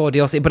 okay, cool,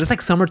 DLC. But it's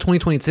like summer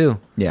 2022.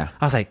 Yeah.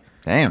 I was like,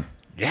 Damn.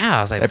 yeah.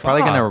 I was like, They're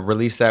probably fuck. gonna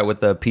release that with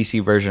the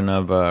PC version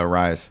of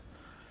Rise.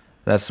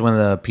 That's when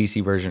the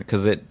PC version,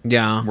 because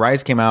Yeah.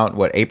 Rise came out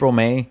April,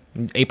 May,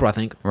 April, I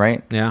think.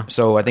 right? Yeah.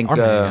 So I think Or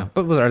May, yeah.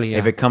 But it was early. Yeah.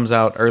 if it comes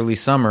out early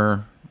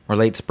summer or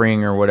late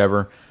spring or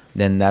whatever,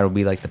 then that'll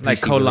be like the PC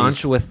like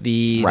co-launch release, with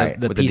the Right,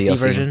 the with the PC DLC.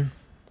 version.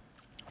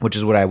 which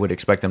is what I would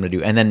expect them to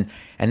do. And then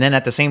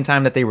at the same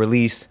time that they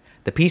release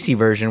the PC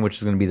version, which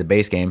is going to be the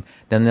base game,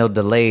 then they'll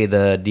delay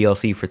the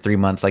DLC for 3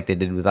 months, like they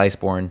did with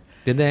Iceborne.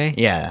 Did they?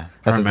 Yeah,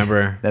 I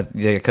remember.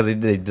 because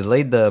they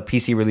delayed the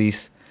PC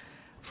release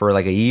for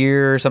like a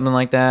year or something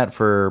like that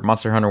for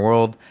Monster Hunter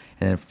World,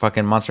 and then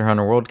fucking Monster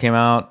Hunter World came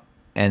out,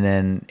 and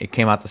then it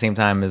came out at the same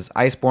time as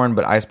Iceborne,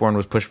 but Iceborne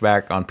was pushed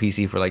back on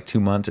PC for like 2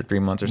 months or 3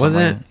 months or Was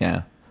something. it? Like that.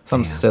 Yeah,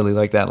 something Damn. silly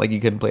like that. Like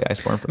you couldn't play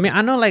Iceborne for. I mean,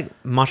 I know like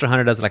Monster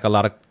Hunter does like a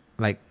lot of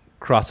like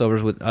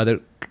crossovers with other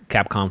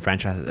Capcom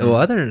franchises. Well,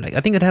 I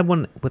think it had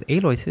one with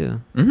Aloy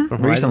too. From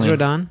Horizon recently, Zero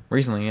Dawn.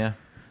 recently, yeah.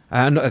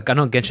 I know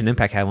Genshin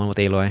Impact had one with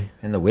Aloy.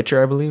 And The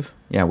Witcher, I believe.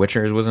 Yeah,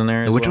 Witcher was in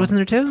there. The Witcher was in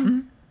there too. Mm-hmm.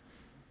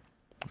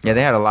 Yeah,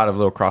 they had a lot of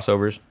little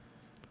crossovers.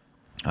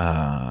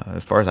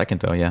 As far as I can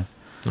tell, yeah.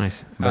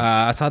 Nice. But-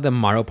 I saw the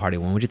Mario Party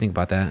one. What'd you think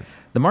about that?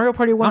 The Mario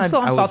Party one, I'm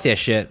salty as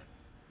shit.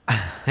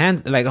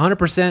 Hands like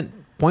 100%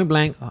 point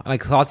blank,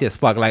 like salty as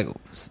fuck. Like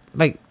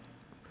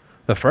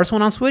the first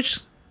one on Switch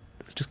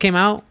just came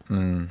out,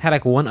 had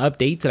like one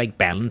update to like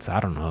balance. I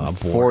don't know. A board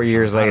 4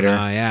 years I don't later.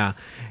 know,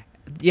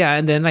 yeah,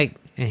 and then and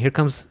here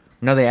comes.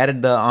 No, they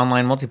added the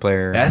online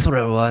multiplayer. That's what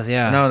it was.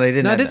 Yeah. No, they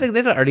didn't No, add they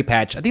did an early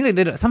patch. I think they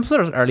did some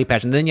sort of early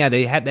patch, and then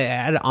they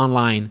added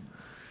online.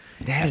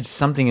 They added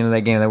something into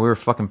that game that we were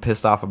fucking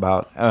pissed off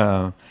about.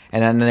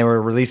 And then they were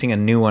releasing a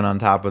new one on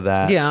top of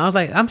that. Yeah,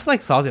 I'm just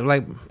like salty. I'm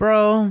like,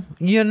 bro,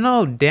 you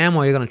know damn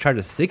well you're gonna charge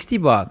us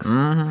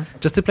 $60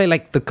 just to play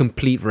like the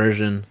complete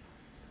version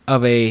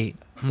of a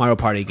Mario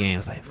Party game.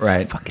 It's like,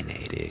 Right. fucking A,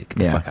 dude. Get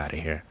the fuck out of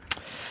here.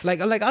 Like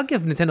I'll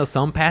give Nintendo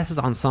some passes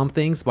on some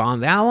things, but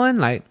on that one,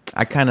 like,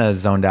 I kind of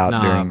zoned out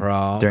nah,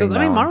 bro. during Because that I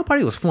mean, one. Mario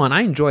Party was fun.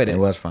 I enjoyed it. It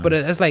was fun. But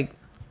it's like,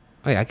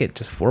 oh yeah, I get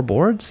just 4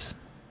 boards.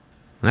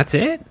 And that's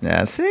it.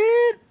 That's it.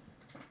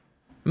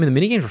 I mean, the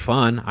mini games were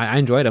fun. I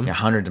enjoyed them. Yeah,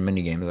 hundreds of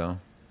mini games though.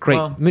 Great,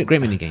 Well,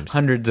 great mini games.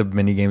 Hundreds of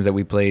mini games that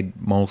we played,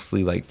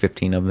 mostly like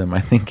 15 of them, I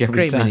think, every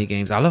Great time. mini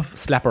games. I love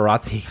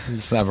Slapperazzi.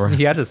 Slapperazzi.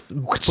 You have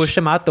to push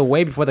him out the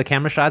way before the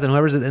camera shots, and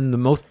whoever's in the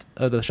most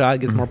of the shot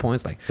gets more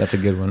points. Like, That's a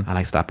good one. I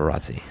like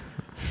Slapperazzi.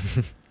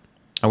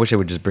 I wish they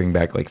would just bring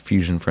back like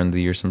Fusion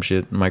Frenzy or some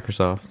shit.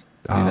 Microsoft.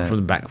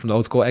 Do that. From the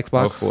old school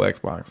Xbox. Old school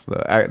Xbox,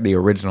 the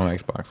original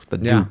Xbox with the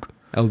Yeah, Duke.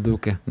 El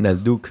Duque. The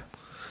Duke.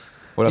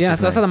 What else? Yeah, is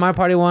so I nice? saw the Mario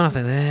Party one. I was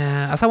like,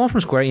 I saw one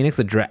from Square Enix,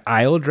 the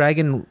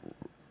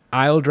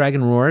Isle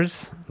Dragon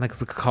Roars, like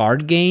it's a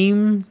card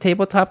game,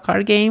 tabletop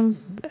card game,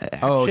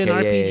 action okay,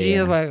 yeah, RPG. yeah.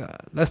 I was like,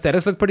 the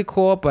aesthetics look pretty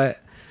cool, but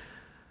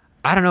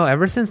I don't know.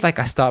 Ever since like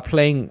I stopped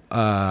playing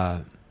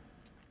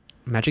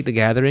Magic the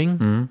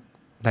Gathering,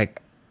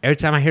 like every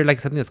time I hear like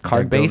something that's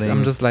card based, I'm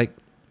building. just like,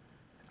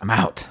 I'm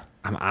out.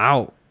 I'm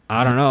out.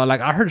 I don't know.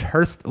 Like I heard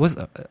Hearthstone was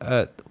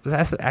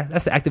that's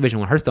the Activision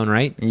one, Hearthstone,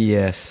 right?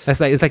 Yes.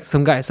 That's like it's like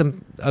some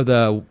of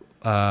the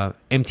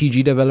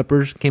MTG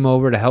developers came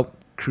over to help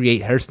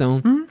create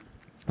Hearthstone,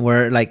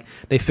 where like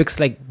they fixed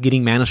like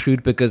getting mana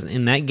screwed because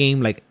in that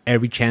game like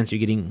every chance you're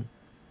getting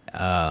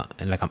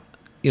and like a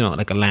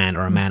like a land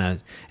or a mana,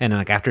 and then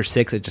like after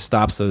 6 it just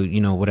stops. So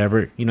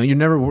whatever you're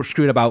never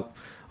screwed about.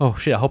 Oh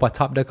shit! I hope I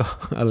top deck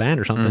a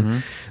land or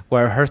something.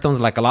 Where Hearthstone's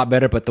like a lot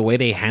better, but the way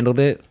they handled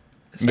it.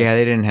 Yeah,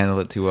 they didn't handle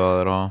it too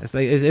well at all. It's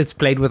like it's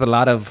played with a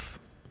lot of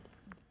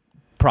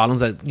problems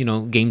that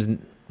games.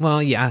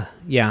 Well, yeah,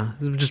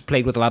 it's just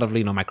played with a lot of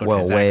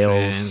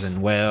microtransactions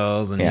and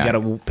whales, and you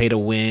gotta pay to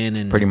win,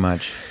 and pretty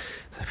much.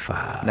 It's like,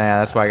 fuck. Yeah,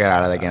 that's why I got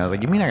out of that game. I was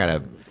like, you mean I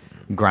gotta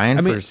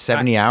grind for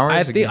 70 hours?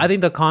 I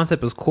think the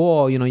concept is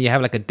cool. You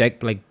have like a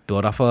deck like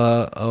build off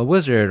a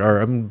wizard,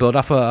 or build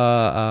off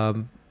a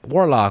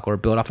warlock, or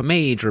build off a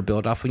mage, or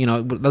build off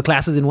the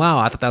classes in WoW.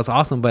 I thought that was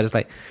awesome, but it's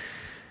like.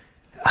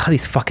 All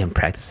these fucking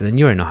practices, and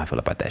you already know how I feel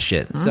about that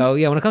shit. So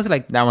yeah, when it comes to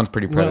like that one's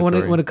pretty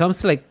predatory. When it comes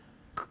to like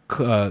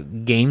video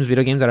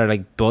games that are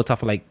like built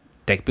off of like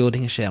deck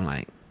building and shit, I'm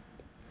like,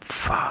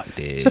 fuck,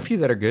 dude. There's a few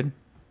that are good.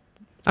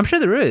 I'm sure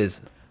there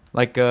is.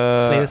 Like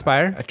Slay the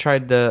Spire. I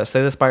tried the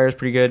Slay the Spire is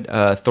pretty good.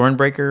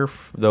 Thornbreaker,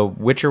 the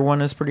Witcher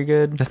one is pretty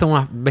good. That's the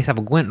one based off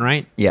of Gwent,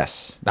 right?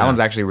 Yes, that one's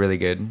actually really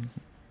good.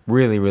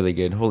 Really, really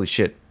good. Holy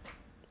shit,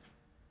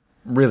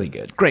 really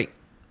good. Great.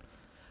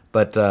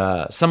 But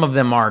some of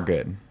them are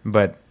good,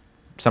 but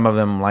some of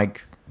them,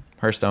 like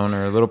Hearthstone,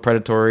 are a little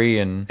predatory,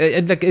 and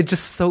it's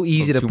just so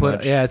easy to put.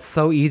 much. Yeah, it's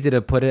so easy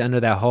to put it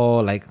under that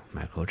whole like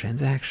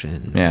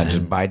microtransactions. Yeah,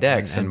 just buy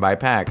decks and buy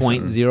packs.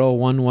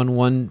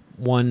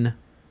 0.01111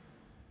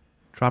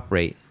 drop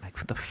rate. Like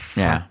what the fuck?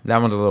 Yeah,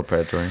 that one's a little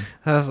predatory.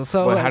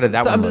 So well, how did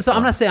that one look,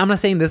 I'm not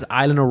saying this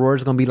Island Aurora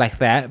is gonna be like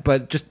that,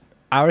 but just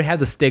I already have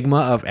the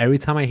stigma of every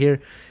time I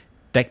hear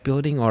deck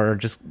building or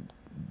just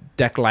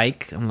deck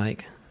like, I'm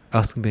like. Oh,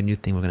 it's gonna be a new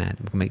thing we're gonna add.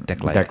 We're gonna make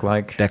deck like.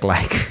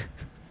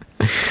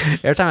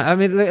 Every time, I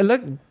mean, it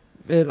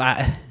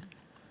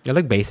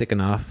looked basic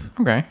enough.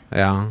 Okay.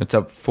 Yeah. It's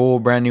a full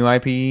brand new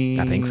IP.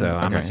 I think so.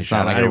 I'm not too It's sure.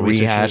 not like a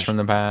rehash from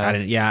the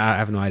past. I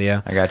have no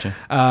idea. I gotcha.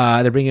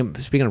 They're bringing.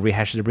 Speaking of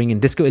rehashes, they're bringing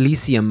Disco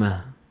Elysium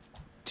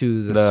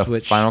to the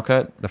Switch. Final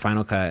cut. The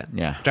final cut.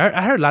 Yeah.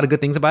 I heard a lot of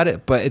good things about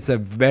it, but it's a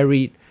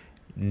very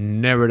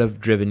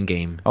narrative-driven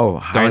game. Oh,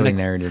 highly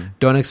narrative.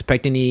 Don't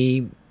expect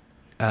any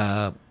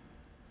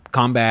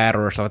combat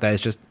or stuff like that.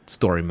 It's just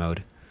story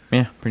mode.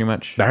 Yeah, pretty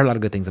much. But I heard a lot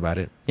of good things about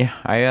it. Yeah,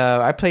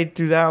 I played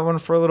through that one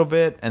for a little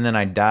bit, and then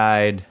I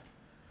died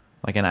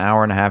like an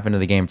hour and a half into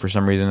the game for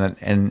some reason,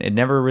 and it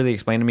never really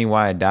explained to me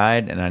why I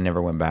died, and I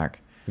never went back.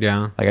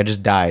 Yeah. Like I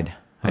just died.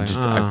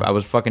 I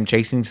was fucking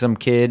chasing some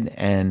kid,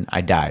 and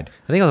I died.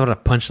 I think I was about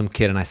to punch some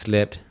kid, and I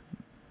slipped.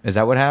 Is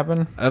that what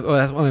happened?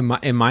 That's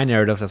in my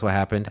narrative. That's what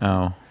happened.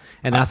 Oh.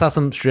 And I saw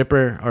some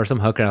stripper or some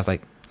hooker, and I was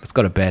like, let's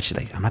go to bed. She's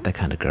like, I'm not that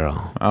kind of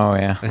girl. Oh,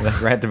 yeah.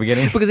 That's right at the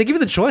beginning. Because they give you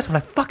the choice. I'm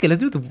like, fuck it.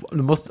 Let's do the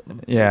most...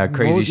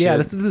 crazy shit. Yeah,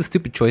 let's do the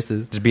stupid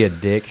choices. Just be a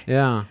dick.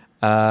 Yeah.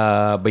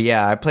 But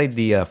yeah, I played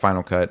the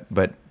final cut,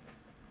 but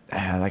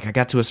like I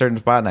got to a certain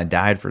spot and I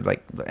died for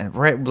like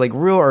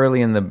real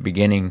early in the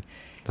beginning.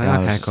 I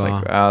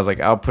was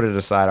like, I'll put it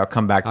aside. I'll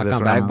come back to this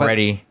when I'm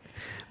ready.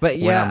 But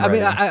yeah, I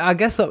mean, I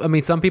guess so. I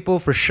mean, some people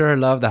for sure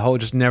love the whole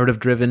just narrative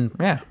driven.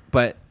 Yeah.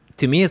 But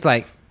to me, it's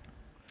like,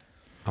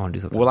 I want to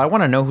do something. Well, I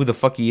want to know who the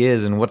fuck he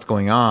is and what's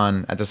going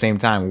on at the same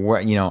time.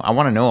 I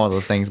want to know all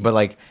those things, but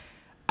like,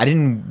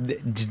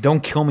 don't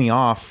kill me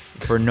off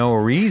for no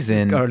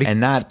reason and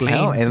not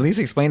at least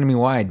explain to me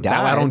why I died.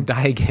 That way I don't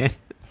die again.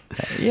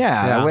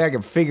 Yeah, that way I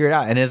can figure it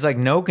out. And it's like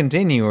no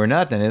continue or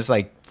nothing. It's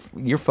like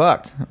you're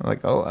fucked. I'm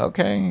like, oh,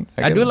 okay.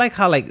 I do like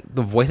how like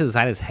the voices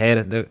inside his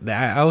head.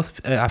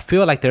 I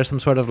feel like there's some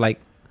sort of like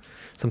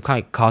some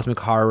kind of cosmic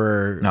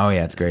horror. Oh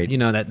yeah, it's great.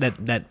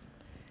 That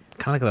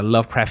kind of like the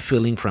Lovecraft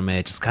feeling from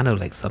it. Just kind of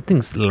like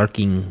something's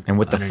lurking. And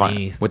with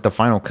the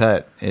final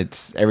cut,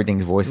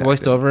 everything's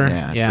voiced over.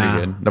 Yeah, it's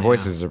pretty good. The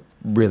voices are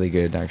really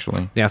good,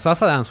 actually. Yeah, so I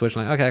saw that on Switch.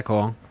 Like, okay,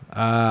 cool.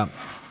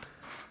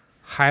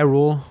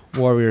 Hyrule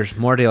Warriors,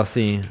 more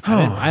DLC.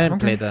 I didn't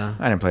play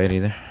I didn't play it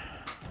either.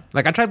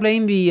 Like, I tried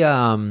playing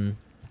the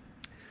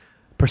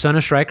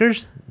Persona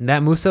Strikers,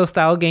 that Musou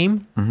style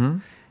game. Mm-hmm.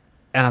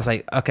 And I was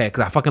like, okay,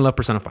 because I fucking love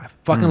Persona 5.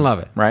 Fucking love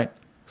it. Right.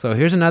 So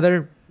here's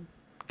another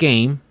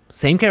game.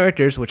 Same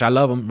characters, which I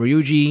love them.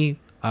 Ryuji,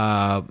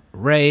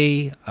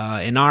 Rei,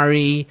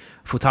 Inari,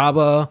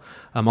 Futaba,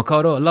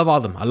 Makoto. I love all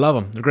of them. I love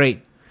them. They're great.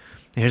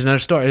 And here's another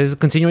story. Here's a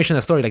continuation of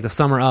the story, like the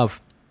summer of.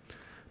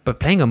 But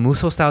playing a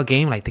Musou style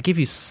game, like they give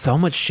you so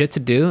much shit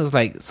to do. It's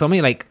like so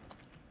many like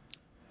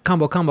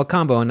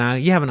combo. Now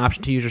you have an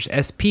option to use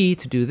your SP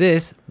to do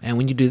this, and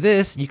when you do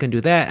this, you can do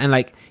that. And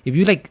like if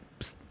you like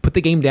put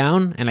the game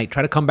down and like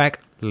try to come back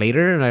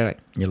later, and like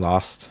you're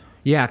lost.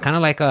 Yeah, kind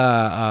of like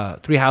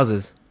Three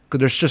Houses, because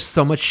there's just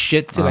so much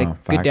shit to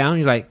like get down.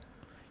 You're like,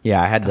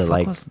 yeah, I had to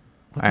like. What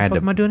the fuck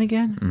am I doing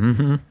again?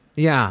 Mm-hmm.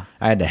 Yeah.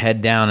 I had to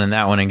head down in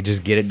that one and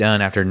just get it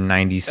done after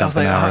 90 I was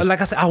something like, hours.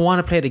 like I said, I want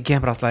to play it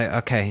again, but I was like,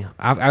 okay,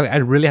 I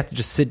really have to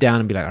just sit down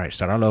and be like, all right,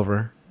 start all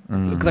over.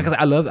 Because like I said,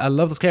 I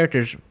love those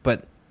characters,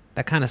 but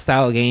that kind of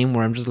style of game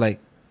where I'm just like,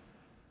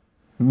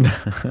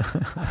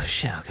 oh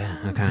shit,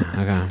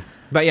 okay.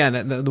 But yeah,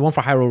 the one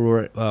for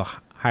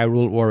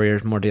Hyrule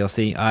Warriors, more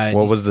DLC.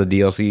 What was the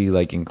DLC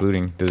like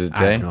including? Does it I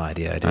say? have no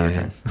idea, dude.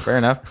 Okay. Fair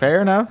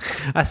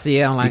enough. I see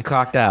it. I'm You like,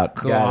 clocked out.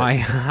 cool. Got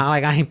it.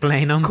 I ain't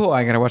playing them. Cool.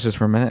 I gotta watch this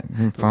for a minute.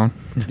 Phone.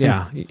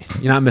 Yeah,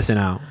 you're not missing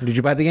out. Did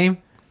you buy the game?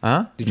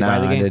 Huh? Did you buy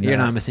the I game? did You're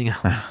not missing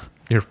out.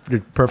 You're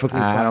perfectly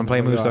fine. I don't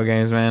play Muso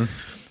games, man.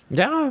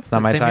 Yeah, it's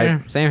not my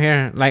type. Same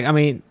here. Like, I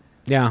mean,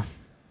 yeah.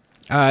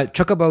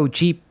 Chocobo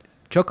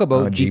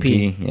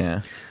GP.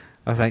 Yeah.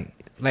 I was like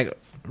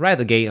right at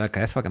the gate, like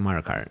that's fucking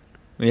Mario Kart.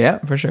 Yeah,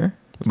 for sure.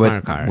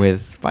 Mario Kart.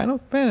 With Final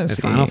Fantasy.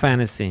 It's Final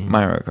Fantasy.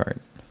 Mario Kart.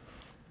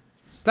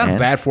 It's not a And?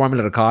 bad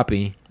formula to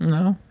copy,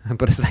 No.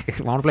 but it's like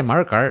I want to play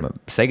Mario Kart.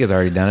 But Sega's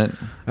already done it.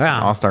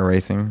 Yeah. All-Star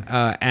Racing.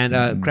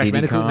 And Crash Diddy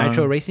Bandicoot Kong.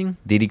 Nitro Racing.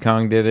 Diddy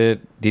Kong did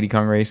it. Diddy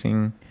Kong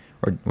Racing.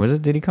 Or was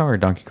it Diddy Kong or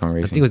Donkey Kong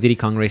Racing? I think it was Diddy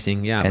Kong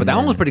Racing. Yeah, And but that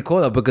one was then- pretty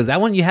cool though because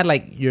that one you had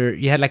like your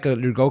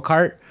go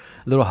kart,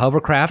 little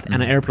hovercraft, and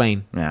an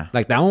airplane. Yeah.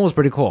 Like that one was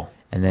pretty cool.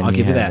 And then I'll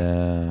give you had,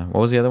 that.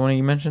 what was the other one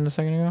you mentioned a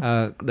second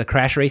ago? The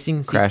Crash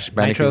Racing. Crash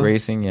Bandicoot Nitro.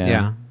 Racing. Yeah.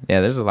 Yeah.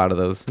 Yeah, there's a lot of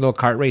those. Little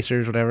kart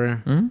racers,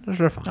 whatever.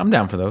 Those are fun. I'm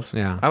down for those.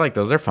 Yeah. I like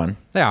those. They're fun.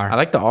 They are. I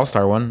like the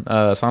All-Star one,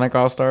 Sonic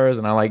All-Stars,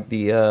 and I like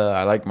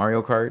I like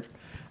Mario Kart.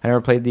 I never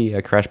played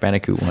the Crash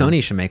Bandicoot one.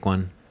 Sony should make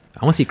one.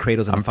 I want to see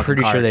Kratos in a I'm fucking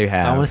pretty cart. sure they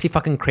have. I want to see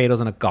fucking Kratos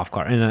in a golf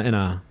cart in a in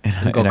a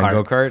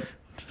go-kart. go-kart.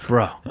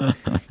 Bro,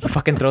 he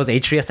fucking throws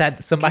Atreus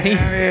at somebody.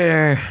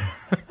 Here.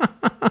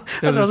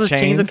 Throws his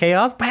chains of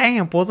chaos.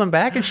 Bam, pulls him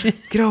back and shit.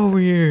 Get over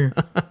here.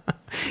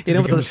 You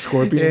know, with become the a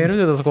scorpion? Yeah,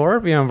 with the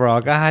scorpion, bro.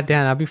 God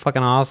damn, that'd be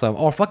fucking awesome.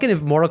 Or fucking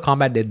if Mortal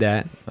Kombat did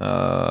that.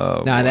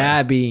 Oh, Nah, boy.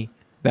 that'd be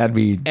That'd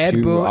be Ed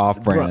too Boon.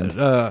 off-brand.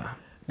 Nah,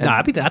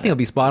 I think it'll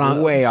be spot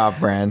on. Way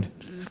off-brand.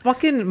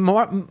 Fucking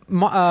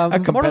A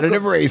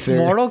competitive racer.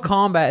 Mortal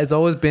Kombat has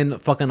always been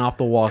fucking off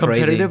the wall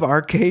Competitive crazy.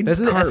 arcade Let's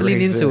kart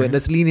lean into racer. it.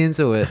 Let's lean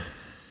into it.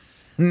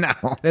 No.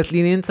 Let's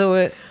lean into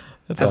it.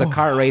 That's As a a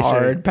kart racer,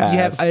 hard pass. you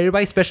have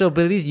everybody's special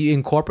abilities. You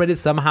incorporate it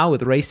somehow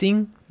with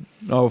racing.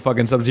 Oh,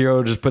 fucking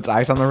Sub-Zero just puts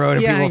ice on the road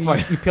and Yeah, people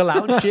you, fucking... you peel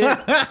out and shit. You know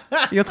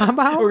what I'm talking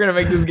about? We're going to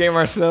make this game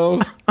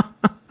ourselves.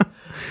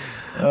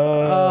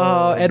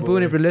 Oh, Ed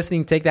Boon, if you're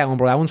listening, take that one,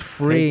 bro. That one's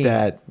free.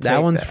 that. That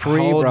Take one's that.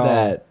 free, Hold bro.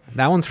 that.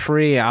 That one's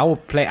free. I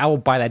will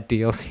buy that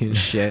DLC and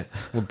shit.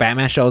 When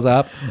Batman shows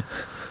up,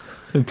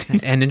 and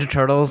Ninja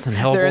Turtles and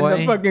They're in the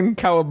Hellboy, fucking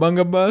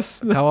Cowabunga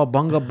bus.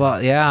 Cowabunga,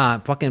 but yeah,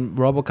 fucking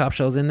RoboCop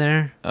shows in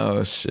there.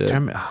 Oh, shit.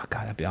 Oh god,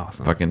 that'd be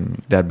awesome.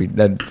 Fucking,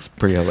 that's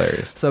pretty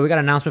hilarious. So we got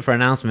an announcement for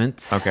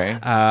announcements. Okay.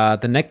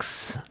 The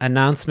next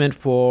announcement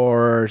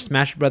for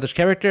Smash Brothers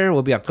character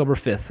will be October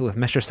 5th with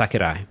Mr.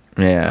 Sakurai,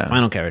 Yeah.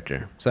 final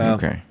character. So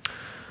Okay.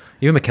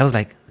 even Mikkel's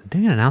like,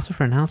 doing an announcement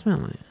for announcement?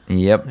 I'm like,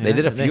 Yep. yeah, They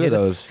did a few hit of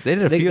us. those. They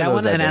did a few of that those.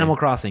 one that and day. Animal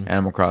Crossing.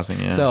 Animal Crossing,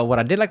 yeah. So what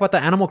I did like about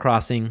the Animal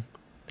Crossing,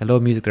 the little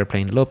music they're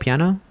playing, the little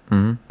piano,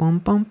 Mhm. bum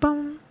bum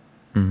bum,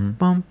 Mhm.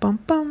 bum bum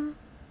bum,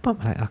 bum.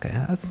 Like, okay,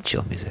 that's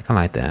chill music. I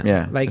like that.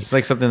 Yeah. like it's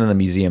like something in the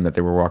museum that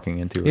they were walking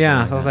into. or yeah.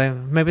 something So I was that.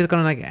 like, maybe they're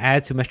gonna like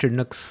add to Mr.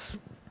 Nook's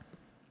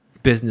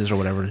business or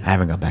whatever. I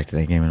haven't gone back to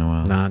that game in a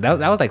while. No,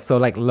 that was like so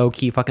like low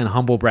key fucking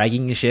humble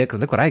bragging and shit. Cause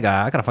look what I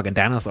got. I got a fucking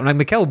dinosaur. I'm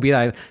like Mikkel would be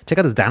like, check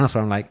out this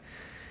dinosaur. I'm like,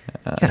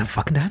 you got a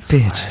fucking dinosaur,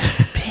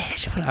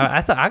 bitch.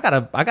 I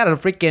got a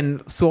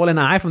freaking swollen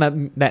eye from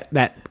that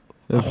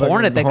The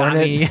hornet that fucking got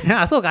me. hornet?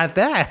 I still got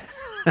that.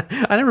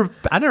 I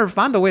never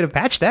found a way to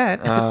patch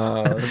that.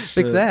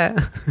 Fix shit.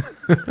 that.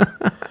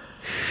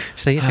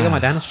 Check out my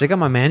dinosaur. Check out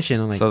my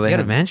mansion. I'm like, So you they got a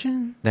had-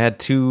 mansion? They had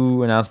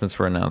 2 announcements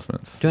for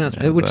announcements. Two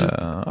announcements, which is-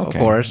 of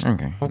course.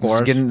 Okay. Of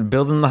Just course.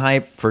 building the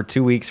hype for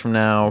 2 weeks from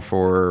now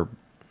for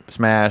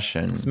Smash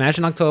and Smash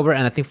in October,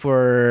 and I think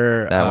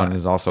for that one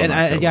is also. and in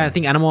I October.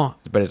 think Animal.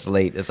 but it's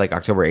late. It's like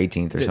October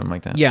 18th or something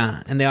like that.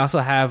 Yeah, and they also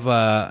have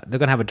they're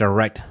gonna have a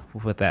direct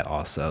with that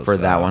also For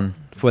that one?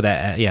 for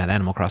that the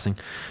Animal Crossing.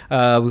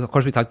 Of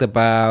course, we talked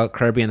about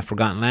Kirby and the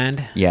Forgotten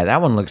Land. Yeah,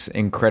 that one looks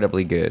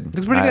incredibly good.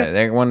 Looks pretty good.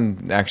 That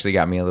one actually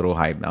got me a little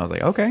hyped. I was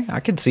like, okay,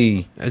 I could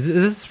see. Is this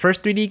his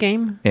first 3D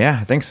game? Yeah,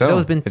 I think so. It's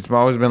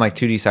always been- like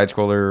 2D side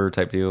scroller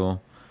type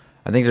deal.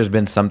 I think there's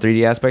been some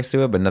 3D aspects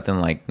to it, but nothing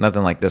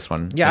like this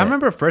one. Yeah, I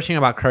remember first hearing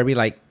about Kirby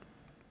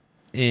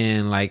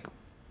in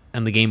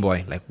the Game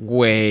Boy, like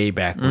way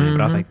back when.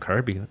 But I was like,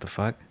 Kirby, what the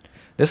fuck?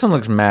 This one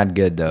looks mad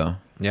good though.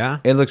 Yeah,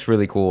 It looks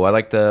really cool. I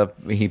like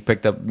he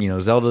picked up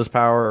Zelda's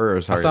power I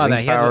saw that.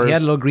 Link's He had powers, a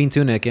little green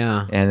tunic.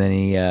 Yeah, and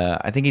then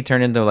I think he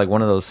turned into like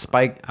one of those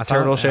spike I saw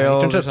turtle He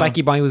shells. turned to or a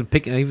spiky ball. He was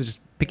just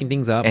picking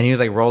things up. and he was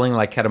like rolling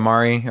like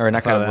Katamari or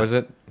not saw Katamari. that. Was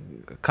it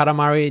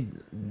Katamari.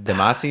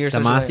 Damasi or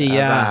something? Damasi,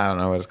 yeah. I don't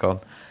know what it's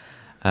called.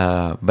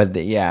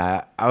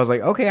 Yeah, I was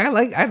like, okay,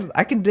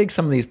 I can dig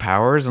some of these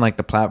powers and like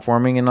the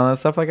platforming and all that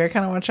stuff. Like, I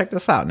kind of want to check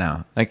this out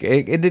now. Like,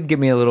 it did give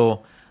me a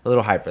little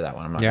hype for that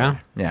one. I'm not Yeah?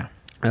 gonna- yeah.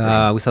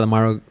 We saw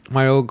the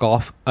Mario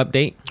Golf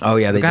update. Oh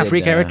yeah, They they got did,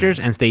 free characters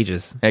and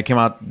stages. It came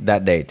out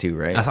that day too,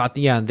 right? I thought,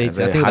 yeah, they, I Yeah,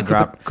 think it was hot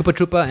like Koopa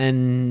Troopa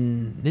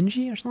and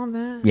Ninja or something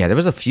like that. Yeah, there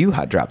was a few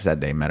hot drops that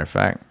day. Matter of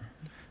fact,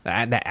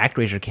 That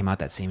ActRaiser came out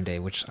that same day,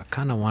 which I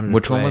kind of wanted.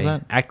 Which to one was play.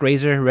 that?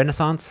 ActRaiser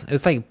Renaissance.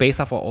 It's like based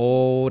off an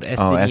old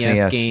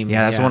SNES game.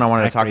 Yeah, that's the one I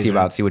wanted to talk to you ActRaiser.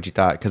 about. See what you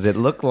thought, because it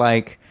looked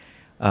like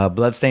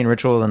Bloodstained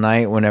Ritual of the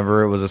Night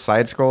whenever it was a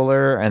side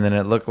scroller, and then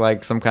it looked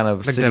like some kind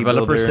of Like city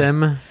developer builder.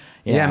 sim.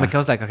 Yeah, Yeah.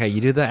 Mikhail's like, okay,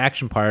 you do the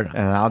action part,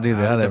 And I'll do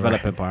the other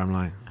development part. I'm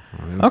like,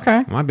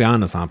 Okay. might be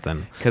onto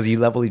something. because you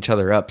level each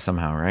other up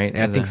somehow, right?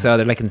 Yeah, I think so.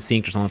 They're like in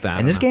sync or something like that. I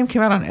And this don't know. game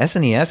came out on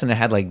SNES, and it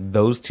had like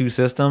those two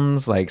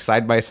systems like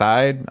side by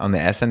side on the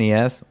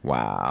SNES.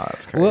 Wow,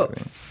 that's crazy. Well,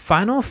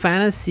 Final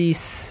Fantasy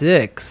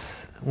VI,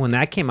 when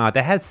that came out,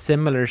 that had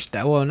similar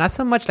stuff. Well, not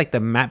so much like the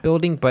map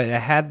building, but it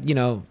had,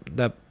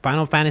 the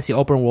Final Fantasy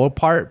open world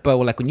part. But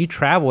like when you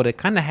traveled, it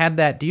kind of had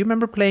that. Do you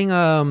remember playing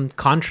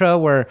Contra,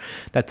 where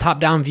that top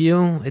down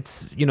view?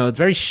 It's it's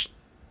very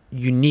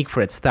unique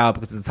for its style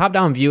because it's a top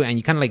down view, and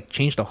you kind of like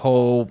change the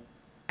whole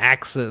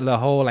axis, the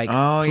whole like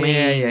Oh, yeah, plane.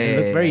 yeah, It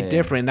looked yeah, very yeah.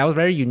 different. That was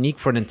very unique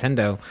for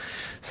Nintendo.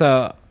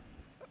 So,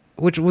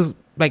 which was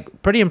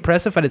like pretty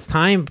impressive at its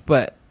time,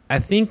 but I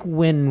think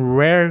when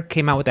Rare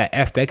came out with that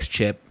FX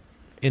chip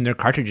in their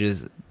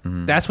cartridges,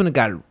 that's when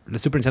the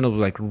Super Nintendo was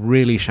like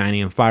really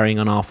shining and firing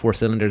on all four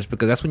cylinders,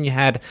 because that's when you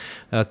had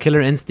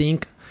Killer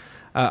Instinct,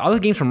 all the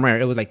games from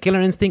Rare. It was like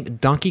Killer Instinct,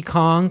 Donkey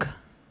Kong,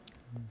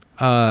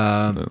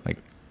 like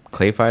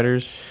Clay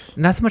Fighters.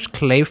 not so much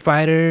Clay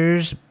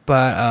Fighters,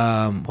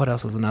 but what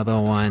else was another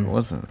one? What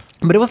was it?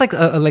 But it was like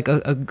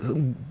a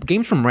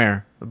games from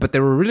Rare, but they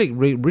were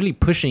really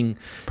pushing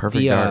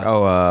Perfect the,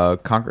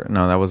 Dark. Conquer.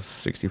 No, that was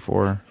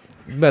 64.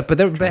 But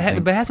it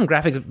had some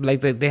graphics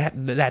like they had.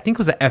 I think it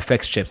was the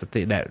FX chips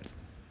that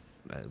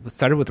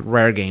started with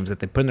Rare games that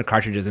they put in their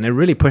cartridges, and it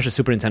really pushed the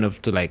Super Nintendo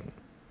to like,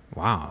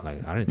 wow,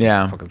 like I didn't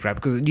Yeah. fucking graphics,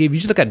 because you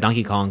just look at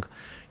Donkey Kong,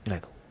 you're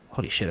like,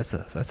 holy shit, that's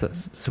a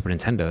Super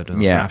Nintendo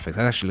doing Yeah. graphics.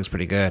 That actually looks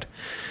pretty good.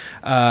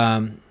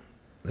 I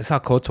saw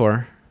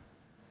KOTOR.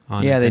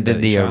 On Yeah, they Nintendo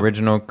did the eShop.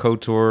 original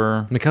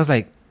KOTOR. Mikhail's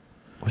like,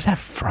 where's that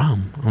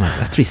from? I'm like,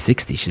 that's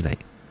 360. She's like,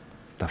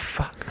 the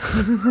fuck?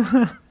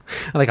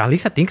 I'm like, at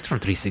least I think it's from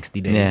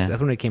 360 days. Yeah. That's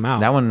when it came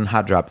out. That one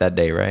hot dropped that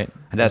day, right?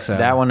 That's so.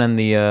 that one and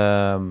the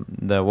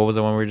what was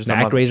the one we were just The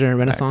talking about? ActRaiser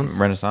Renaissance?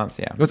 Renaissance,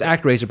 yeah. It was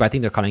ActRaiser, but I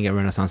think they're calling it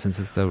Renaissance since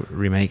it's the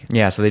remake.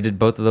 Yeah, so they did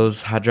both of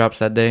those hot drops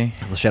that day.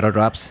 The Shadow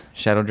Drops.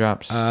 Shadow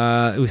drops.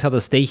 We saw the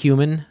Stay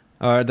Human,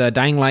 or the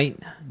Dying Light.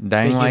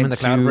 Dying Stay Light Human, the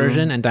cloud 2,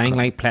 version, and Dying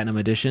Light Platinum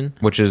Edition.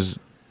 which is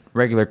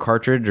regular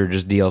cartridge or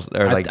just DLC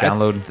or like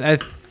download.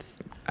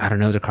 I don't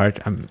know the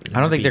card. I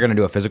don't think they're going to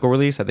do a physical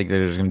release. I think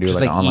they're just going to do Just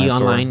like an like online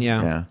store. e-online,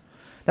 yeah. Yeah.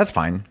 That's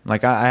fine.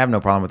 Like I have no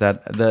problem with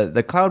that.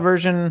 The cloud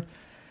version,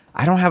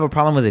 I don't have a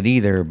problem with it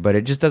either, but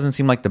it just doesn't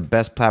seem like the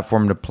best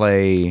platform to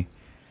play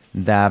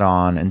that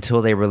on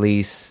until they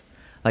release,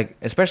 like,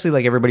 especially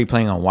like everybody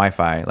playing on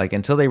Wi-Fi, like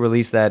until they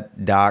release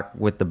that dock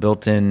with the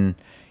built-in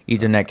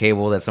Ethernet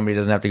cable that somebody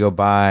doesn't have to go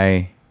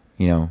buy,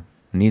 an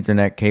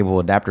Ethernet cable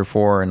adapter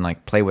for and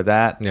like play with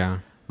that. Yeah.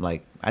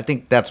 Like I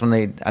think that's when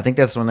they're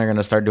going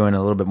to start doing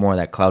a little bit more of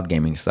that cloud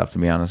gaming stuff, to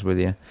be honest with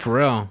you. For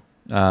real.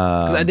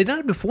 Because I did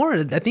not before.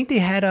 I think they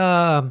had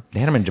They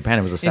had them in Japan.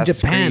 It was in Assassin's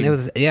Japan. Creed. It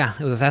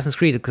was Assassin's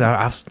Creed. Because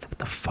I was, what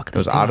the fuck? It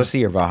was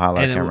Odyssey or Valhalla.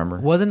 I And can't it remember.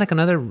 wasn't like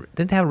another.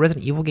 Didn't they have a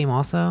Resident Evil game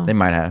also? They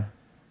might have.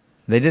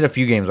 They did a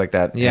few games like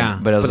that. Yeah,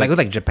 but it was it was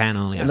like Japan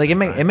only. like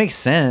it makes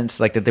sense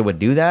like that they would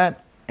do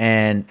that,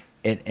 and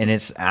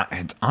it's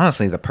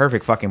honestly the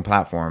perfect fucking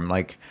platform.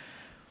 Like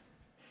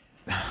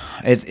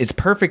it's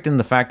perfect in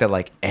the fact that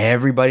like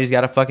everybody's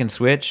got a fucking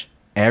Switch.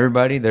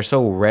 Everybody, they're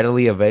so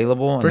readily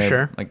available. And For they're,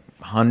 sure. like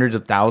hundreds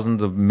of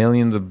thousands of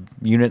millions of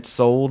units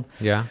sold.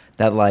 Yeah,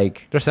 That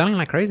like they're selling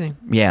like crazy.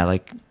 yeah,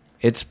 like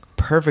it's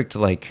perfect to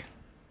like,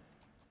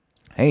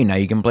 hey, now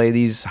you can play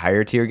these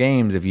higher tier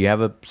games if you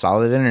have a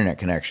solid internet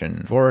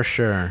connection. For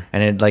sure.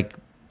 And it like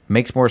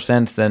makes more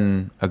sense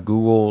than a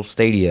Google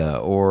Stadia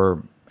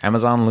or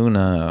Amazon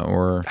Luna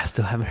or I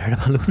still haven't heard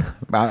about Luna.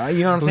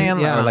 you know what I'm saying?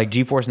 Yeah. Or like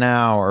GeForce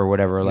Now or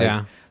whatever. Like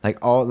Yeah. like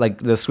all like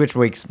the Switch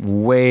makes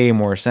way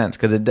more sense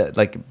because it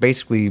like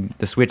basically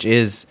the Switch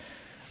is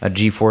a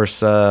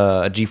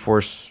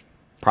GeForce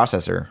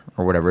processor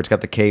or whatever. It's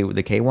got the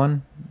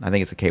K1. I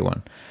think it's the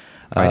K1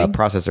 Fighting?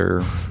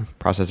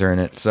 processor in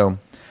it. So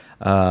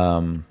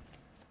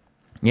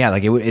yeah,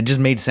 like it just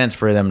made sense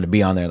for them to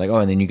be on there. Like, oh,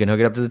 and then you can hook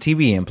it up to the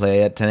TV and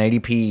play at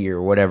 1080p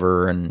or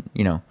whatever, and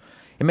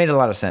it made a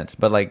lot of sense.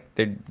 But like,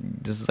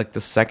 this is like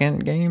the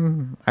second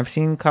game I've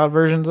seen cloud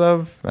versions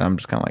of, and I'm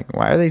just kind of like,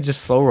 why are they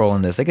just slow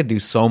rolling this? They could do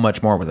so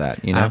much more with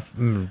that,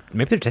 Maybe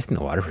they're testing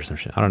the water for some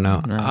shit. I don't know.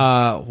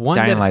 No. One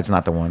Dying Light's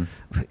not the one.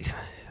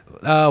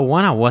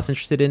 one I was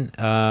interested in.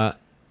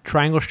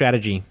 Triangle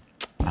Strategy.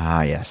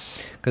 Ah,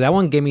 yes. Because that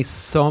one gave me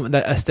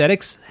the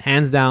aesthetics,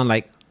 hands down,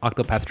 like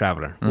Octopath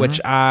Traveler,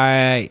 which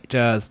I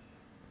just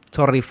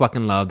totally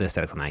fucking love the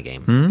aesthetics on that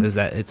game. Is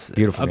that it's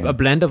Beautiful game. a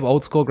blend of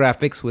old school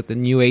graphics with the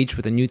new age,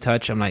 with a new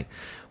touch. I'm like,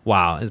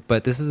 wow.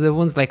 But this is the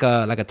one's like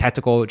a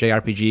tactical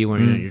JRPG where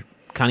you're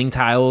counting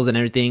tiles and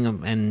everything,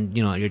 and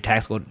you know your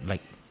attacks go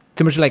like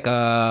too much like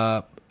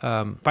Fire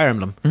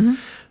Emblem.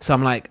 So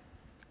I'm like,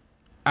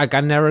 I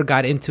never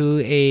got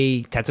into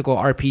a tactical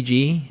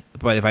RPG,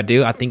 but if I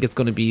do, I think it's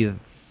going to be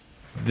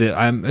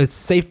it's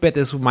safe bet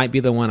this might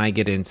be the one I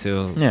get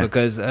into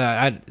because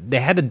they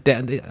had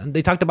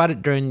they talked about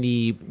it during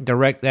the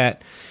direct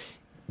that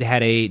they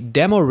had a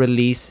demo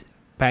release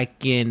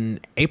back in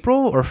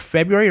April or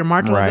February or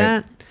March like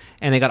that,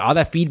 and they got all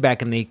that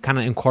feedback and they kind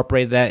of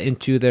incorporated that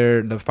into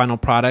the final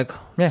product.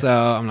 So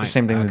I'm like, the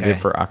same thing they did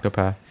for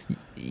Octopath.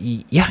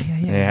 Yeah.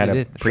 They had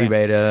a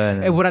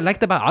pre-beta. And what I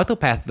liked about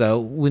Octopath though,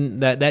 when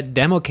that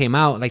demo came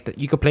out, like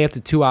you could play up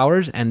to 2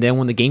 hours, and then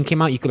when the game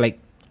came out, you could like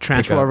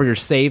transfer over your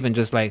save and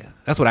just like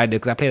that's what I did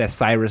because I played as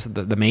Cyrus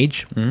the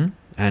mage,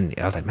 and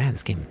I was like, man,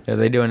 this game. Are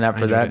they doing that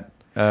for that?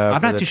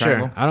 I'm not too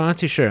sure. I'm not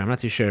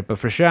too sure, but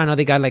for sure I know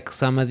they got like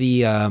some of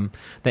the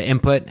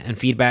input and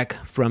feedback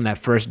from that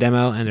first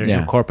demo, and they're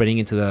incorporating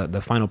into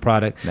the final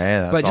product.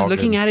 Yeah, but just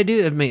looking at it,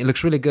 dude, it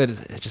looks really good.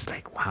 It's just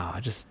like wow,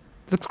 it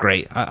looks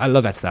great. I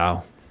love that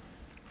style.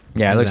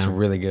 Yeah, it looks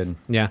really good.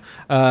 Yeah.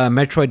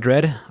 Metroid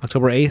Dread,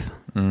 October 8th.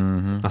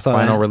 Mm-hmm. I saw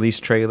final that. release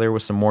trailer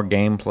with some more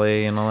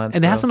gameplay and all that stuff.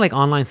 And they have some like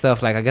online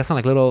stuff, like I guess some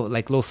like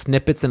little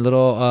snippets and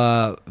little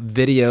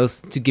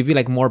videos to give you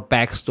like more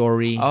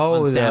backstory. Oh,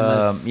 on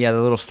Samus. the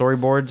little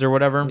storyboards or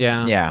whatever.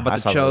 Yeah. About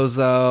the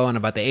Chozo and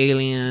about the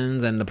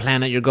aliens and the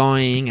planet you're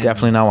going. And,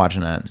 definitely not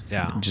watching that.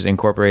 Yeah. Just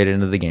incorporate it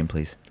into the game,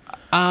 please.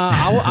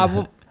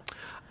 I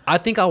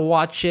think I'll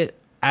watch it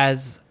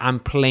as I'm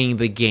playing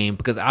the game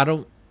because I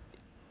don't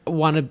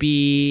want to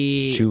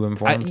be too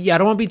informed. I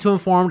don't want to be too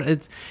informed.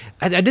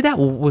 I did that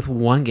with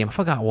one game. I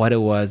forgot what it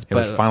was. It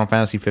was Final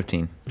Fantasy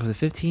 15. Was it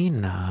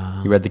 15?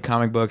 No. You read the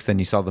comic books, then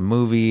you saw the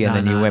movie, and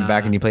then you went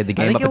back and you played the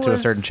game up until a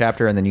certain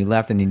chapter, and then you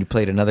left and you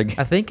played another game.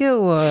 I think it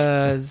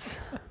was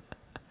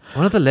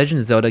one of the Legend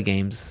of Zelda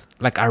games.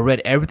 Like I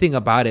read everything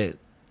about it,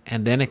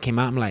 and then it came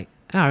out. I'm like,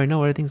 I already know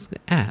where everything's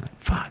at.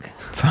 Fuck.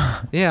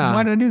 Yeah.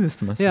 Why did I do this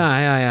to myself?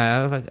 Yeah.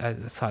 I was like,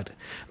 it's hard.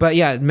 But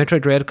yeah,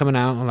 Metroid Dread coming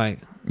out. I'm like,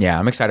 yeah,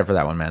 I'm excited for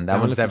that one, man. That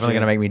one's definitely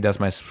going to make me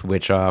dust my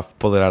Switch off,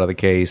 pull it out of the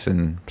case,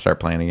 and start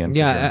playing again.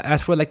 Yeah,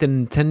 as for like the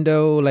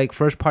Nintendo like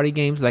first party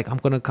games, like I'm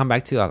going to come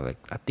back to. I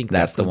think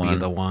that's the one. Be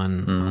the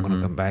one. Mm-hmm. I'm going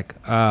to come back.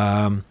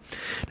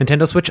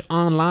 Nintendo Switch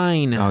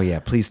Online. Oh yeah,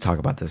 please talk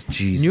about this.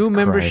 Jesus New Christ.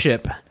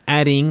 Membership,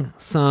 adding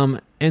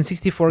some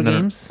N64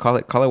 games. Call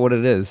it what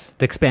it is.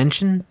 The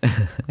expansion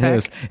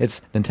pack.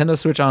 It's Nintendo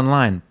Switch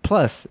Online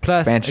plus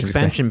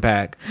expansion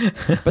pack.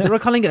 But they were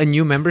calling it a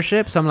new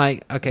membership, so I'm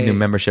like, okay, new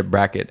membership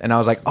bracket, and I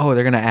was like, oh,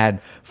 they're gonna add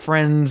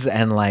friends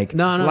and like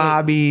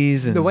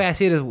lobbies. And the way I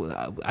see it is,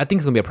 I think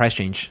it's gonna be a price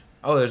change.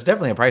 Oh, there's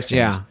definitely a price change.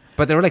 Yeah.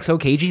 But they were like so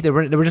cagey. They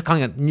were just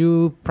calling it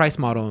new price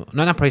model.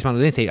 No, not price model.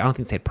 They didn't say. I don't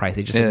think they said price.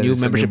 They just said new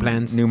membership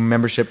plans. New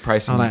membership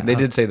pricing. Like, they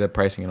did say the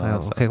pricing and all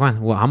that stuff. Okay, come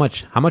on. Well, how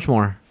much? How much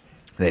more?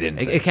 They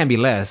didn't. It can't be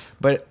less.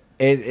 But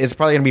it's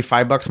probably gonna be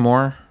 $5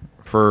 more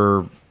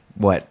for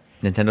what?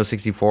 Nintendo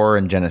 64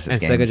 and Genesis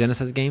and games. Sega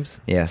Genesis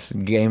games. Yes,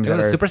 games that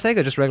are Super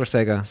Sega, just regular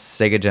Sega.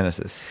 Sega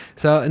Genesis.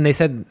 So, and they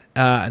said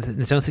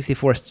Nintendo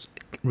 64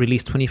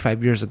 released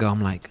 25 years ago.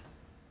 I'm like,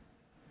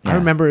 I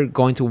remember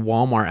going to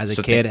Walmart as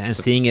a kid and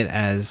seeing it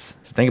as.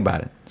 So think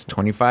about it. It's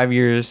 25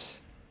 years.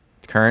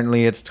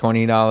 Currently, it's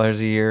 $20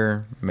 a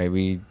year.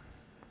 Maybe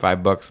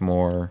 $5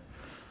 more.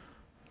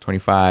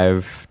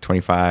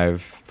 25,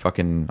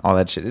 fucking all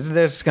that shit.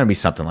 There's gonna be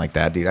something like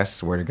that, dude. I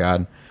swear to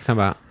God.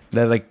 Something about.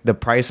 That like the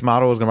price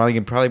model is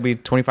gonna probably be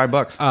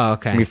 $25. Oh,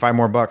 okay. Maybe $5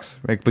 more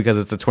like, because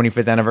it's the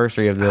 25th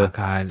anniversary of the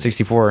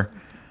 64.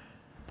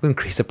 We'll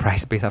increase the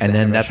price based off. And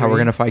then that's how we're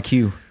gonna fight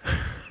Q.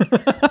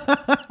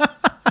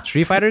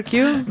 Street Fighter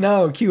Q?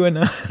 No,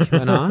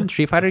 QAnon.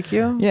 Street Fighter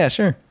Q? Yeah,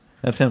 sure.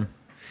 That's him.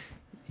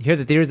 You hear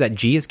the theories that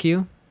G is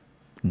Q?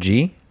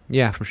 G?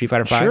 Yeah, from Street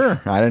Fighter 5.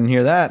 Sure. I didn't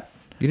hear that.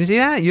 You didn't see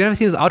that? You haven't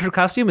seen his Ultra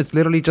costume? It's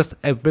literally just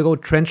a big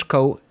old trench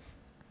coat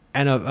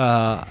and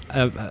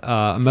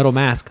a metal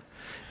mask.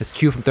 It's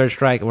Q from Third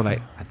Strike. And we're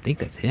like, I think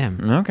that's him.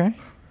 Okay.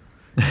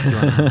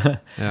 Yeah.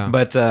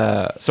 But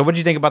so what did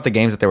you think about the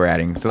games that they were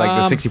adding? So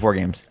like the 64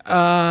 games.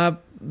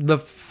 The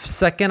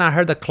second I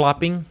heard the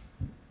clopping,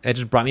 it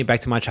just brought me back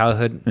to my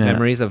childhood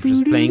memories of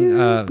just playing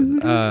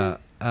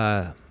Ocarina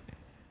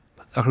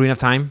of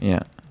Time. Yeah.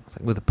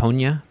 With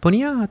Ponya,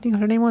 I think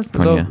her name was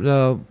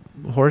the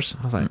horse.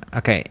 I was like,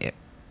 okay,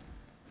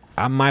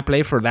 I might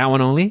play for that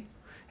one only,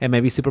 and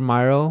maybe Super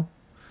Mario.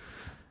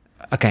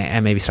 Okay,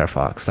 and maybe Star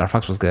Fox. Star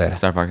Fox was good.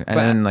 And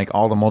then like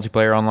all the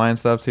multiplayer online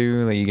stuff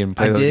too that you can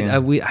play.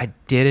 I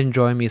did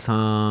enjoy me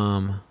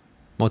some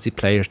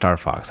multiplayer Star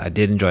Fox. I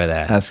did enjoy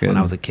that. That's good. When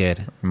I was a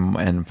kid.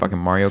 And fucking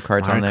Mario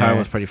Kart's on there. Mario Kart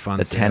was pretty fun.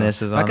 The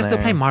tennis is on there. I can still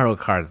play Mario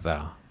Kart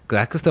though.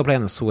 I could still play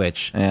on the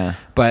Switch. Yeah.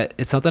 But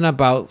it's something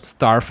about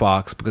Star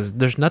Fox because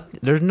there's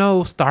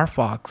no Star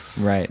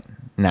Fox right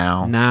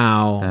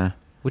now.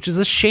 which is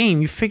a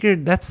shame. You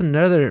figured that's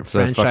another It's a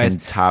franchise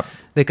fucking top.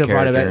 they could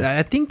brought it back. character.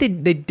 I think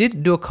they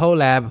did do a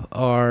collab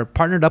or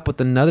partnered up with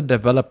another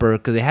developer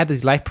because they had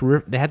these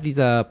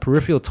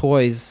peripheral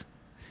toys,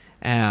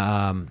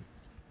 and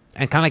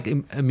kind of like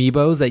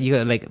amiibos that you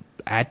could like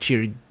add to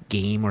your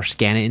game or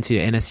scan it into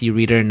your NFC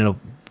reader, and it'll.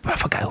 I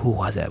forgot who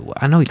was it.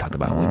 I know we talked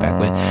about it way back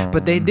when,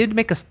 but they did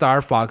make a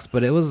Star Fox,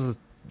 but it wasn't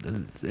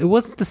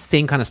the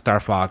same kind of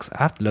Star Fox. I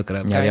have to look it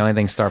up. Yeah, guys. the only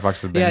thing Star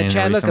Fox has been in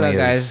Chad, look it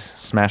recently up, is guys.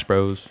 Smash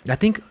Bros. I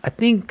think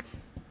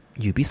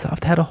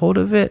Ubisoft had a hold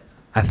of it.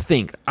 I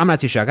think I'm not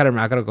too sure. I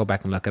gotta go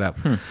back and look it up.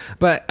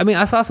 But I mean,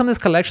 I saw some of this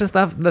collection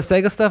stuff, the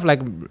Sega stuff. Like,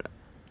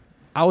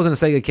 I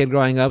wasn't a Sega kid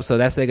growing up, so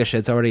that Sega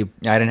shit's already.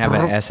 Yeah, I didn't have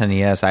an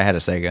SNES. I had a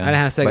Sega. I didn't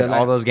have Sega, But like-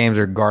 all those games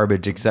are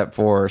garbage except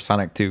for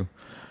Sonic 2.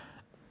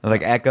 I was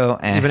like Echo.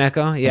 Even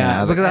Echo,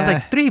 yeah, because I was eh.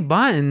 like 3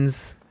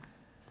 buttons.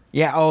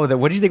 Yeah. Oh,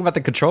 what do you think about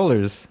the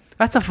controllers?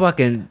 That's a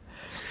fucking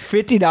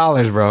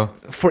 $50, bro.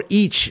 for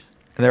each.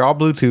 They're all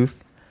Bluetooth.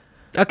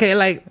 Okay,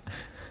 like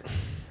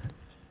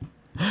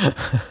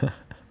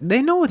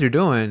they know what they're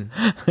doing.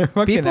 They're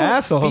fucking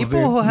assholes, People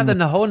dude. who have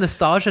the whole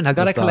nostalgia and I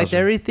gotta collect Nostalgia.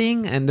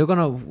 everything, and they're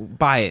gonna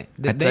buy it.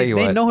 I tell you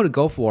they what, know who to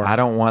go for. I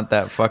don't want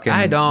that fucking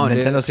I don't,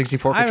 Nintendo dude.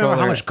 64 I controller.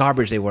 remember how much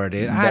garbage they were,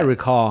 dude. I That-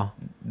 recall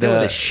they were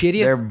the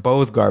shittiest. They're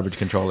both garbage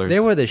controllers. They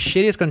were the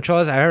shittiest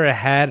controllers I ever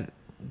had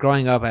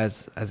growing up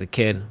as a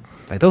kid.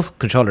 Like, those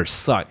controllers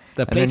suck.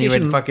 The And then you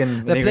PlayStation would fucking-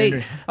 the then you play.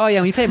 would- Oh yeah,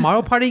 when you play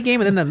Mario Party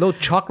game and then the little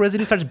chalk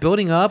residue starts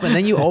building up, and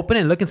then you open it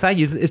and look inside,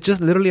 it's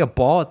just literally a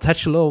ball,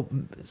 touch a little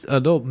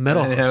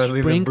metal And it would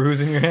leave a spring. bruise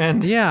in your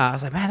hand. Yeah, I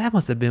was like, man, that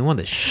must have been one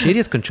of the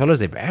shittiest controllers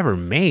they've ever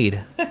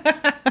made.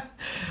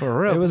 For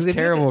real, It was Because if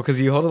you- terrible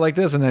because you hold it like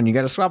this and then you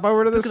got to swap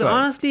over to this Because side.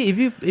 honestly, if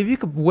you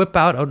could whip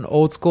out an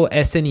old school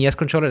SNES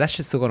controller, that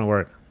shit's still gonna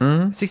work.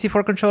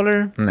 64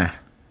 controller, Nah.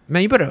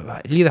 man, you better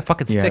leave that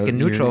fucking Yeah, stick in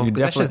you- neutral. you 'Cause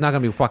that definitely- shit's not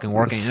gonna be fucking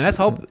working. And that's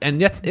hope. And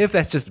that's if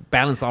that's just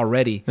balanced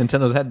already.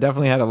 Nintendo's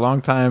definitely had a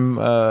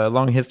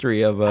long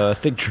history of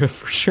stick drift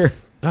for sure.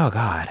 Oh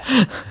god.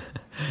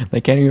 They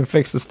can't even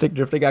fix the stick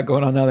drift they got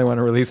going on now. They want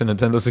to release a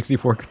Nintendo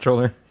 64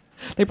 controller.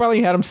 They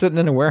probably had them sitting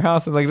in a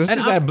warehouse and like, let's And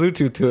just add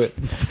Bluetooth to it.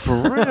 For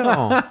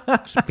real.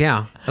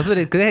 Yeah, that's what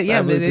it. Cause they,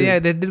 yeah,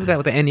 they did that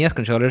with the NES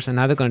controllers, and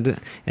now they're gonna do.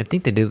 I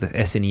think they did with the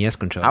SNES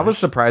controllers. I was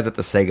surprised at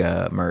the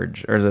Sega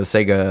merge or the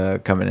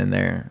Sega coming in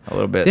there a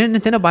little bit. Didn't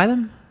Nintendo buy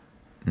them?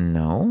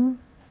 No,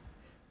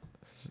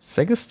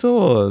 Sega's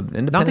still an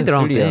independent their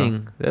own studio.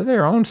 thing. They're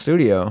their own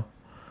studio.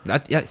 I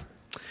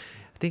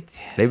think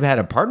They've had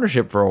a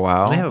partnership for a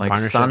while. they have a like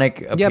partnership. Sonic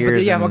Yeah, but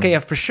appears in- okay,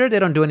 for sure they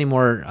don't do any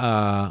more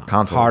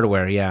Consoles.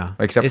 hardware. Yeah,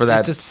 except It's for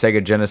that just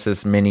Sega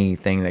Genesis Mini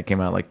thing that came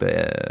out, like the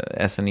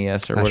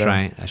SNES or That's whatever.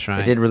 right. That's right.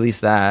 They did release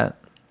that,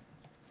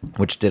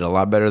 which did a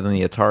lot better than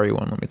the Atari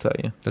one. Let me tell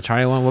you. the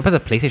Atari one. What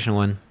about the PlayStation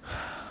one?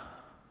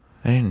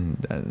 I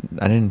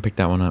didn't pick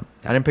that one up.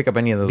 I didn't pick up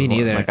any of those. Me ones.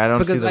 neither. Like I don't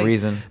Because, see the like,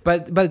 reason.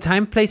 But by the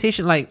time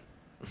PlayStation like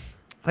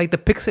the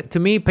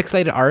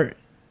pixelated art,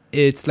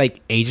 it's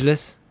like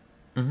ageless.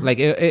 Like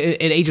it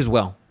ages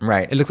well.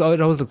 Right. It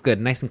always looks good,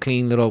 nice and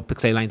clean, little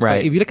pixelated lines. Right.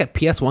 But if you look at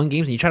PS1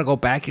 games and you try to go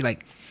back, you're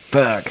like,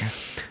 Fuck.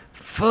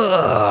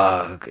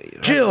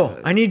 Jill,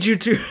 I need you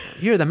to.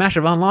 you're the master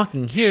of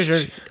unlocking. Here's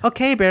your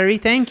okay, Barry.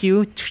 Thank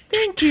you.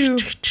 Thank you.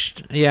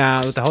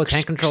 Yeah, with the whole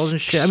tank controls and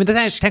shit. I mean, the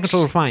tank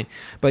controls were fine,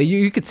 but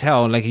you could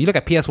tell. Like, you look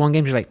at PS1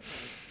 games, you're like,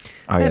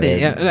 Oh,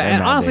 yeah,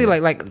 and honestly,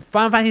 like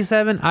Final Fantasy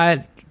VII,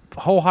 I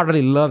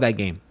wholeheartedly love that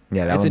game.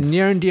 Yeah, that it's a one's-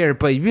 near and dear.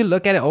 But if you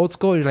look at it old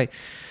school, you're like,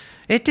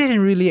 it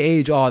didn't really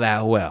age all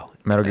that well.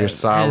 Metal Gear Hands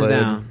Solid.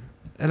 down.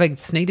 Like,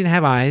 Snake didn't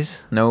have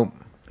eyes, Nope.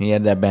 He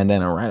had that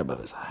bandana right above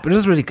his eye. but it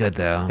was really good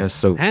though. It was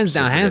so hands good.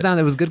 down,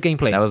 it was good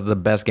gameplay. That was the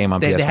best game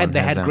on PS1. They had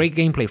hands down. great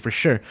gameplay for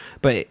sure.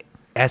 But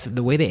as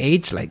the way they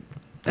age, like,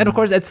 and of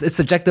course it's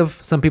subjective.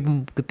 Some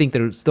people could think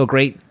they're still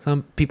great.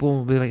 Some people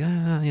will be like,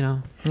 you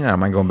know. Yeah, I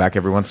mind going back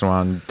every once in a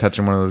while and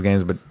touching one of those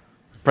games, but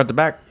front to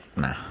back,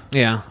 nah.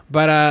 Yeah,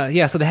 but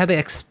yeah, so they have the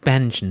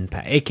expansion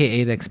pack,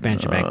 aka the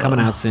expansion pack,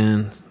 coming out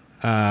soon.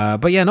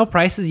 But yeah, no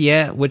prices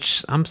yet,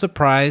 which I'm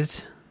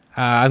surprised.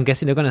 I'm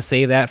guessing they're gonna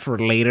save that for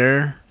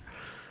later,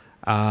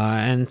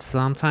 and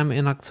sometime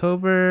in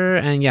October.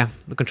 And yeah,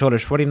 the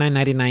controllers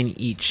 $49.99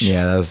 each.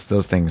 Yeah,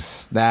 those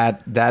things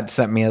that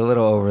sent me a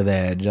little over the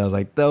edge. I was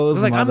like, those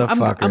It's like,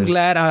 motherfuckers. I'm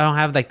glad I don't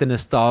have like the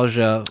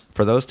nostalgia.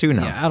 For those two,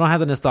 no. Yeah, I don't have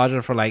the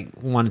nostalgia for like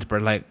one,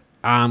 but like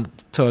I'm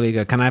totally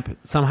good. Can I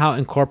somehow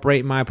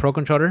incorporate my Pro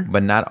controller?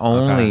 But not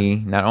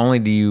only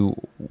do you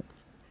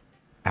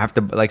have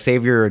to, like, say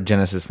if you're a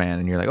Genesis fan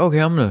and you're like, okay,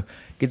 I'm gonna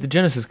get the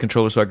Genesis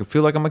controller so I can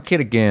feel like I'm a kid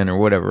again or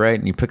whatever, right?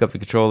 And you pick up the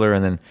controller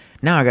and then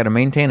now I got to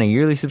maintain a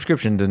yearly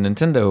subscription to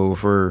Nintendo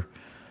for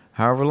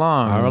however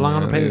long I'm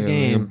gonna play this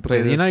game,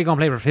 because you know you're gonna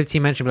play for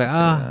 15 minutes. You'll be like,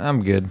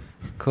 I'm good.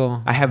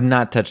 cool. I have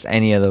not touched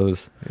any of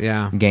those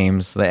Yeah,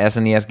 games, the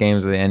SNES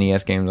games or the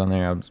NES games on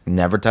there. I've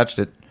never touched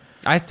it.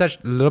 I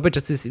touched a little bit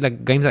just to see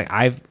like games like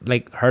I've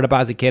like heard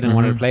about as a kid and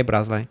wanted to play, but I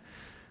was like,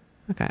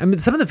 okay. I mean,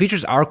 some of the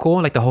features are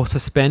cool, like the whole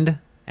suspend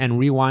and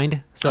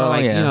rewind. So Oh,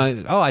 like yeah.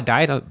 you know, I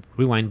died, I'll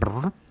rewind.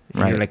 Brrr. And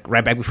you're Right. like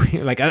right back before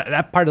you like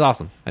that part is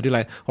awesome. I do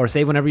like or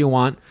save whenever you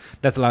want.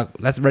 That's a lot.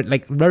 That's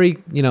like very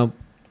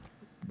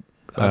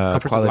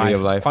comforts Quality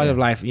of life, Quality yeah. of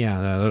life.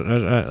 Yeah,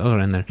 those are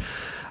in there.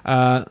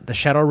 The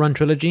Shadowrun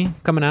trilogy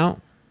coming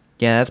out.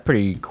 Yeah, that's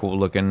pretty cool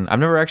looking. I've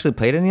never actually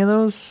played any of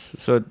those,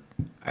 so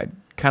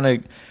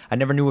I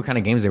never knew what kind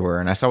of games they were,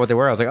 and I saw what they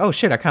were. I was like, oh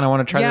shit, I kind of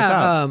want to try this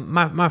out.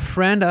 My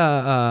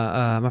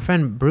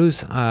friend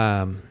Bruce,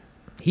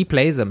 he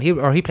plays them.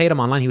 He played them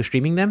online. He was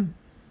streaming them,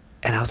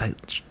 and I was like,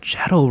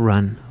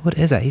 Shadowrun, what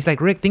is that? He's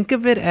like, Rick, think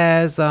of it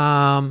as you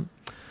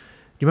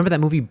remember that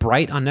movie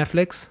Bright on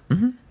Netflix?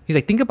 Mm-hmm. He's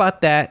like, think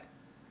about that,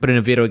 but in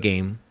a video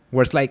game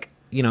where it's like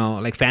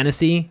like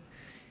fantasy,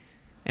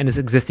 and it's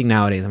existing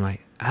nowadays. I'm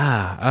like,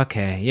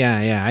 okay,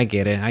 yeah, I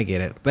get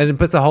it. But it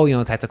puts a whole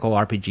tactical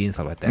RPG and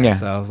stuff like that. Yeah.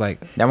 So I was like,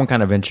 That one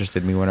kind of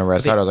interested me whenever I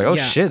saw it. I was like, oh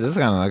Yeah. shit, this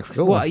kind of looks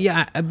cool. well,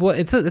 yeah,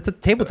 it's a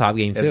tabletop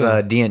game too. It's a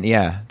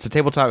it's a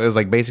tabletop. It was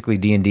like basically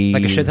D&D.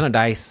 like a shit ton of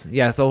dice.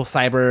 Yeah, it's all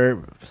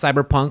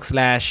cyberpunk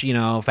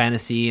 /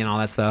 fantasy and all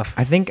that stuff.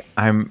 I think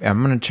I'm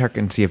gonna check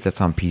and see if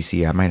that's on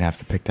PC. I might have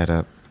to pick that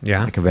up.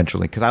 Yeah. like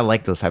eventually, because I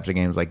like those types of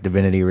games, like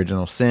Divinity: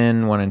 Original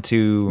Sin 1 and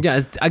 2. Yeah,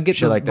 I get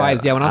Shit those like that.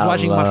 vibes. Yeah, when I was I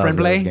watching my love friend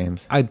play, those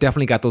games. I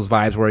definitely got those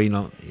vibes where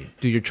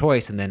do your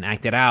choice and then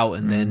act it out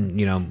and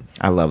then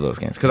I love those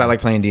games because I like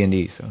playing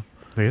D&D. So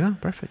there you go,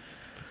 perfect.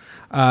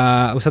 We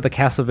saw the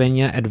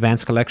Castlevania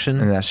Advanced Collection.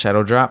 and that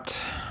Shadow dropped,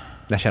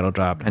 That Shadow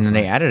dropped, and then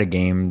they added a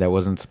game that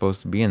wasn't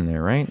supposed to be in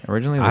there, right?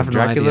 Originally, I like have no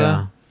Dracula.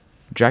 idea.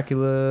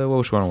 Dracula.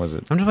 Which one was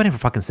it? I'm just waiting for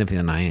fucking Symphony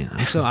of the Night.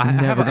 I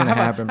never gonna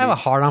happen, I have a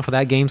B. hard on for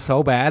that game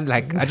so bad.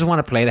 Like I just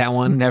want to play that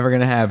one. Never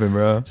gonna happen,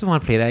 bro. Just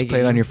want to play that game. Play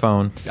it on your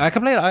phone. I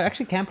can play it. I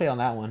actually can play it on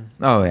that one.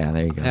 Oh yeah,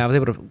 there you go. Yeah, I was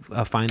able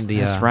to find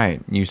the. That's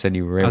right. You said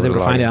you were I able was able to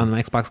log find it in. on the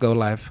Xbox Go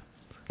Live.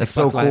 That's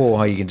so Xbox Live. cool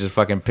how you can just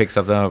fucking pick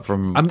something up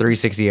from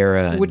 360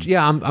 era. And, Which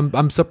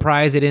I'm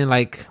surprised they didn't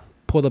like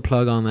pull the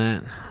plug on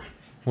that.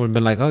 Would have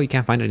been like, oh, you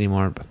can't find it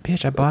anymore. But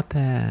bitch, I bought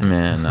that.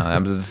 man, no,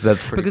 that's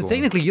pretty Because cool.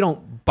 technically, you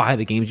don't buy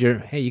the games.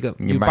 You're You're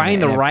buying buying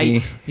the an NFT.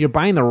 right. You're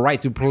buying the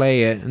right to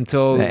play it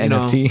until the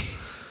NFT,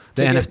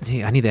 the ticket.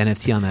 NFT. I need the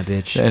NFT on that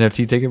bitch. the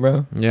NFT ticket,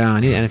 bro. Yeah, I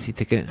need an NFT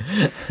ticket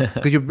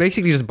because you're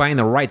basically just buying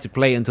the right to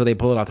play until they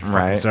pull it off the fucking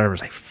Right.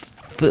 servers. Like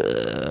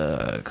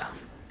fuck.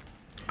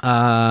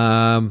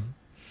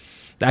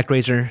 The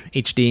ActRaiser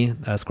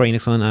HD, Square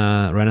Enix one,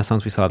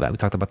 Renaissance. We saw that. We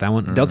talked about that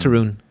one.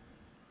 Deltarune.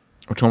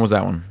 Which one was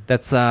that one?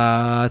 That's it's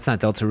not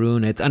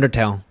Deltarune. It's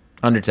Undertale.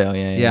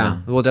 Undertale, yeah.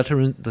 Well,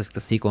 Deltarune, the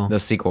sequel. The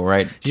sequel,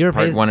 right? Did you ever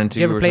Part play 1 and 2. Did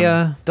you ever or play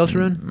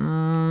something?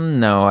 Deltarune?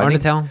 No, I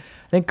think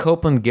Undertale.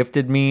 Copeland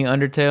gifted me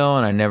Undertale,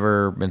 and I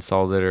never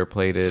installed it or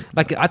played it.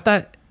 Like I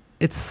thought,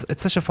 it's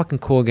such a fucking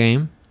cool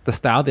game. The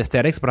style, the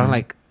aesthetics, but I'm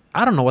like,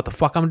 I don't know what the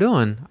fuck I'm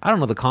doing. I don't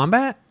know the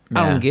combat. I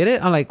Yeah. don't get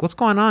it. I'm like, what's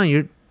going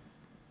on?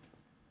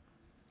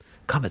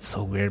 Combat's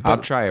so weird. I'll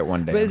try it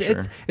one day. But I'm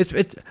sure.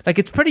 it's like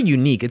it's pretty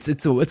unique.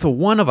 It's a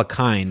one of a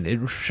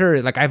kind.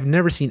 Like I've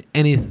never seen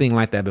anything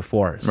like that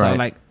before. So Right.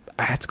 like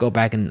I had to go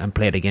back and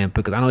play it again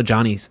because I know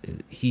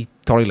he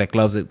totally like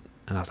loves it,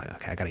 and I was like,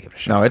 okay, I gotta give it a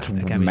shot. No, it's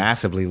It can't be-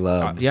 massively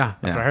loved. yeah,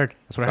 that's what I heard.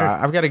 That's what So I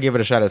heard. I've got to give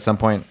it a shot at some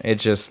point. It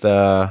just,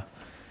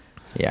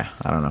 yeah,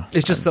 I don't know.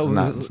 It's just so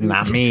it's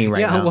not me right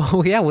yeah, now.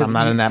 Well, yeah, So I'm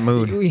not in that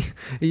mood.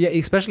 Yeah,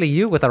 especially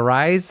you with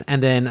Arise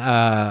and then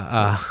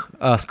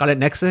Scarlet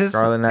Nexus,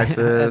 Scarlet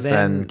Nexus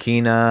and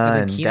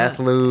Kena and Kena,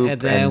 Deathloop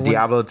and then and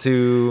Diablo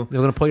 2.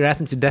 They're gonna pull your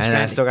ass into Death And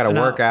I still got to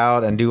work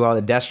out and do all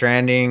the Death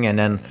Stranding and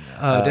then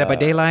Dead by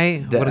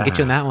Daylight. We're gonna get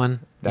you in that one.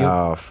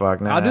 oh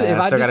fuck! No, I'll do- if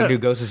I I still do got to Sur- do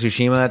Ghost of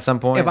Tsushima at some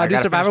point. If I do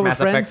gotta Survival finish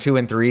with Mass Friends, Effect 2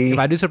 and 3. If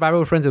I do Survival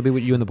with Friends, it'll be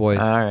with you and the boys.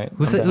 All right,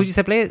 Who'd I'm down. you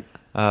say play it?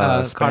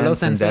 Carlos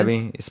Spence and Spence?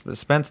 Debbie,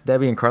 Spence,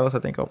 Debbie, and Carlos. I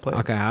think I'll play.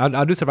 Okay,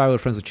 I'll do Survival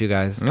with Friends with you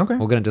guys. Okay.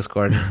 We'll get on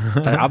Discord.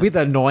 Like, I'll be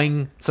the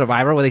annoying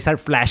survivor where they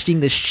start flashing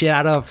the shit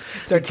out of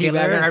Start the killer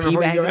teabagging and right before you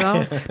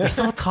teabagging go them. They're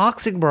so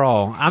toxic,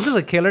 bro. I'm just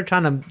a killer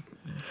trying to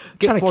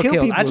get Trying to 4 kill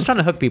kills. people. I'm just trying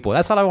to hook people.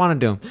 That's all I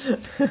want to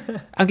do.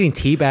 I'm getting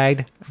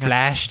teabagged,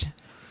 flashed,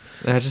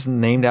 I just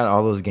named out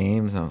all those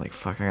games, and I was like,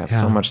 "Fuck, I got Yeah.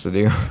 so much to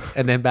do."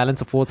 and then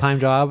balance a full-time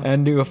job.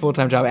 And do a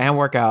full-time job and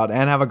work out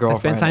and have a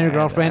girlfriend. Spend time with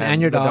your girlfriend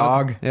and your the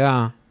dog.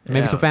 Yeah. Maybe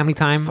Yeah. some family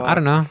time. Fuck, I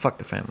don't know. Fuck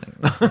the family.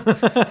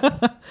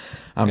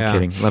 I'm Yeah.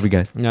 kidding. Love you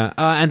guys. Yeah.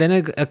 And then,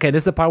 okay,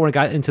 this is the part where it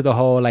got into the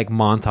whole like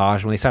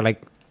montage when they start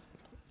like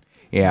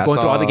Yeah, going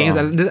through all the games.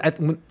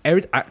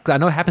 Because I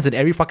know it happens in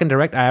every fucking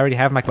direct. I already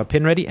have like my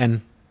pin ready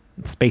and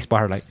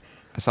spacebar. Like,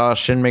 I saw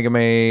Shin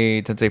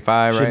Megami Tensei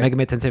 5, shit, right? Mega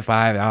Man Tensei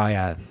 5. Oh,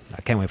 yeah.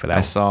 I can't wait for that.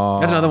 I saw.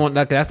 That's another one.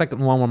 That's like the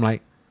one where I'm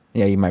like,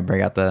 Yeah, you might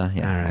break out the.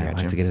 Yeah, all right, I I got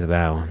have you. to get into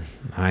that one.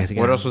 I have to get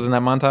What in. else was in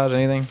that montage?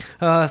 Anything?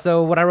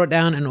 So what I wrote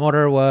down in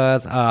order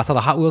was I saw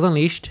the Hot Wheels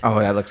Unleashed, Oh,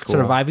 that looks cool.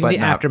 surviving But the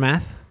not-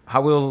 aftermath.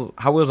 Hot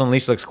Wheels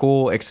Unleashed looks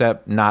cool,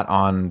 except not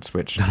on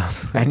Switch.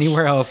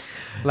 Anywhere else,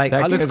 Like,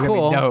 that it looks game is gonna be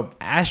cool. dope.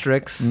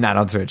 Asterisks. Not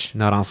on Switch.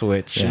 Not on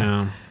Switch.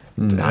 Yeah.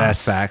 That's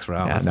Nice. facts,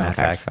 bro. Yeah, That's no, mad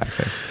facts.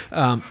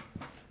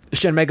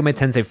 Shin Megami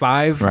Tensei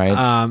 5.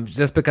 Right.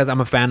 Just because I'm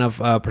a fan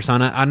of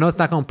Persona. I know it's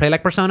not going to play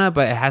like Persona,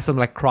 but it has some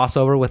like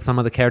crossover with some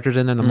of the characters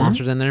in there and the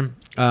monsters in there.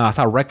 I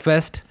saw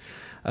Wreckfest.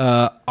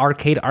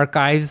 Arcade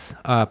Archives,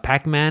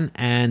 Pac-Man,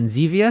 and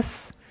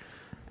Xevious.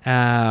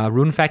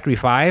 Rune Factory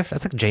 5.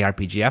 That's like a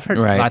JRPG. I've heard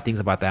a lot of things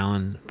about that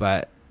one,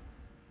 but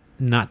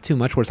not too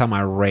much what's on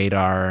my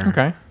radar.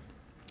 Okay.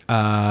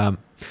 Then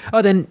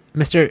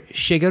Mr.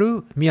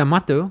 Shigeru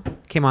Miyamoto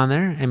came on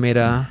there and made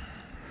a...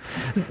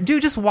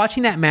 Dude, just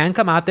watching that man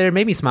come out there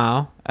made me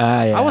smile.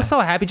 Yeah. I was so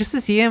happy just to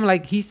see him.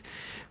 Like,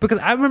 because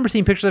I remember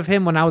seeing pictures of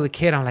him when I was a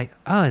kid. I'm like,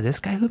 oh, this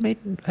guy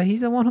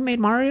he's the one who made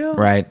Mario?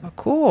 Right. Oh,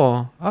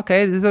 cool.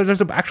 Okay, there's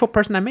an actual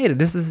person that made it.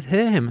 This is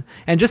him.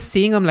 And just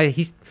seeing him, like,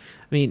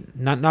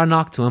 not a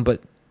knock to him,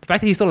 but the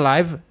fact that he's still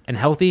alive and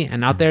healthy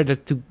and out there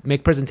to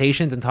make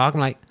presentations and talk,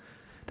 I'm like,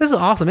 this is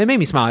awesome. It made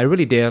me smile. It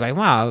really did. Like,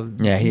 wow.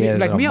 Yeah, he is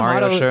like a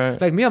Mario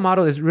shirt. Like,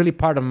 Miyamoto is really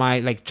part of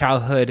my, like,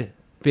 childhood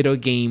video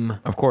game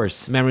Of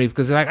course. memory,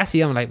 because like I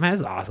see him, I'm like, man, this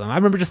is awesome. I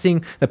remember just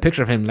seeing the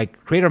picture of him,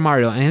 like creator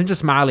Mario, and him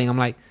just smiling. I'm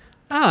like,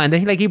 oh, and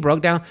then he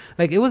broke down,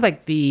 like it was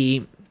like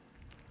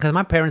because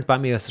my parents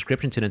bought me a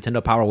subscription to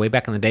Nintendo Power way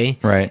back in the day,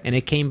 right? And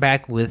it came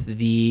back with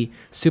the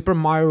Super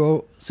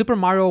Mario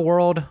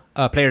World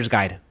Player's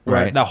Guide,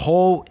 where right. the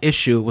whole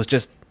issue was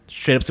just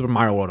straight up Super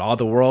Mario World, all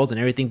the worlds and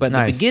everything. But in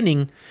the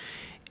beginning,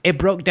 it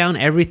broke down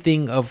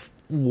everything of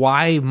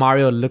why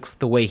Mario looks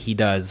the way he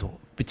does,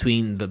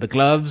 between the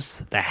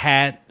gloves, the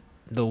hat,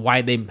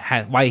 why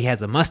he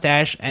has a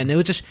mustache, and it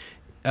was just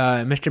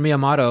Mr.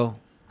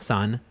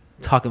 Miyamoto-san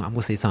talking. I'm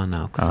gonna say son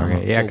now.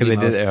 Okay. Yeah, because they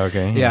did it.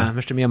 Okay. Yeah,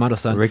 Mr.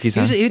 Miyamoto-san.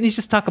 Ricky-san. He's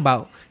just talking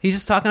about. He's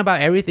just talking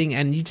about everything,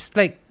 and you just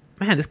like,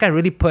 man, this guy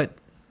really put,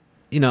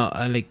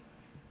 like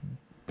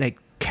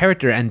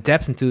character and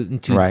depth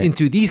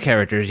into these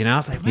characters. You know, I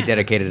was like, man, he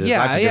dedicated his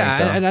life to doing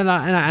so. And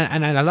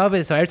I love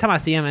it. So every time I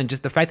see him, and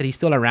just the fact that he's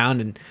still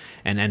around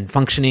and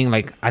functioning,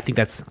 like I think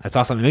that's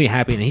awesome. It made me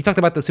happy. And he talked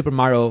about the Super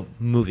Mario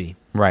movie,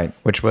 right?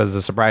 Which was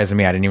a surprise to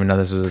me. I didn't even know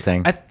this was a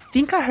thing. I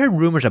think I heard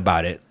rumors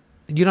about it.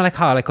 You know, like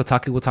how like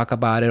Kotaku will talk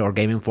about it, or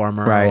Game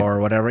Informer,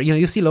 or whatever. You know,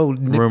 you see little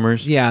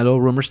rumors,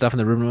 little rumor stuff in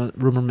the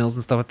rumor mills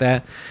and stuff like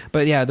that.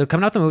 But yeah, they're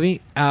coming out the movie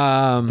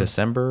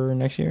December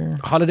next year,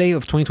 holiday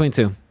of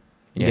 2022.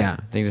 Yeah.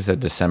 I think they said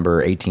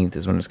December 18th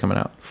is when it's coming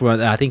out.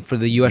 I think for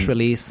the US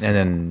release, and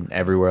then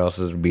everywhere else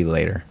will be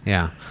later.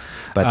 Yeah,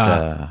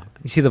 but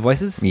you see the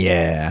voices?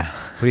 Yeah.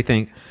 What do you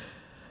think?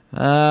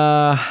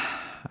 All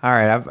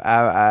right,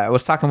 I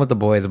was talking with the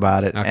boys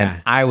about it, okay.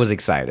 and I was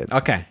excited.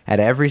 Okay, at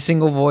every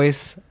single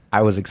voice,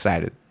 I was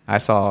excited. I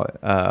saw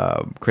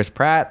Chris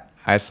Pratt.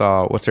 I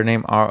saw what's her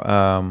name?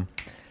 Anya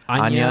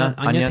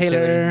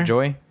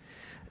Taylor-Joy.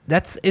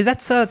 That's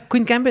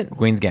Queen's Gambit.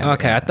 Queen's Gambit.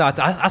 Okay, yeah.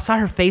 I saw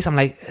her face. I'm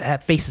like,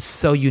 that face is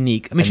so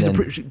unique. I mean, she's a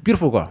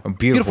beautiful girl.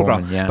 Beautiful girl.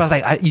 woman, yeah. But I was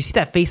like, you see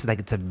that face? It's like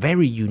it's a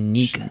very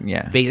unique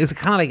face. It's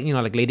kind of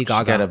like like Lady Gaga.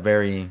 She's got a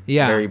very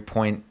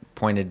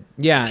pointed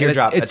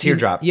teardrop. A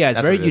teardrop. Yeah,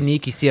 it's very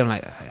unique. You see, I'm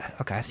like,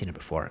 okay, I've seen it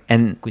before.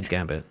 And Queen's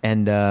Gambit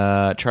and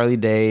Charlie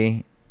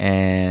Day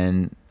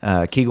and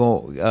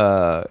Kegel.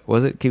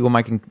 Was it Kegel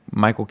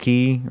Michael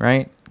Key?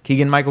 Right,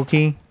 Keegan Michael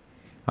Key.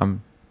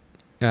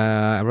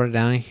 I wrote it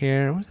down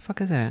here. Where the fuck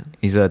is that?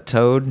 He's a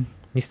Toad.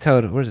 He's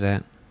Toad. Where's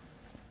that?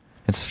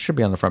 It should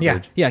be on the front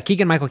page. Yeah,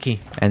 Keegan Michael Key.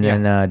 And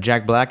then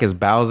Jack Black is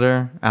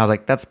Bowser. I was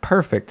like, that's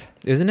perfect.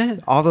 Isn't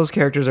it? All those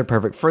characters are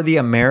perfect for the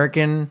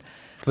American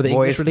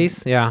English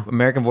release. Yeah,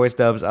 American voice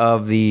dubs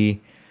of the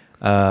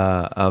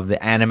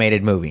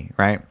animated movie,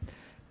 right?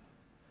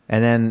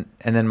 And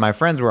then my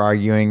friends were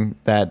arguing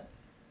that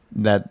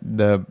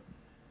the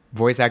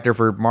voice actor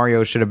for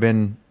Mario should have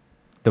been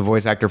the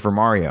voice actor for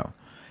Mario.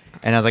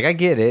 And I was like, I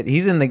get it.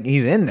 He's in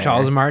there.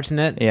 Charles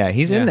Martinet. Yeah,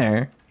 he's in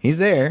there. He's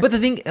there. But the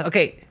thing,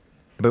 okay.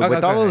 But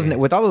with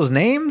all those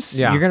names,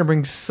 you're gonna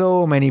bring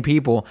so many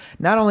people.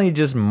 Not only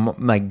just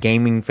like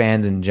gaming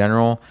fans in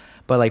general,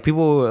 but like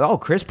people. Oh,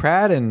 Chris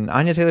Pratt and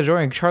Anya Taylor-Joy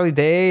and Charlie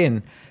Day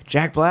and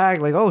Jack Black.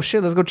 Like, oh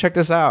shit, let's go check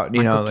this out.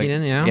 Michael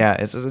Keaton,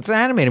 it's an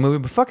animated movie,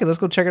 but fuck it, let's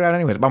go check it out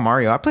anyways. It's about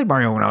Mario. I played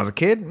Mario when I was a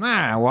kid.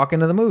 I walk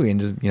into the movie and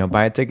just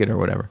buy a ticket or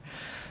whatever.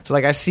 So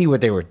like I see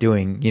what they were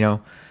doing.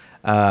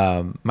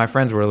 My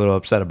friends were a little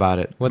upset about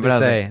it. What they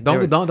say?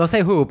 Don't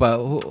say who, but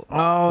who?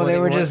 Oh, they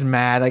were just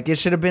mad. Like it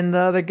should have been the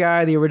other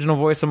guy, the original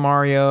voice of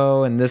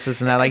Mario, and this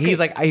and that. Like he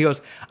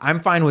goes, I'm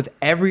fine with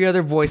every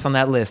other voice on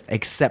that list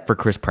except for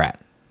Chris Pratt.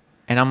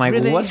 And I'm like,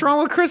 really? What's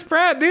wrong with Chris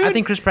Pratt, dude? I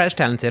think Chris Pratt's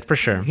talented for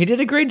sure. He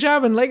did a great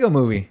job in Lego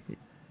Movie.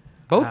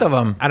 Both of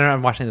them. I don't know.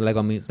 I'm watching the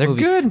Lego movies. They're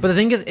good. But the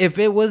thing is, if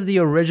it was the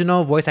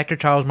original voice actor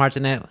Charles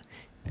Martinet,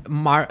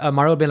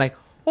 Mario would be like,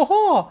 here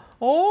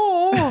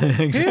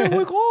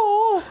we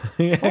go.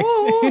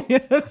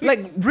 Yes.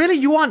 Like, really?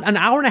 You want an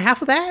hour and a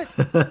half of that?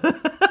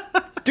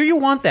 Do you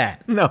want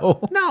that? No.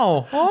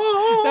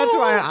 That's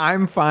why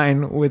I'm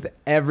fine with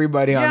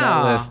everybody on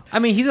that list. I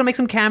mean, he's gonna make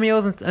some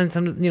cameos and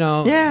some,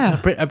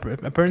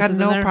 appearances.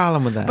 Got no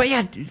problem with that. But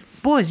yeah,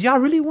 boys, y'all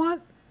really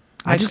want?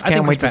 I just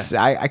can't wait to see.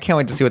 I can't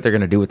wait to see what they're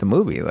gonna do with the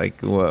movie.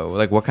 Like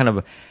what kind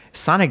of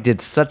Sonic did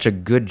such a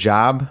good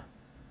job.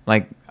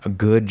 Like a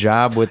good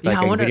job with like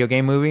a video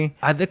game movie.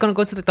 Are they gonna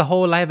go to like the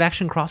whole live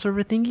action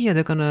crossover thingy? Or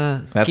they're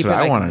gonna? That's what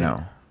I want to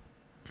know.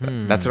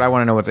 That's what I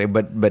want to know.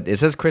 But it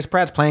says Chris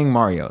Pratt's playing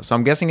Mario, so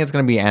I'm guessing it's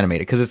going to be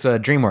animated because it's a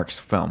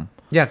DreamWorks film.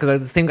 Yeah,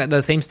 because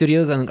the same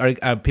studios and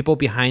are people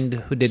behind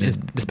who did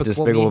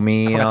Despicable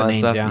Me. And all that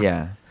stuff.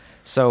 Yeah.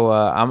 So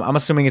I'm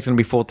assuming it's going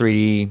to be full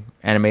 3D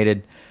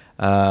animated.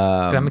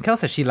 Mikkel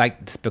said she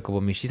liked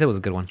Despicable Me. She said it was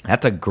a good one.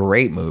 That's a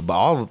great movie. But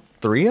all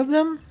 3 of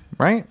them,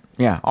 right?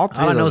 Yeah, all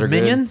 3 of those are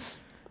Minions.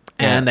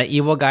 good. And that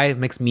evil guy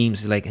makes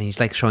memes and he's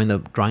like showing the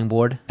drawing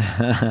board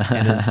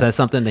and it says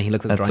something, then he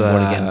looks at the drawing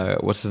board again.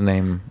 What's his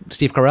name?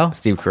 Steve Carell?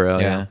 Steve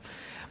Carell, yeah.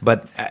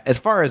 But as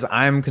far as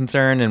I'm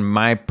concerned, in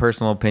my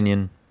personal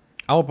opinion,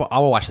 I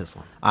will watch this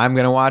one. I'm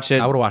gonna watch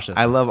it. I would watch this.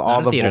 I love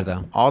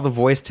all the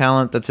voice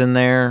talent that's in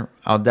there.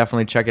 I'll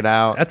definitely check it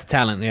out. That's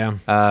talent,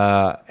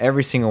 yeah.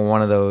 Every single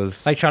one of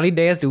those, like Charlie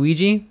Day as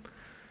Luigi.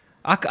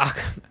 I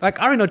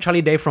already know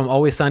Charlie Day from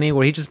Always Sunny,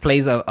 where he just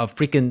plays a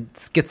freaking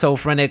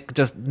schizophrenic,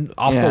 just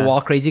off the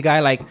wall crazy guy.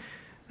 Like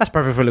that's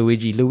perfect for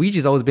Luigi.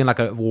 Luigi's always been like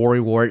a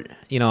worrywart,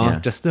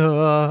 just.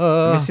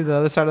 Let me see the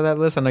other side of that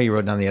list. I know you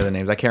wrote down the other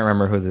names. I can't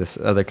remember who this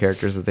other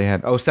characters that they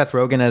had. Oh, Seth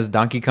Rogen as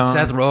Donkey Kong.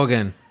 Seth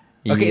Rogen.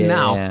 Okay,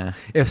 now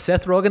if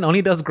Seth Rogen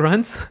only does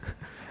grunts,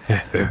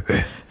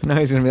 no,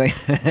 he's gonna be like,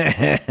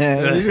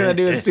 he's gonna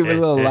do a stupid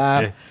little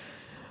laugh.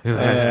 You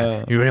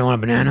really want a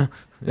banana?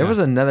 There was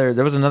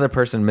another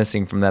person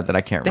missing from that I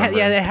can't remember.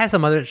 They had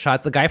some other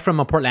shots. The guy from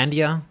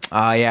Portlandia.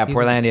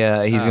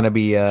 Portlandia. He's gonna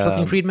be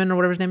Fletching Friedman or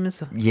whatever his name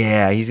is.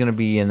 Yeah, he's gonna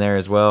be in there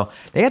as well.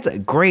 They had a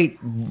great,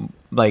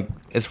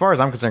 as far as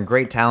I'm concerned,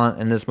 great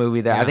talent in this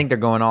movie. I think they're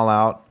going all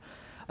out.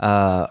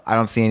 I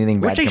don't see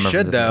anything bad coming from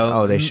this movie.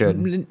 Oh, they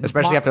should,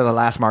 especially after the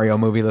last Mario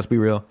movie. Let's be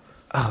real.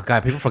 Oh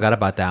god, people forgot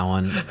about that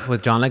one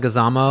with John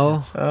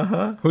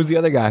Leguizamo. Who's the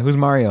other guy? Who's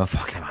Mario?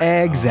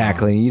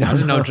 Exactly. You know,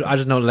 I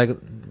just know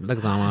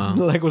Leguizamo.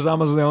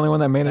 Leguizamo's the only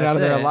one that made it out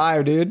of there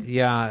alive, dude.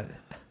 Yeah.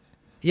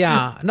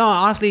 No,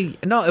 honestly,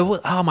 no. It was.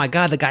 Oh my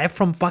god, the guy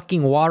from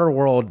fucking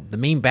Waterworld, the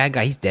main bad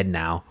guy, he's dead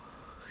now.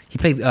 He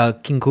played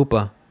King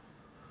Koopa.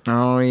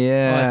 Oh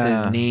yeah. What's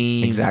his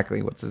name?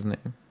 Exactly. What's his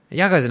name?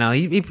 Yeah, guys, now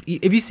if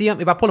you see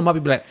him, if I pull him up,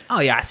 you'd be like, oh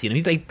yeah, I see him.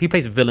 He's like he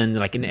plays villain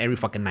like in every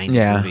fucking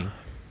 90s movie.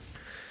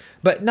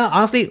 But no,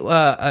 honestly,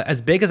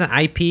 as big as an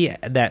IP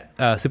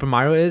that Super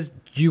Mario is,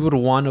 you would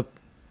want to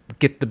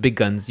get the big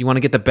guns. You want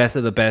to get the best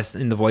of the best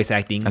in the voice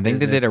acting. I think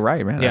they did it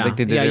right, man. Yeah. I think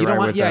they did it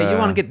right. You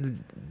want to get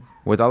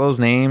with all those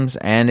names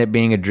and it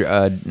being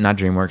not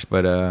DreamWorks,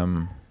 but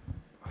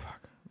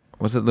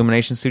was it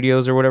Illumination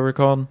Studios or whatever it's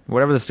called?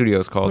 Whatever the studio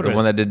is called, the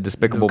one that did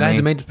Despicable Me. The guys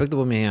who made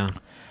Despicable Me, yeah.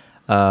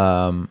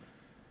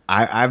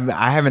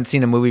 I haven't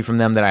seen a movie from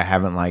them that I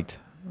haven't liked.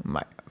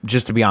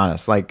 Just to be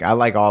honest, I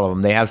like all of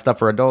them. They have stuff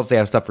for adults. They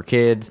have stuff for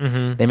kids.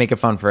 Mm-hmm. They make it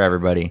fun for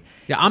everybody.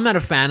 Yeah, I'm not a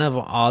fan of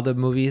all the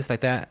movies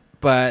like that,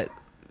 but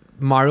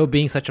Mario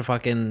being such a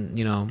fucking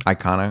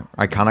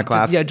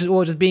iconoclast.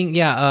 Just being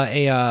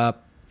having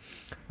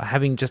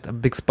just a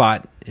big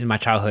spot in my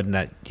childhood, and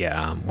that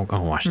I'm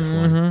gonna watch this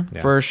one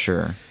for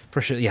sure.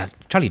 Yeah,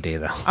 Charlie Day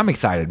though. I'm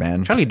excited,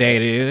 man. Charlie Day,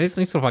 dude,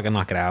 he needs to fucking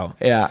knock it out.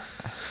 Yeah.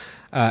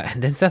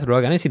 And then Seth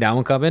Rogen. I didn't see that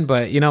one coming,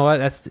 but you know what?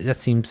 That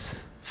seems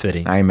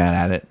fitting. I ain't mad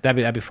at it.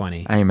 That'd be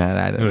funny. I ain't mad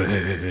at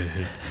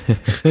it.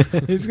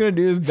 He's gonna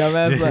do his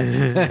dumbass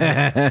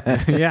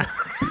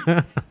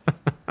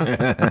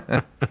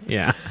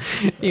yeah.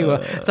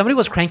 Somebody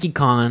was Cranky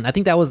Kong. I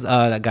think that was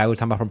that guy we were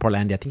talking about from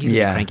Portlandia. I think he's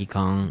Cranky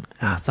Kong.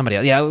 Somebody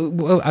else. Yeah, I'll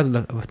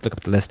look up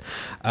the list.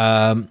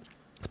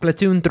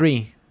 Splatoon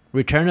 3.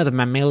 Return of the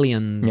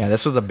Mammalians. Yeah,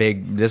 this was a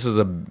big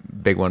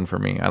one for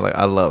me.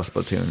 I love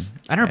Splatoon.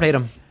 I never played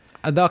them.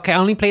 I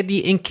only played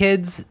the Ink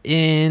Kids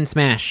in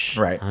Smash.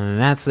 Right.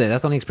 That's it.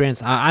 That's the only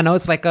experience. I know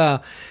it's like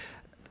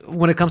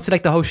when it comes to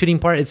like the whole shooting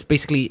part, it's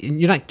basically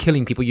you're not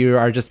killing people. You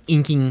are just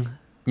inking.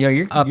 Yeah,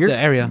 you're the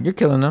area. You're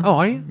killing them. Oh,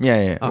 are you?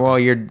 Yeah. Okay. Well,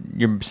 you're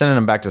sending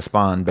them back to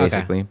spawn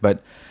basically,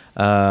 but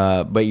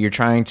you're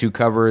trying to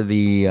cover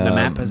the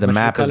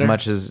map as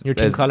much as your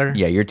team color.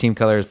 Yeah, your team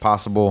color as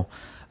possible,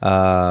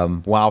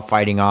 while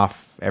fighting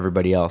off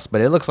everybody else.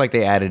 But it looks like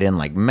they added in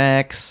like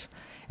mechs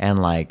and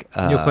like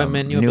new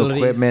equipment, new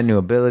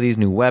abilities,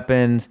 new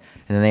weapons,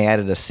 and then they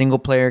added a single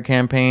player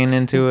campaign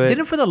into it.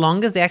 Didn't for the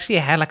longest they actually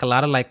had like a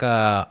lot of like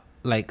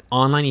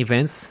online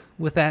events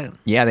with that.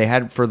 Yeah, they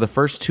had for the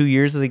first 2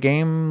 years of the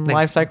game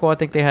life cycle. I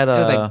think they had it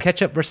was like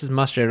ketchup versus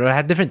mustard, or it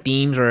had different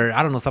themes, or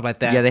I don't know, stuff like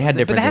that. Yeah, they had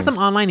different. But they had themes.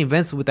 some online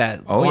events with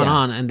that going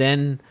on, and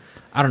then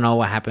I don't know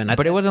what happened.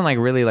 But it wasn't like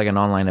really like an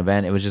online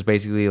event. It was just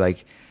basically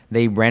like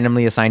they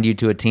randomly assigned you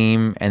to a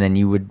team, and then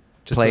you would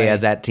play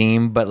as that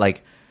team. But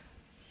like,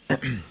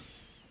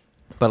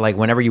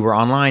 whenever you were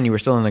online, you were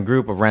still in a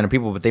group of random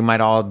people, but they might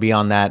all be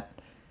on that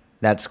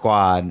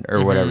squad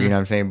or whatever. You know what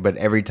I'm saying? But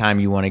every time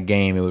you won a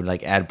game, it would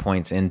like add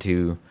points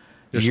into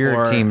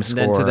your team's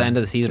score, then to the end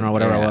of the season or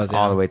whatever it was,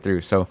 all the way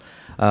through. So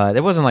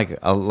there wasn't like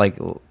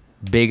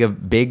big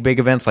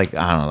events like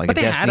I don't know, like but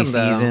a Destiny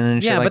season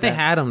and shit. Yeah, like but that. they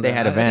had them. They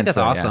had events. That's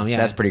awesome. Yeah,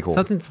 that's pretty cool.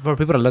 Something for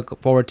people to look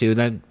forward to.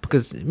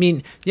 Because I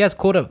mean, yeah, it's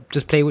cool to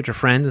just play with your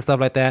friends and stuff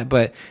like that.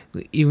 But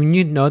when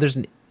you know there's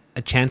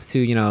a chance to,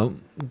 you know,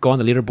 go on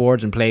the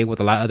leaderboards and play with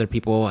a lot of other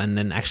people and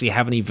then actually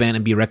have an event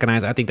and be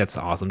recognized, I think that's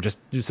awesome. Just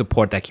to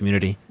support that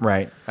community.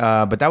 Right.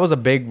 But that was a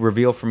big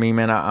reveal for me,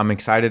 man. I'm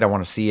excited. I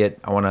want to see it.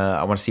 I want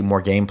to see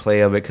more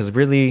gameplay of it because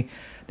really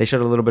they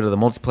showed a little bit of the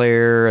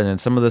multiplayer and then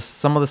some of the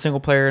single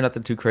player,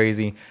 nothing too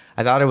crazy.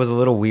 I thought it was a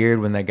little weird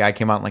when that guy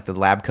came out in like the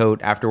lab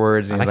coat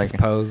afterwards. And I he like was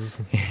his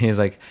pose. He was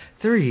like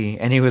 3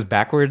 and he was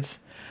backwards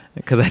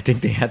because I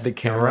think they had the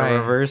camera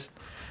reversed.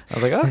 I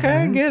was like, okay,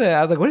 I get it.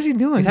 I was like, what is he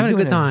doing? He's having a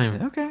doing good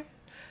time. Okay.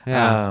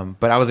 Yeah.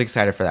 But I was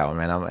excited for that one,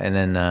 man. And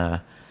then,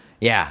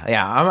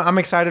 I'm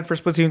excited for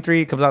Splatoon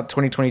 3. It comes out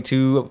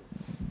 2022.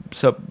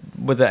 So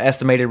with the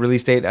estimated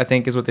release date, I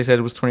think is what they said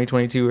it was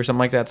 2022 or something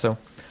like that. So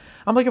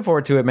I'm looking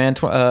forward to it, man.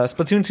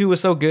 Splatoon 2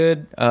 was so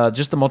good.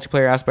 Just the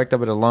multiplayer aspect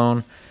of it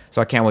alone.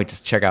 So I can't wait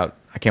to check out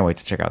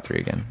 3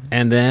 again.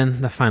 And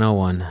then the final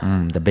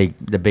one. The big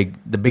Big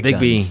guns.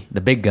 B. The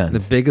big guns.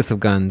 The biggest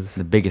of guns.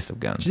 The biggest of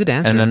guns. She's a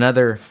dancer. And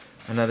another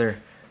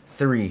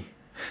 3.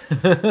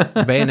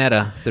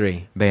 Bayonetta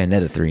 3.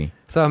 Bayonetta 3.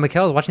 So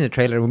Mikkel was watching the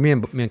trailer. Me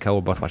and Kel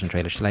were both watching the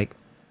trailer.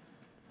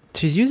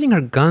 She's using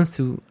her guns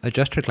to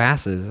adjust her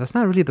glasses. That's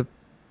not really the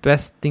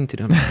best thing to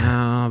do. No,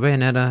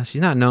 Bayonetta.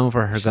 She's not known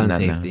for her gun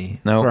safety.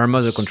 No, for her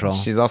muzzle control.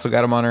 She's also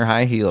got them on her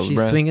high heels. She's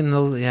bruh. swinging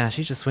those. Yeah,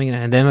 she's just swinging it.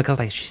 And then Mikkel's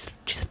like, she's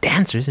a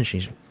dancer, isn't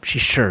she? She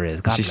sure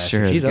is. God She bless sure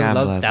her. is. She does God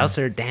love bless her. douse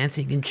her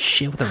dancing and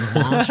shit with her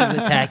monster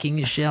attacking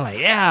and shit. Like,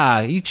 yeah,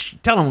 you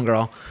tell them,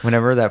 girl.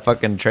 Whenever that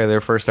fucking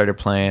trailer first started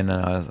playing,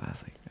 I was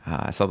like,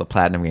 I saw the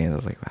Platinum games. I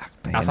was like,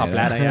 Bayonetta. I saw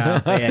Platinum,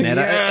 yeah. Bayonetta.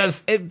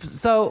 Yes.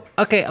 So,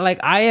 okay, like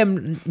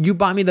you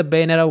bought me the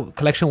Bayonetta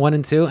collection 1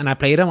 and 2, and I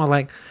played them. I was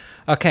like,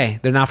 okay,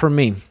 they're not for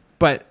me.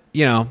 But,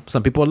 you know,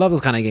 some people love those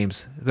kind of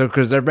games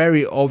because they're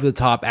very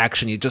over-the-top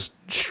action. You just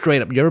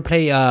straight up. You ever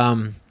play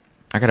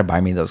I gotta buy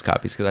me those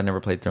copies because I never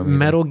played through them.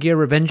 Metal Gear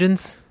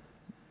Revengeance?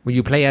 Where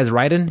you play as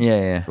Raiden?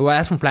 Yeah. Well,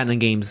 that's from Platinum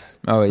Games.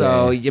 Oh,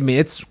 so, yeah. I mean,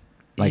 it's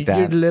Like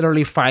you're that.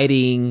 literally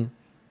fighting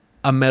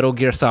a Metal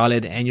Gear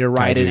Solid, and you're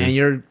Raiden, Kaiju. and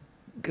you're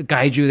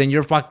Kaijus, and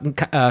you're fucking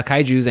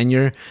Kaijus, and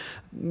you're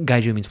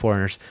Kaiju means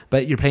foreigners,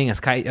 but you're playing as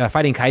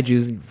fighting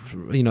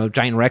Kaijus, you know,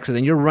 giant Rexes,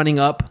 and you're running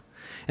up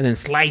and then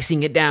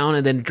slicing it down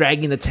and then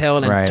dragging the tail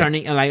and Right.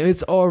 turning, and like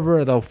it's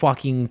over the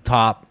fucking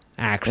top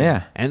action.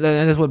 Yeah. And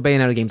that's what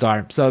Bayonetta games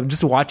are. So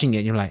just watching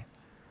it, you're like,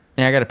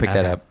 Yeah, I gotta pick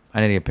that Okay. up.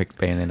 I need to pick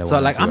Bayonetta. so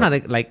 1 like and 2 I'm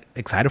up. not like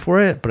excited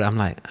for it, but I'm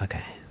like,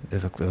 okay,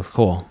 this looks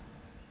cool.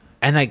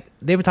 And like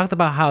they even talked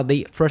about how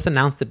they first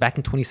announced it back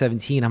in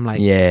 2017. I'm like,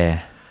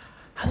 Yeah.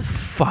 how the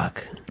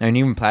fuck? And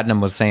even Platinum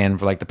was saying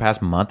for like the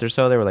past month or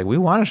so, they were like, we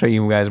want to show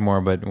you guys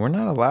more, but we're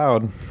not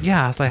allowed.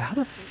 Yeah, I was like, how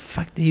the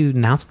fuck do you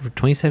announce it for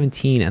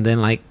 2017? And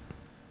then like,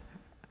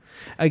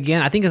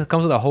 again, I think it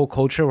comes with a whole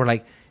culture where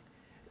like,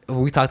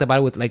 we talked about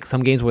it with like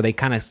some games where they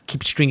kind of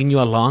keep stringing you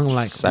along.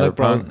 Like,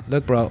 Cyberpunk.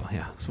 look, bro.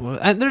 Yeah. So,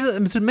 and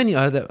there's many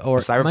other, or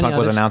Cyberpunk many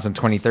was others. announced in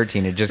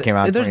 2013. It just came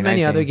out in There's 2019.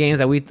 many other games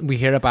that we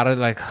hear about it.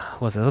 Like,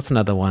 what's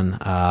another one?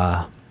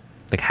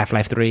 Like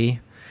Half-Life 3.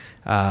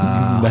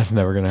 That's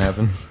never going to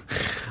happen.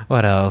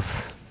 What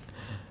else?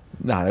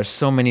 Nah, there's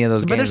so many of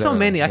those games. But there's so that are-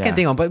 many. I yeah. can't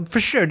think of them. But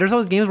for sure, there's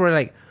those games where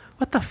like,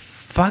 what the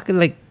fuck?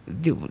 Like,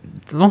 dude,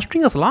 don't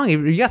string us along. If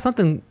you got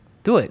something,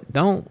 do it.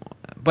 Don't,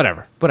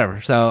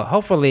 whatever. So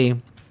hopefully,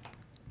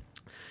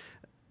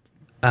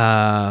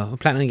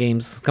 Platinum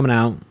Games coming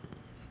out,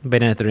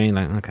 Bayonetta 3,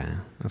 like, okay,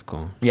 that's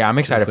cool. Yeah, I'm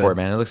excited Looks for it, good.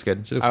 man. It looks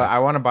good. She looks good. I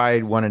want to buy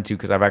 1 and 2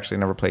 because I've actually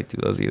never played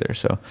through those either.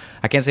 So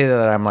I can't say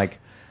that I'm like,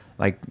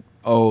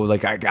 oh,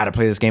 like I gotta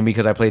play this game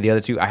because I played the other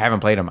 2. I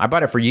haven't played them. I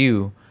bought it for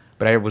you,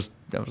 but I was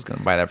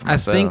gonna buy that for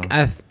myself.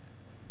 I think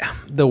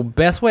the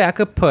best way I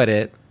could put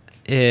it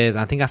is,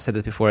 I think I've said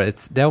this before,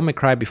 it's Devil May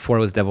Cry before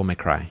it was Devil May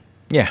Cry.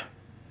 Yeah,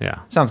 Yeah.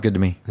 sounds good to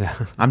me. Yeah.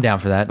 I'm down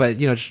for that. But,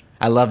 you know,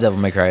 I love Devil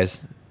May Cry.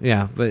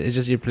 yeah, but it's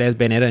just you play as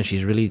Bayonetta, and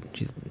she's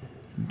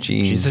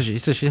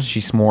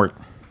She's smart.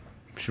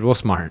 she's real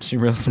smart. She's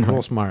real smart.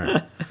 Real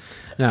smart.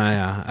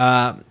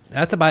 Yeah.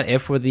 That's about it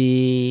for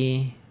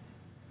the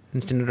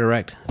Nintendo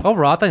Direct.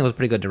 Overall, I think it was a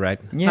pretty good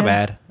Direct. Yeah. Not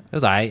bad. It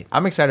was alright.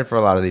 I'm excited for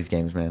a lot of these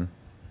games, man.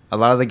 A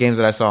lot of the games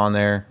that I saw on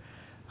there,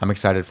 I'm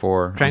excited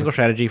for. Triangle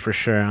Strategy for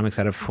sure. I'm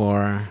excited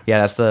for. Yeah,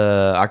 that's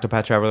the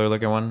Octopath Traveler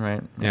looking one,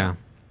 right? Yeah.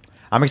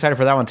 I'm excited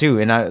for that one too.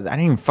 And I didn't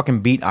even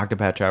fucking beat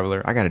Octopath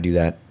Traveler. I got to do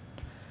that.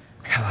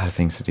 I got a lot of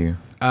things to do.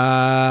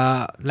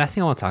 Last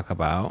thing I want to talk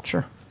about.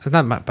 Sure. It's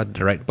not about the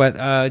Direct, but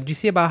do you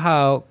see about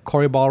how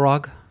Cory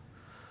Barlog?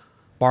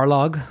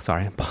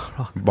 Sorry,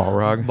 Balrog.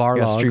 Balrog. Balrog.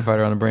 You got Street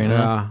Fighter on the brain,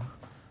 huh?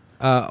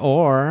 Yeah.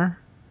 Or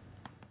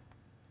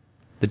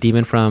the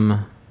demon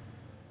from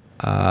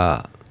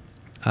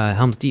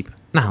Helm's Deep.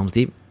 Not Helm's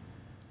Deep.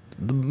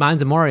 The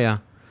Mines of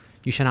Moria.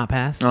 You shall not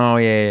pass. Oh,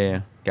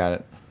 yeah. Got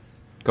it.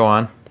 Go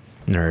on.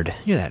 Nerd.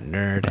 You're that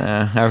nerd.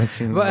 I haven't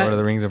seen But- Lord of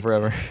the Rings in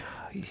forever.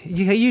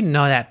 You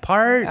know that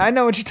part. I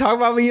know what you're talking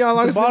about, but you know how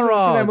long It's it's a been since I've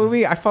seen Balrog. that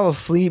movie? I fall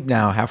asleep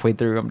now halfway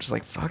through. I'm just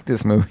like, fuck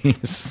this movie.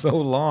 It's so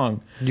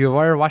long. You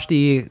ever watched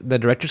the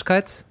director's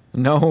cuts?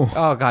 No.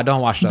 Oh God,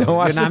 don't watch those. Don't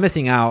watch You're not them.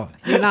 missing out.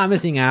 You're not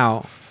missing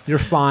out. You're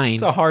fine.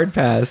 It's a hard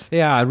pass.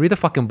 Yeah, read the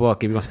fucking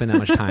book if you're gonna spend that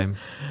much time.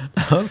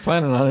 I was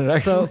planning on it. Actually.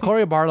 So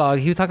Cory Barlog,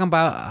 he was talking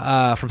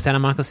about from Santa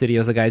Monica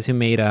Studios, the guys who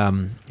made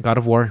God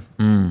of War.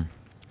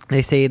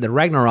 They say that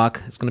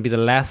Ragnarok is going to be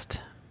the last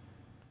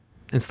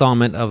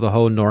installment of the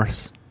whole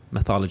Norse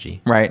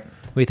mythology. Right.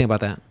 What do you think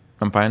about that?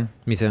 I'm fine.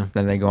 Me too.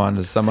 Then they go on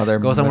to some other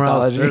Go somewhere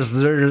mythology. else.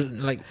 There's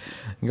like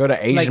Go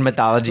to Asian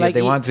mythology if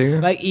they want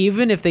to. Like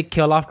even if they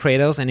kill off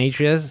Kratos and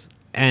Atreus,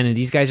 and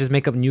these guys just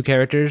make up new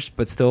characters,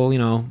 but still, You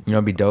know,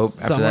 it'd be dope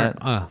somewhere-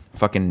 after that.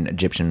 Fucking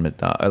Egyptian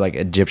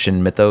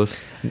Egyptian mythos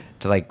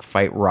to like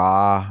fight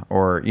Ra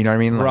or you know what I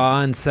mean? Like,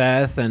 Ra and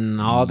Seth and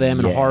all them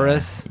and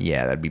Horus.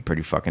 Yeah, that'd be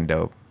pretty fucking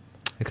dope.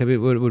 It could be. It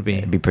would be.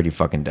 It'd be pretty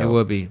fucking dope. It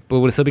would be. But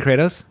would it still be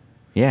Kratos?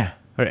 Yeah.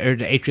 Or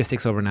Atreus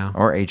takes over now?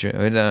 Or Atreus.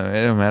 It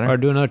don't matter. Or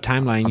do another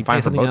timeline. You fine play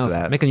for something both of else.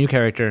 that. Make a new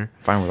character.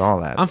 Fine with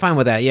all that. I'm fine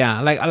with that. Yeah.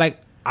 Like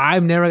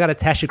I've never got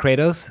attached to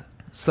Kratos.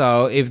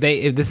 So if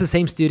this is the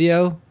same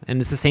studio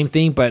and it's the same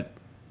thing, but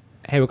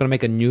hey, we're gonna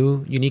make a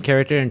new unique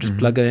character and just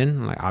plug it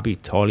in, like I'll be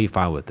totally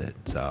fine with it.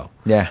 So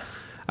yeah.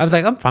 I was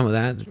like, I'm fine with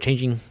that.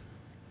 Changing.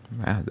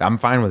 I'm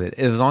fine with it.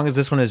 As long as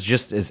this one is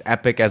just as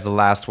epic as the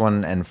last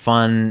one and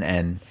fun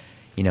and,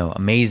 you know,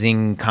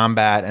 amazing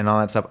combat and all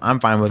that stuff, I'm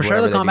fine with For sure,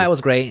 whatever the they combat do.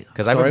 was great. The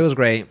 'Cause I've story been- was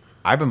great.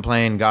 I've been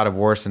playing God of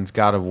War since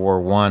God of War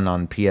 1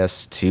 on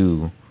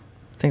PS2.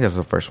 I think that's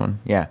the first one.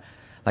 Yeah.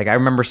 Like, I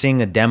remember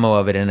seeing a demo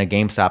of it in a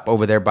GameStop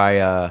over there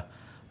by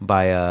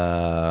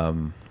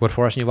What,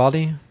 Forest and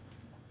Uvalde?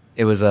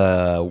 it was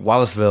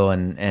Wallaceville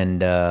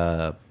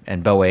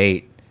and Bellway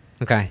 8.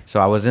 Okay. So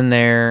I was in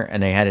there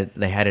and they had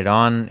it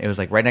on. It was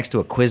like right next to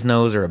a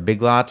Quiznos or a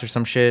Big Lots or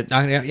some shit.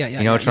 Yeah.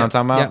 You know what I'm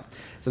talking about? Yeah.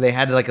 So they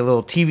had like a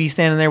little TV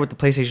standing there with the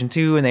PlayStation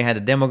 2 and they had a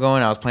demo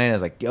going. I was playing. I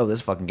was like, yo,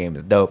 this fucking game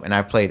is dope. And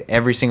I've played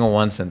every single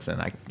one since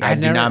then. I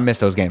do not miss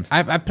those games.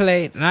 I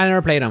played, and I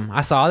never played them.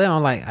 I saw them.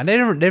 I'm like, they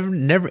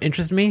never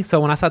interested me.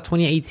 So when I saw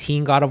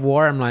 2018 God of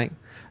War, I'm like,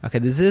 okay,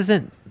 this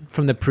isn't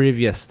from the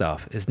previous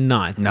stuff. It's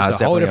not. It's a whole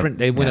definitely different.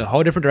 They went a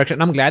whole different direction.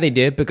 And I'm glad they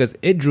did because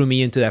it drew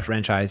me into that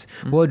franchise.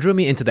 Well, it drew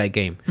me into that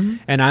game,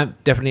 and I'm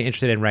definitely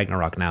interested in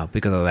Ragnarok now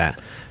because of that.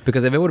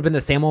 Because if it would have been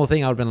the same old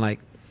thing, I would have been like,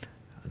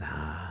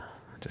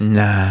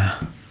 Nah.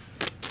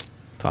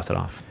 toss it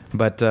off.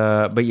 But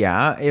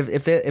yeah,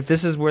 if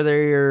this is where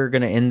they're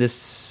gonna end this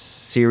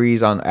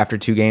series on after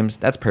 2 games,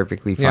 that's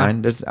perfectly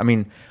fine. Yeah. I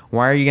mean,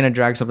 why are you gonna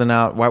drag something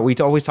out? Why we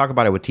always talk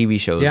about it with TV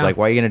shows? Yeah. Like,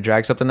 why are you gonna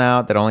drag something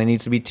out that only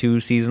needs to be 2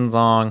 seasons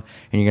long,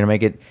 and you're gonna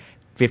make it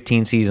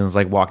 15 seasons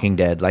like Walking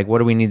Dead? Like, what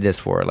do we need this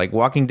for? Like,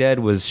 Walking Dead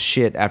was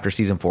shit after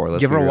season 4. You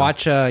ever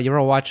watch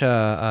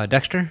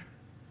Dexter?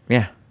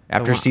 Yeah.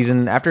 After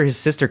his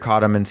sister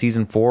caught him in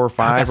season 4 or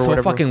 5 That's or so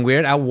whatever. fucking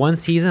weird. At one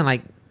season,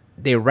 like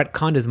they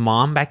retconned his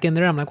mom back in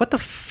there. I'm like, what the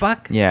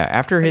fuck? Yeah,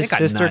 after his They got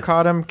sister nuts.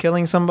 caught him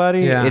killing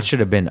somebody, Yeah. it should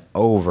have been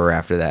over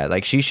after that.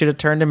 Like, she should have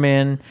turned him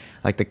in,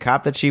 like the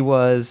cop that she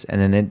was,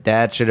 and then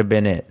that should have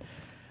been it.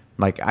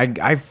 Like,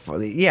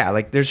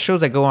 like there's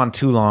shows that go on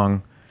too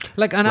long,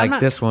 Like, and I'm like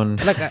not, this one.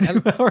 Like,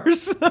 2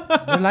 hours.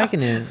 they're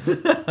liking it.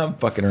 I'm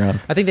fucking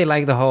around. I think they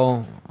like the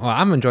whole. Well,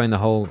 I'm enjoying the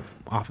whole.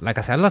 Like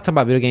I said, I love talking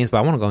about video games, but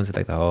I want to go into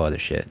like the whole other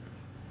shit.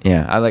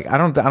 Yeah, I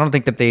don't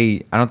think that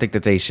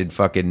they should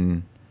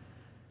fucking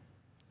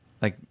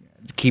like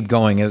keep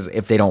going as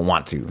if they don't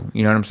want to.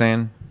 You know what I'm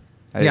saying?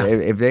 Yeah.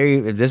 If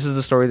this is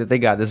the story that they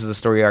got, this is the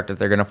story arc that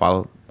they're gonna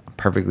follow. I'm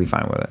perfectly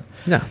fine with it.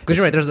 No, because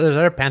you're right. There's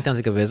other pantheons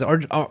you could visit,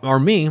 or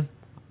me.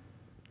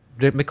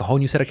 They make a whole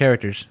new set of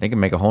characters. They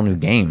can make a whole new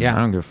game. Yeah. I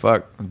don't give a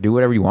fuck. Do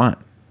whatever you want.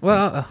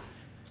 Well,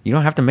 You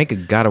don't have to make a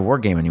God of War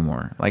game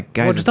anymore. Like,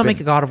 guys, just don't make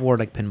a God of War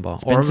like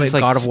pinball been or since,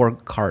 like like, God of War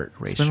kart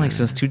race. It's been like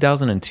since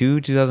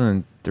 2002,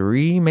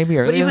 2003, maybe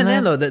earlier. But even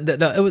than then, that.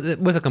 though, it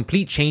was a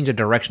complete change of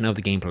direction of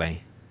the gameplay.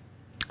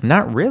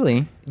 Not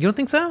really. You don't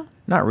think so?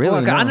 Not really.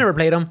 Well, no. I never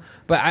played them,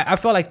 but I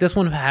felt like this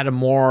one had a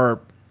more.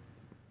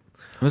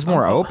 It was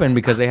more open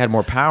because they had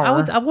more power.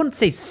 I wouldn't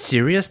say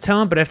serious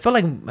tone, but I felt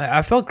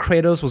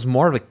Kratos was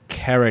more of a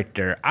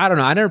character. I don't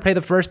know. I never played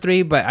the first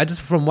 3, but I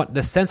just from what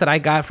the sense that I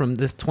got from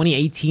this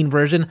 2018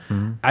 version,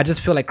 I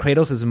just feel like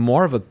Kratos is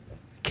more of a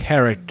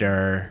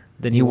character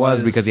than he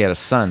was because he had a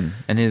son,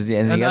 and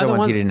the other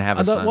ones he didn't have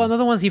a son. Well, the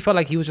other ones he felt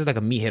like he was just like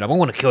a meathead. I'm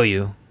gonna kill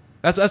you.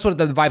 That's what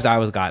the vibes I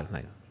always got.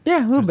 Like,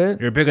 Yeah, a little bit.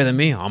 you're bigger than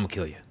me. I'm gonna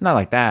kill you. Not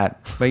like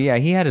that, but yeah,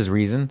 he had his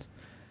reasons,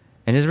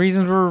 and his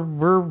reasons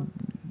were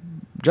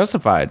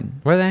justified.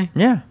 Were they?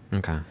 Yeah.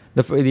 Okay.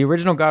 The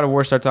original God of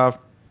War starts off.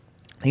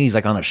 I think he's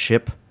like on a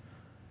ship.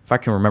 If I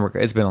can remember,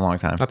 it's been a long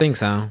time. I think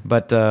so.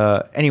 But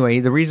anyway,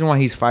 the reason why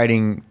he's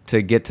fighting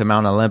to get to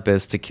Mount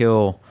Olympus to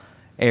kill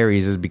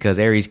Ares is because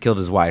Ares killed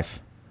his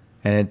wife,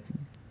 and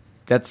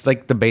that's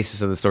like the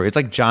basis of the story. It's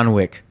like John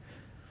Wick.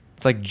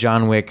 It's like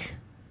John Wick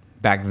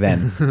back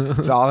then.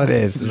 That's all it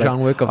is. It's John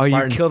like, Wick of oh,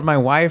 Spartans. you killed my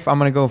wife. I'm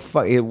gonna go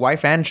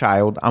wife and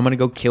child. I'm gonna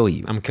go kill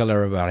you. I'm gonna kill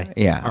everybody.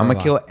 Yeah, I'm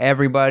gonna kill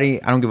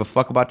everybody. I don't give a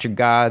fuck about your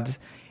gods.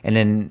 And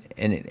then,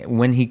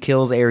 when he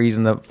kills Ares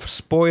in the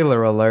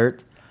spoiler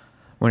alert,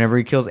 whenever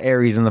he kills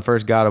Ares in the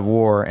first God of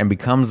War and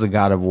becomes the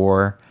God of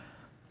War,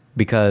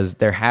 because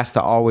there has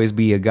to always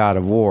be a God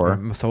of War.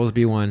 Must always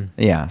be one.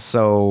 Yeah,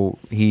 so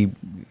he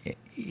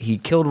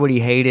killed what he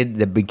hated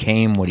that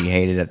became what he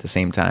hated at the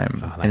same time.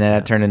 like and then that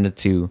that. turned into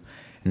 2.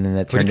 And then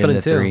that Who'd turned he kill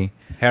into in 2? 3.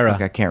 Hera.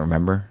 Like, I can't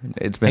remember.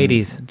 It's been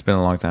Hades. It's been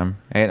a long time.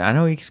 And I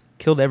know he's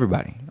killed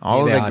everybody. All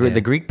Yeah, they all of did.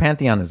 the Greek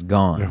pantheon is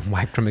gone. They're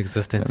wiped from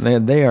existence.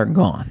 They are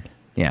gone.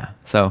 Yeah.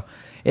 So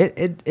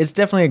it's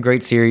definitely a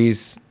great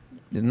series.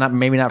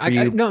 Maybe not for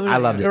you. No, I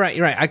loved it. You're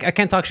right. I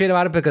can't talk shit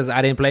about it because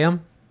I didn't play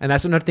them. And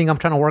that's another thing I'm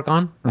trying to work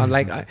on. I'm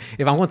like,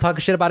 if I'm going to talk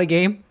shit about a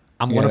game,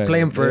 I'm going to play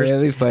them first. Yeah,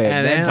 at least play it.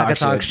 And then I can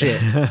talk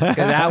shit. Because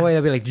that way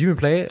I'll be like, did you even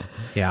play it?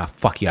 Yeah,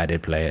 fuck you, I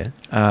did play it.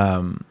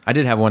 I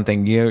did have one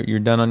thing. You're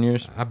done on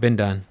yours? I've been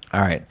done.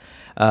 All right.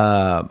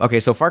 Okay,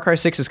 so Far Cry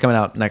 6 is coming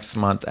out next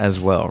month as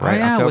well, right? Oh,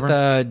 yeah, October?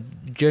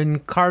 with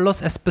Giancarlo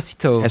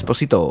Esposito.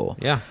 Esposito.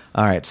 Yeah.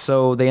 All right.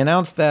 So they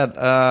announced that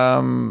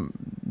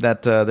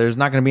there's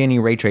not going to be any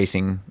ray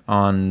tracing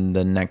on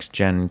the next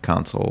gen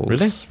consoles.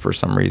 Really? For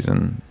some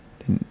reason,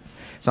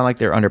 it's not like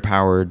they're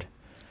underpowered,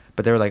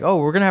 but they were like, "Oh,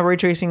 we're going to have ray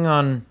tracing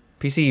on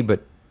PC,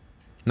 but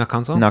Not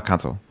console? not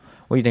console."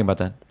 What do you think about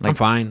that? I'm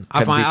fine.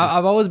 I'm cut fine. features?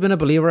 I've always been a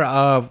believer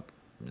of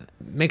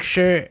make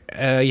sure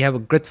you have a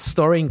good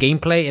story and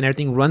gameplay and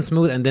everything runs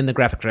smooth, and then the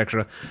graphics are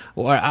extra.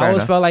 Or I always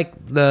enough. felt like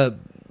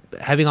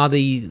having all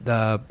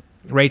the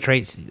ray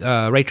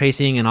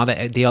tracing and all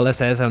that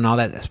DLSS and all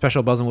that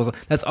special bells and whistles,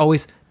 that's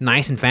always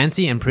nice and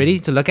fancy and pretty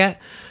to look at,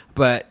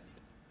 but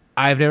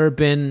I've never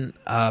been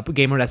a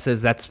gamer that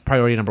says that's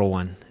priority number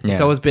one. It's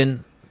Yeah. always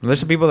been There's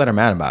some people that are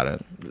mad about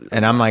it,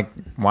 and I'm like,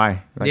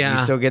 why? Like, Yeah.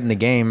 you're still getting the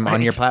game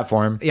on your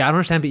platform. I don't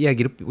understand, but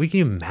what are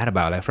you mad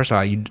about it? First of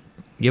all, you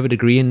have a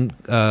degree in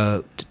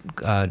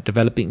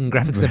developing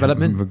graphics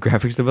development.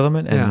 Graphics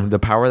development, and Yeah. the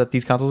power that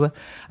these consoles have.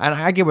 And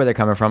I get where they're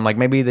coming from. Like,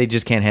 maybe they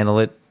just can't handle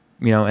it,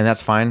 and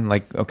that's fine.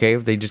 Like, okay,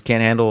 if they just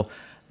can't handle,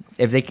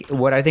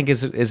 what I think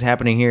is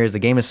happening here is the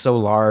game is so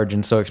large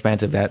and so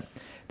expansive that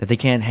they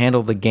can't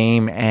handle the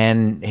game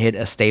and hit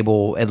a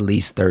stable at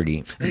least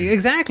 30.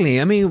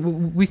 Exactly. I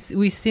mean, we've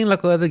seen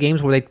like other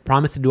games where they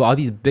promise to do all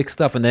these big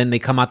stuff and then they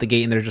come out the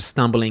gate and they're just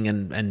stumbling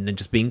and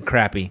just being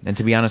crappy. And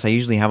to be honest, I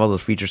usually have all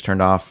those features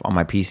turned off on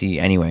my PC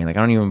anyway. Like,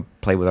 I don't even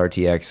play with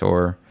RTX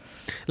or...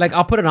 Like,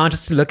 I'll put it on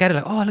just to look at it.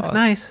 Like, oh, it looks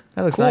nice.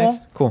 That looks Cool. nice.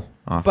 Cool.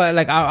 Off. But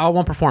like, I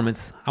want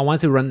performance. I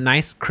want it to run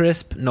nice,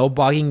 crisp, no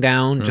bogging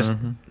down. Just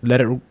let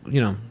it,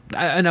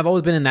 and I've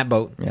always been in that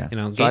boat. Yeah.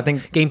 So I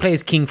think- gameplay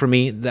is king for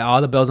me.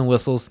 All the bells and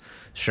whistles,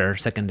 sure,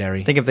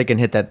 secondary. I think if they can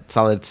hit that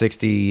solid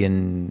 60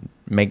 and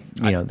make,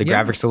 the yeah,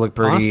 graphics still look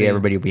pretty, honestly.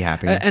 everybody will be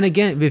happy. And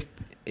again,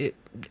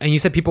 and you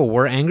said people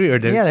were angry, or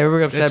Yeah, they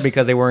were upset just-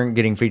 because they weren't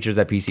getting features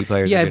that PC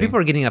players Yeah, were getting. people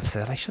are getting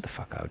upset. Like, shut the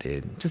fuck up,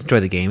 dude. Just enjoy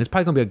the game. It's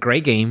probably gonna be a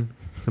great game.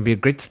 It's gonna be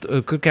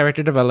a good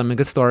character development,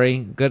 good story,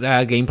 good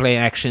gameplay,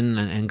 action,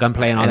 and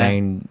gunplay, and all And that. I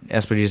mean,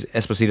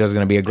 Esposito is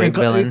going to be a great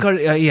villain.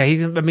 Yeah,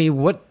 he's. I mean,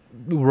 what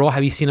role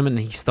have you seen him in?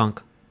 He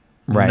stunk.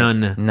 Right.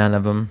 None. None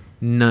of them.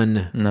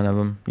 None. None of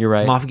them. You're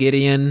right. Moff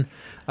Gideon,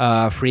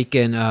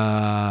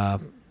 freaking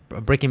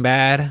Breaking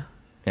Bad,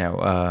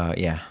 Yeah.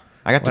 Yeah.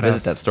 I got to What visit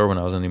else? that store when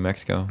I was in New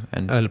Mexico.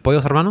 And El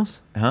Pollos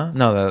Hermanos.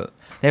 No,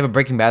 they have a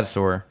Breaking Bad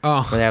store.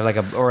 Oh. Where they have like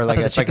I thought the it's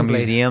like a chicken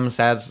place. museum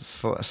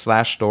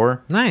slash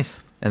store. Nice.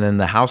 And then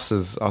the house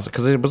is also,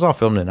 because it was all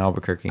filmed in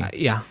Albuquerque.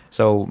 Yeah.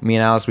 So me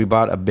and Alice, we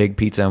bought a big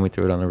pizza and we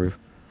threw it on the roof.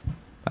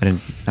 I didn't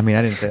say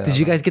that. Did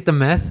you guys get the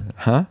meth?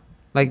 Huh?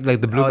 Like the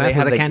blue Oh, they meth?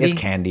 have Was it candy? It's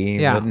candy.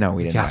 Yeah. But no,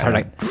 we didn't. Yeah, buy start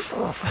that.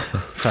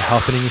 like start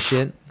helping and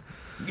shit.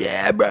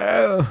 Yeah,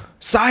 bro.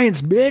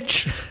 Science,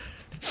 bitch.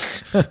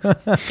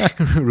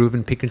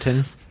 Ruben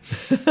Pinkerton.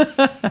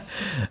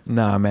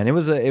 Nah, man, it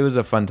was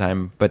a fun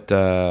time, but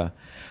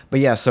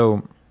yeah.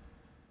 So,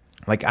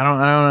 like, I don't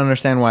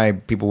understand why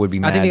people would be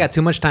mad. I think they got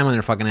too much time on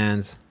their fucking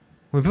hands.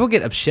 When people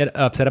get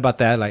upset about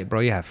that, like, bro,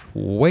 you have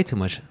way too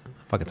much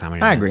fucking time on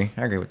your I hands.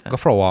 agree with that. Go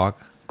for a walk.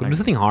 Go do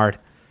something hard.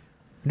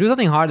 Do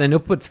something hard, and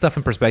it'll put stuff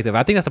in perspective.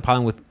 I think that's the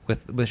problem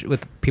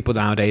with people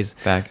nowadays.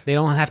 Facts. They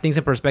don't have things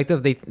in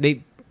perspective.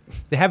 They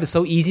have it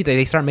so easy that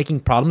they start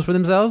making problems for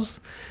themselves.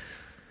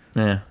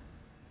 Yeah,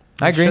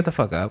 I agree. Shut the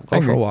fuck up. I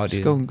Go for a agree. walk,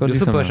 Just dude. go do do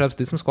some something push-ups.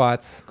 Do some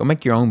squats. Go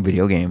make your own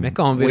video game. Make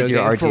your own video with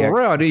your game. RTX. For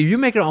real, dude. If you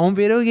make your own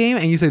video game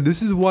and you say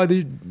this is why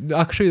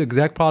I'll show you the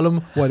exact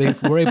problem why they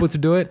were able to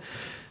do it,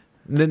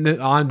 then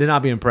I'll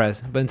not be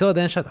impressed. But until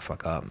then, shut the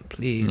fuck up,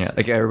 please. Yeah,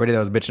 like everybody that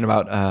was bitching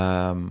about.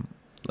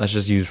 Let's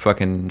just use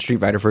fucking Street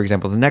Fighter for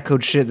example. The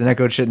netcode shit,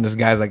 and this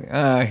guy's like,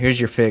 here's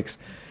your fix,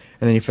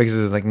 and then he fixes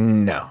it. It's like,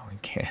 no, you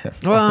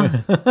can't. Well,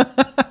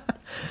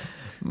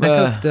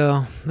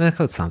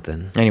 netcode's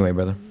something. Anyway,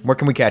 brother, where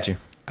can we catch you?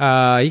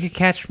 You could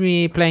catch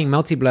me playing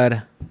Melty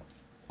Blood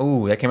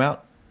Oh, that came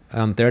out.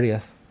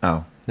 30th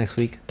Oh, next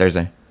week.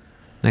 Thursday.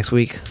 Next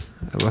week,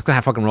 we're gonna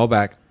have fucking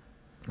rollback.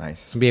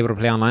 Nice. To be able to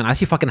play online. I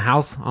see fucking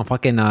House on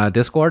fucking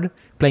Discord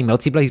playing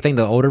Melty Blood. He's playing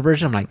the older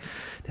version. I'm like,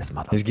 this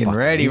motherfucker. He's getting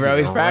ready, bro.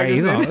 He's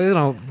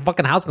practicing.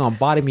 Fucking House gonna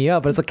body me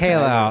up, but it's okay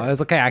though.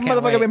 It's okay. I can't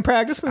Motherfucker wait. been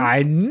practicing.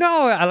 I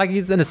know. I like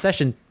he's in a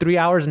session 3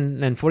 hours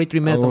and 43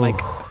 minutes. I'm like,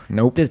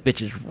 Nope. This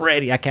bitch is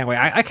ready. I can't wait.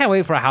 I can't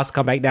wait for a house to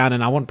come back down,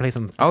 and I want to play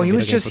some. Oh, he video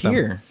was games just with them.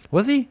 here.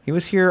 Was he? He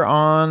was here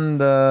on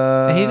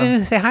the... He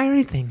didn't say hi or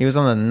anything. He was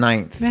on the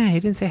 9th. Yeah, he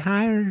didn't say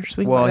hi or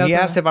swing. Well, by. he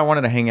asked if I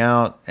wanted to hang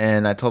out,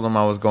 and I told him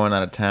I was going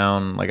out of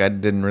town. Like, I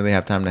didn't really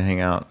have time to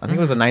hang out. I think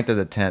it was the 9th or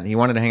the 10th. He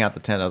wanted to hang out the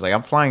 10th. I was like,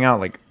 I'm flying out,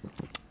 like,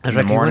 That's in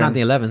right. the He went morning. on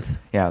the 11th.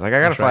 Yeah, I was like, I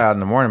gotta That's fly right. out in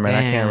the morning, man.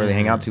 I can't really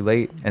hang out too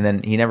late. And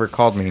then he never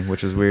called me,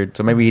 which was weird.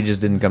 So maybe he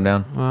just didn't come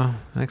down. Well,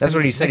 That's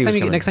what he said he was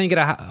coming. Next time you get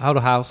out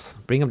of house,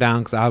 bring him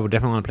down because I would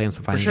definitely want to play him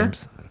some fighting sure.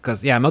 games.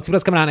 Because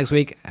Multiplay's coming out next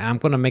week. And I'm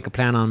gonna make a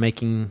plan on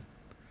making.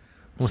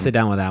 I'm gonna sit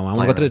down with that one. I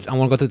want to go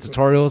through the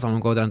tutorials. I want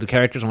to go down to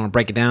characters. I want to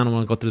break it down. I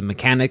want to go through the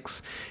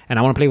mechanics, and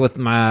I want to play with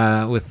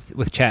my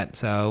with chat.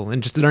 So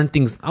and just learn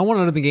things. I want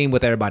to learn the game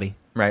with everybody.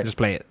 Right. Just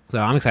play it. So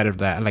I'm excited for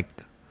that. Like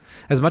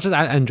as much as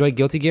I enjoy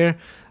Guilty Gear,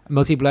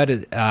 Multi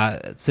Blood,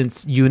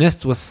 since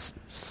Eunice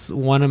was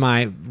one of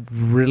my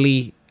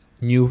really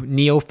new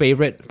Neo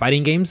favorite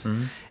fighting games,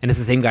 and it's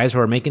the same guys who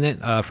are making it,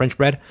 French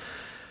Bread.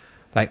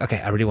 Like,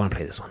 okay, I really want to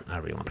play this one.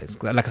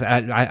 Like I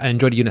said, I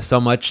enjoyed Eunice so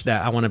much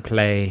that I want to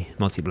play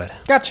Multi Blood.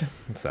 Gotcha.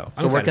 So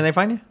Where can they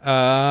find you?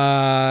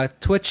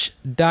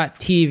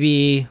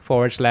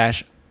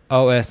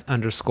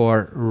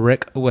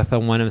 Twitch.tv/OS_Rick with a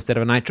 1 instead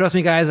of a 9. Trust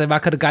me, guys, if I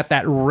could have got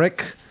that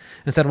Rick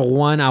instead of a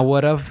 1, I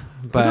would have.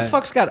 But Who the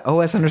fuck's got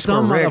OS _Rick?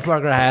 some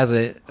motherfucker has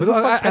it. Who the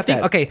fuck's I got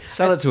think, that? okay.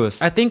 Sell it to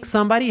us. I think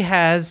somebody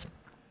has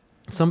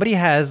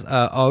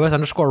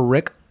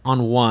OS_Rick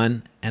on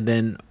 1 and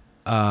then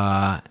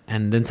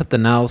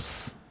something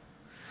else.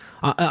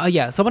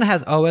 Yeah, someone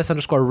has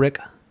OS_Rick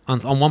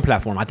on one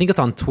platform. I think it's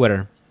on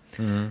Twitter.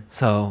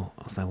 So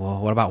I was like,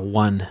 well, what about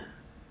 1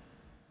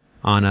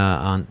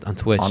 on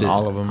Twitch? On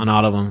all of them. On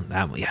all of them.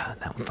 That one.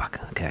 Fuck.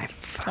 Okay.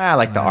 Fuck. I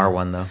like the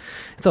R1 though.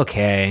 It's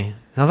okay.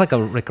 Sounds like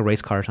a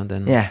race car or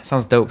something. Yeah,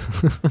 sounds dope.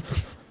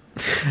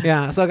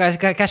 Yeah. So guys,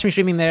 catch me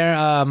streaming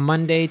there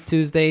Monday,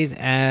 Tuesdays,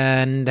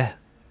 and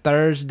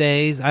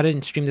Thursdays. I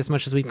didn't stream this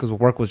much this week because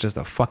work was just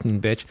a fucking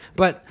bitch.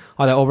 But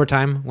all that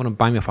overtime, want to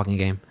buy me a fucking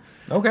game.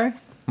 Okay.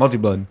 Multi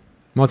Blood.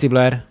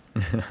 Multi-Blood.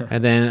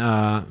 And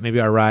then maybe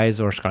our Rise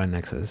or Scarlet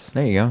Nexus.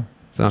 There you go.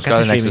 So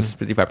Scarlet catch me Nexus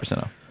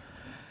 55% off.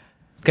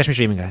 Catch me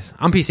streaming, guys.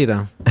 I'm PC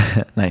though.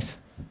 Nice.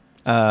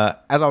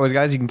 As always,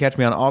 guys, you can catch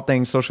me on all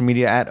things social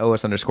media at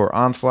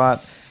OS_Onslaught.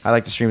 I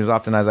like to stream as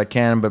often as I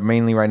can, but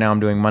mainly right now I'm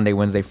doing Monday,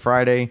 Wednesday,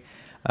 Friday.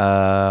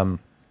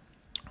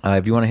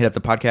 If you want to hit up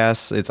the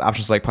podcast, it's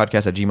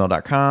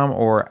optionselectpodcast@gmail.com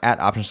or at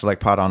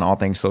optionselectpod on all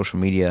things social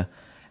media.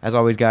 As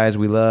always, guys,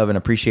 we love and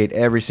appreciate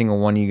every single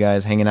one of you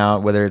guys hanging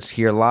out, whether it's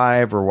here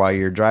live or while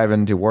you're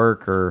driving to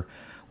work or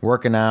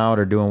working out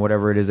or doing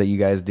whatever it is that you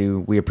guys do.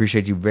 We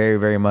appreciate you very,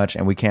 very much,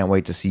 and we can't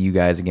wait to see you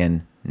guys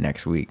again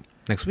next week.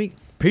 Next week.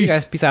 Peace. See you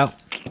guys. Peace out.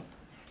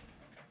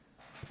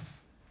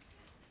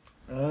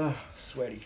 Sweaty.